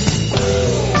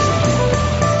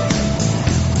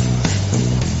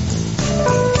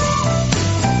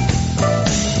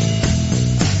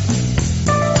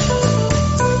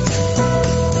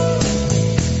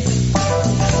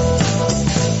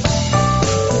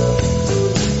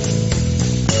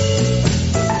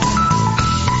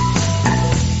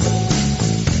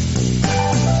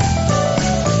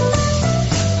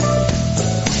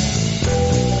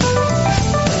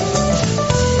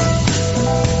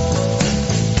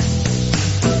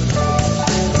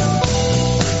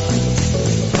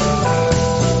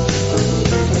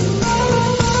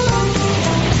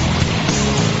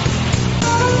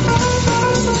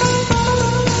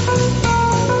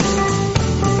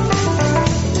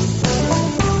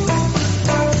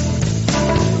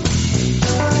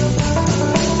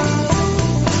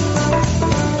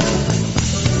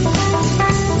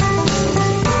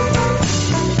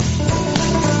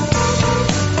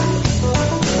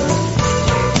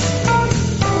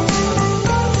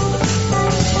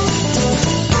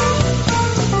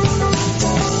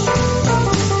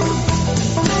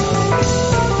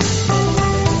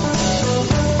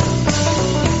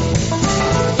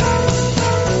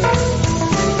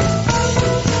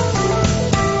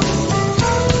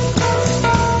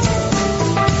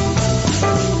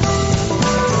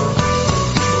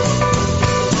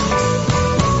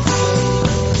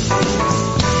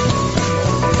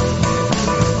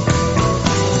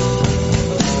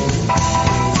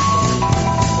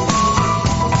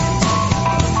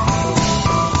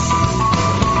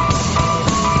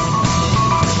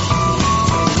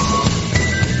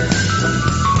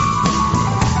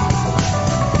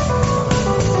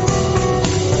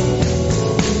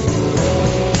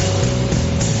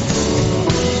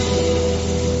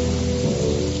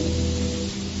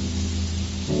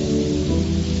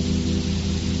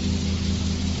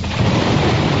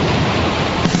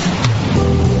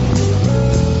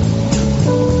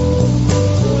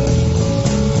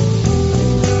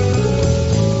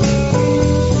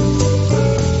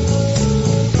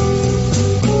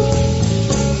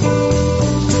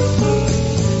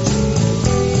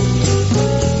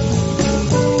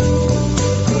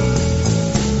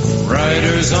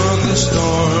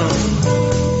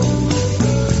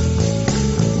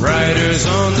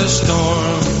 Riders on the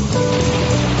storm.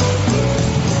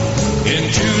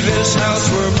 Into this house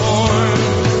we're born.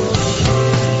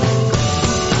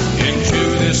 Into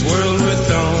this world with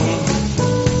dawn.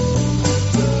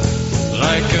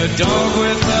 Like a dog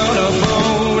without a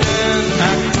bone, an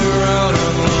actor out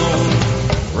alone.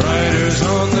 Riders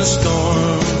on the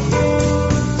storm.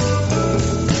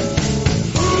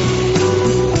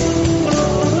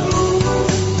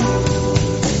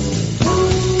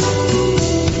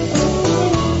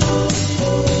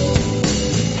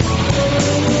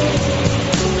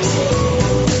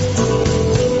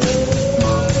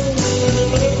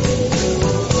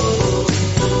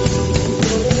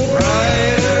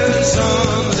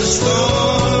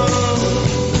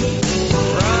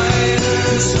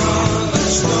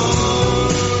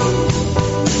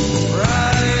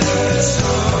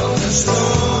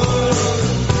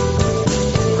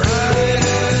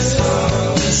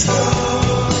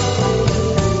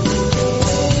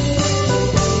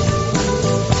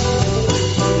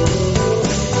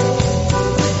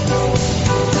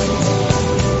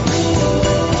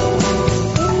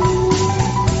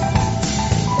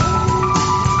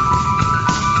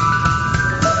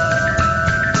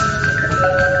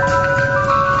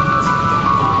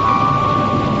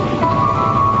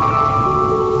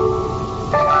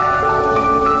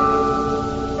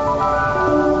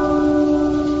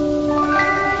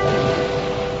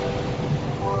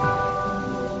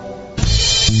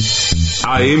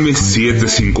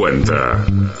 AM750.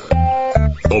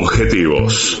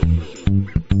 Objetivos,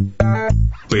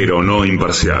 pero no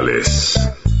imparciales.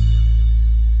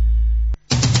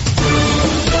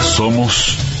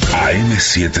 Somos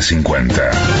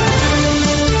AM750.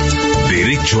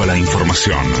 Derecho a la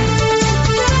información.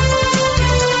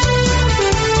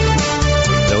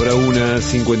 La hora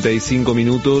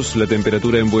 1:55, la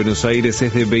temperatura en Buenos Aires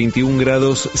es de 21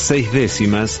 grados 6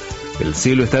 décimas. El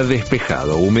cielo está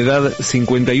despejado, humedad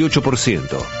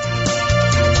 58%.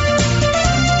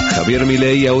 Javier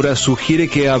Milei ahora sugiere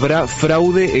que habrá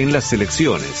fraude en las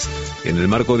elecciones. En el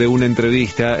marco de una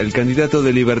entrevista, el candidato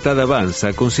de Libertad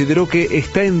Avanza consideró que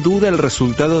está en duda el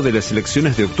resultado de las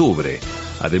elecciones de octubre.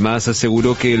 Además,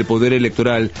 aseguró que el poder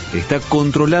electoral está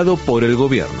controlado por el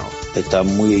gobierno. Está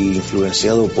muy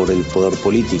influenciado por el poder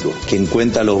político. Quien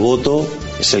cuenta los votos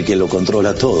es el que lo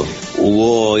controla todo.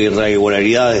 Hubo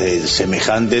irregularidades de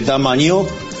semejante tamaño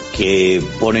que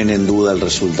ponen en duda el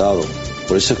resultado.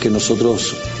 Por eso es que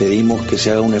nosotros pedimos que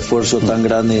se haga un esfuerzo tan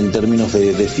grande en términos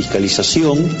de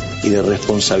fiscalización y de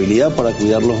responsabilidad para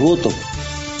cuidar los votos.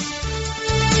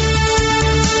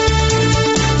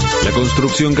 La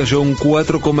construcción cayó un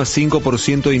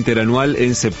 4,5% interanual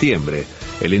en septiembre.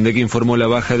 El INDEC informó la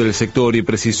baja del sector y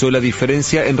precisó la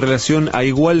diferencia en relación a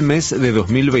igual mes de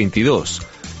 2022.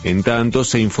 En tanto,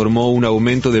 se informó un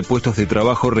aumento de puestos de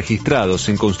trabajo registrados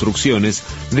en construcciones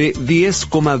de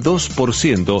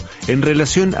 10,2% en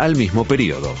relación al mismo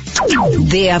periodo.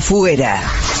 De afuera.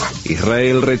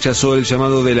 Israel rechazó el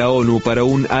llamado de la ONU para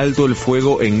un alto el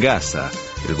fuego en Gaza.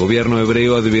 El gobierno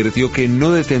hebreo advirtió que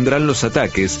no detendrán los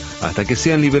ataques hasta que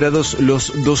sean liberados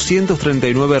los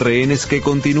 239 rehenes que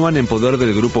continúan en poder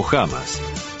del grupo Hamas.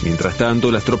 Mientras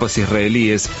tanto, las tropas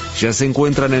israelíes ya se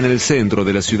encuentran en el centro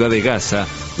de la ciudad de Gaza,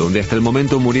 donde hasta el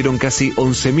momento murieron casi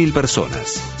 11.000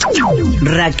 personas.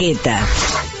 Raqueta.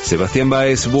 Sebastián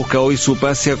Báez busca hoy su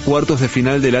pase a cuartos de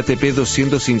final del ATP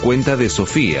 250 de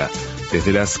Sofía.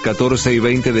 Desde las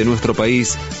 14:20 de nuestro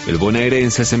país, el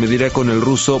bonaerense se medirá con el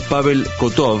ruso Pavel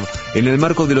Kotov en el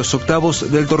marco de los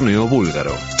octavos del torneo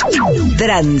búlgaro.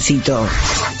 Tránsito.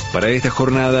 Para esta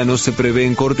jornada no se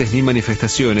prevén cortes ni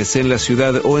manifestaciones en la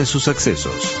ciudad o en sus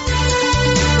accesos.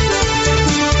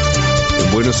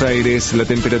 En Buenos Aires, la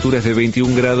temperatura es de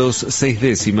 21 grados 6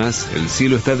 décimas, el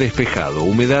cielo está despejado,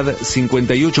 humedad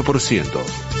 58%.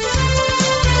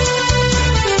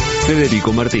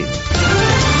 Federico Martín.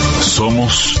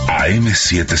 Somos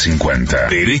AM750.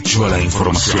 Derecho a la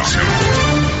información.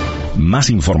 Más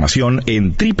información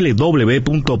en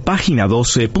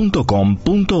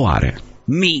www.pagina12.com.ar.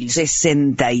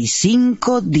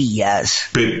 1065 días.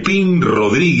 Pepín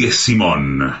Rodríguez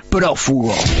Simón.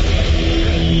 Prófugo.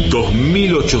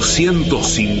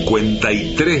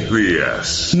 2853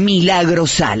 días. Milagro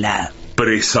Sala.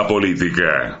 Presa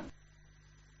política.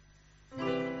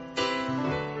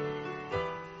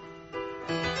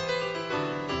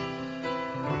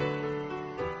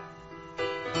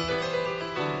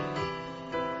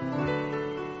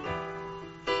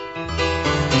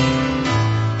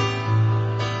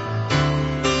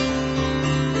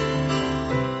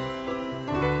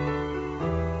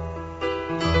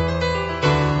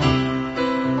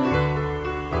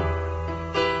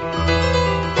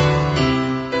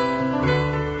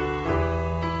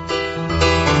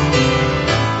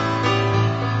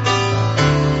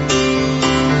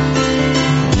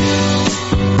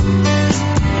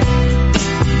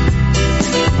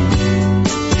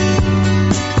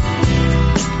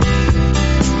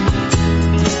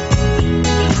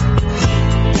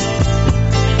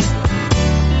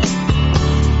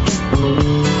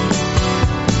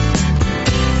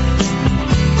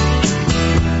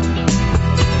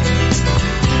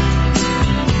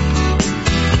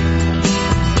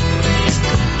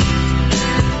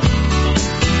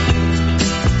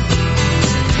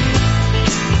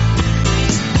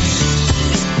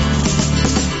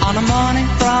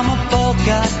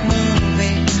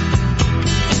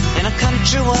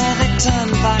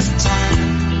 back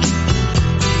time.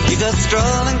 You go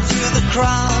strolling through the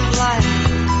crowd like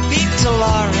Peter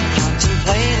Laura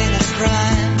contemplating a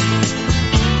crime.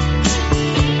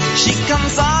 She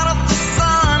comes out of the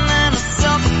sun in a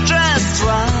silk dress,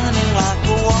 running like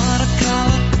a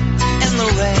watercolor in the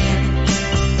rain.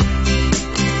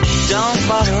 Don't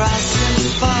bother asking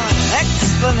for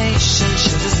explanation,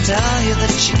 she'll just tell you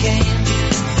that she came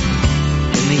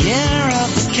in the year of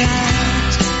the cat.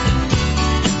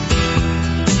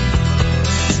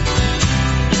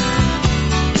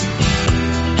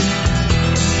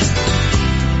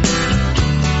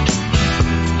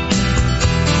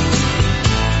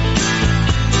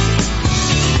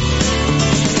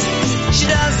 She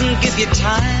doesn't give you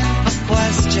time for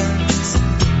questions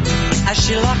as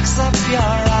she locks up your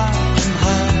arm in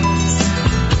hers,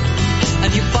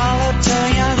 and you follow till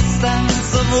your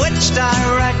sense of which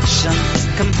direction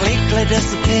completely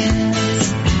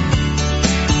disappears.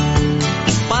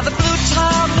 By the blue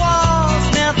tiled walls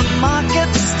near the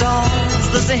market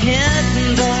stalls, there's a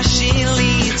hidden door she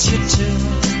leads you to.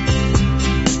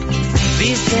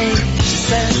 These days, she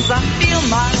says, I feel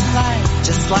my life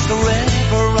just like a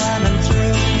river running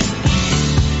through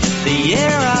the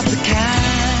year of the cat.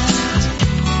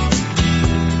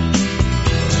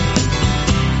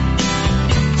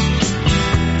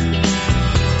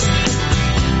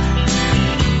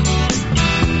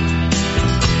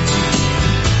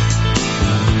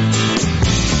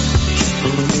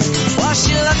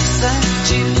 She looks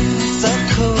at you so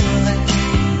coolly,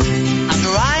 and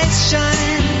her eyes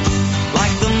shine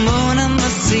like the moon and the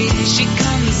sea. She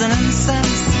comes in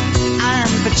incense and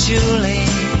patchouli,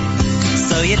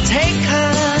 so you take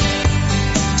her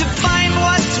to find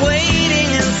what's waiting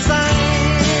inside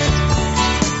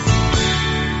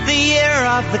the year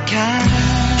of the cat.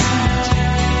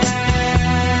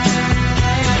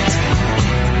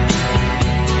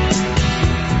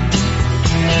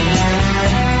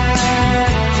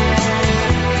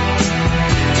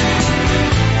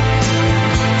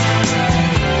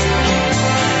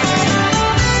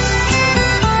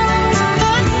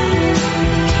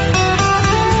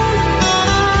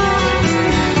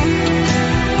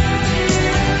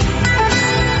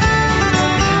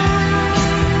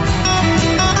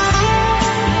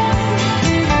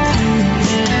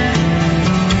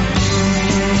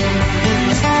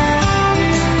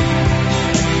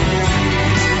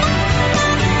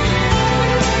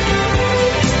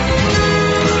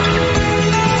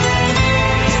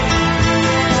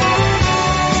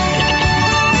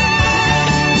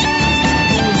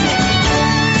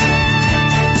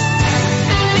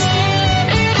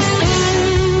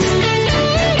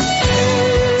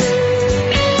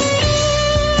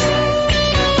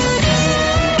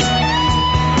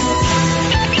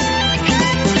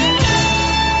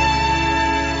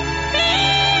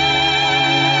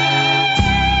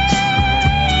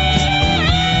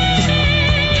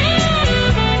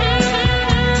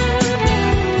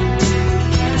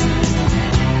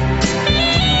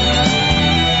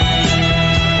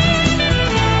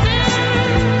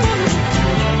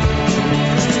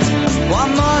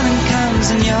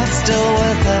 Still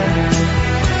with her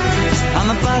on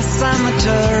the bus and the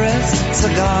tourists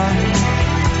are gone,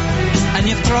 and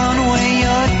you've thrown away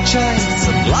your choice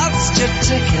and lost your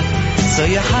ticket, so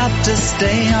you have to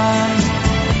stay on.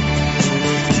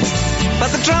 But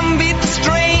the drumbeat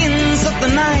strains of the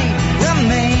night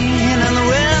remain, and the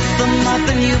rhythm of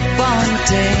the newborn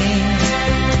day.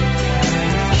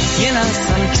 You know,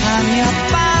 sometime you're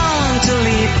bound to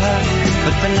leave her,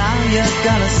 but for now you're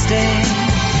gonna stay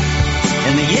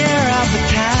in the year of the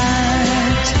cat.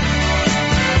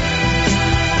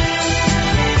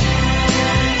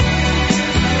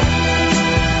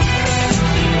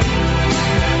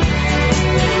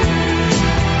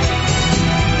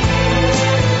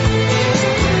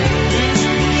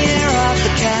 Year of the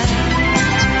cat.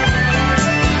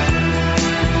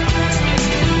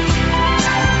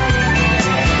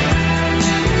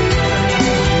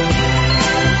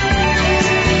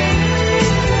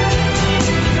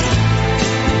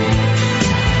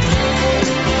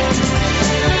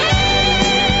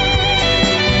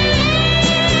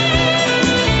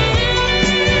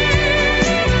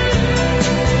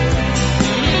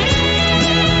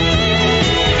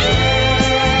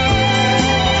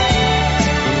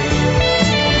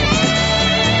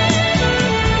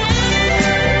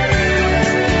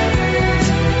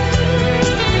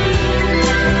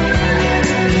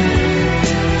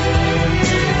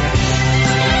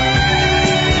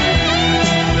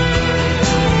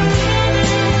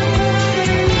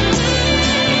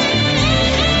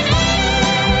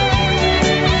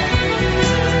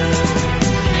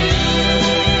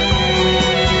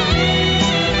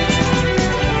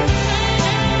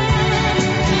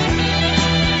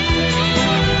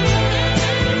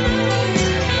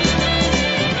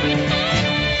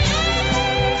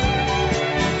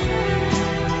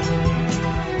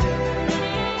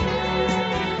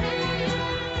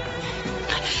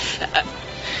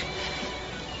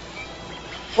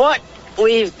 What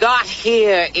we've got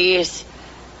here is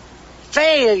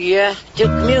failure to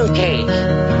communicate.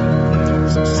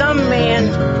 Some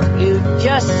men you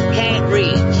just can't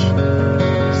reach.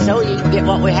 So you get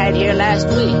what we had here last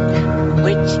week,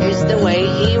 which is the way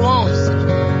he wants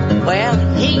it. Well,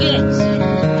 he gets it.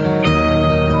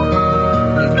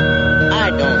 I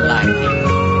don't like it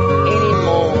any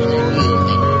more than you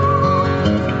do.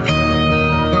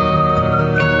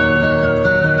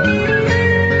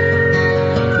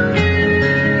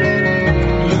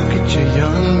 Look at your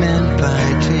young men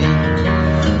fighting.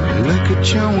 Look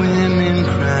at your women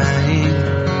crying.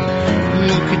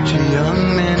 Look at your young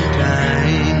men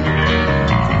dying.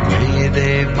 The way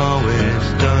they've always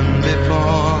done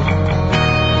before.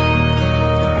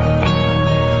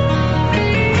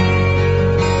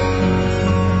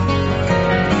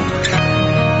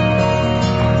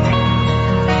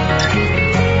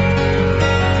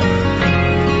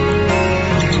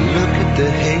 Look at the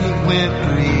hate we're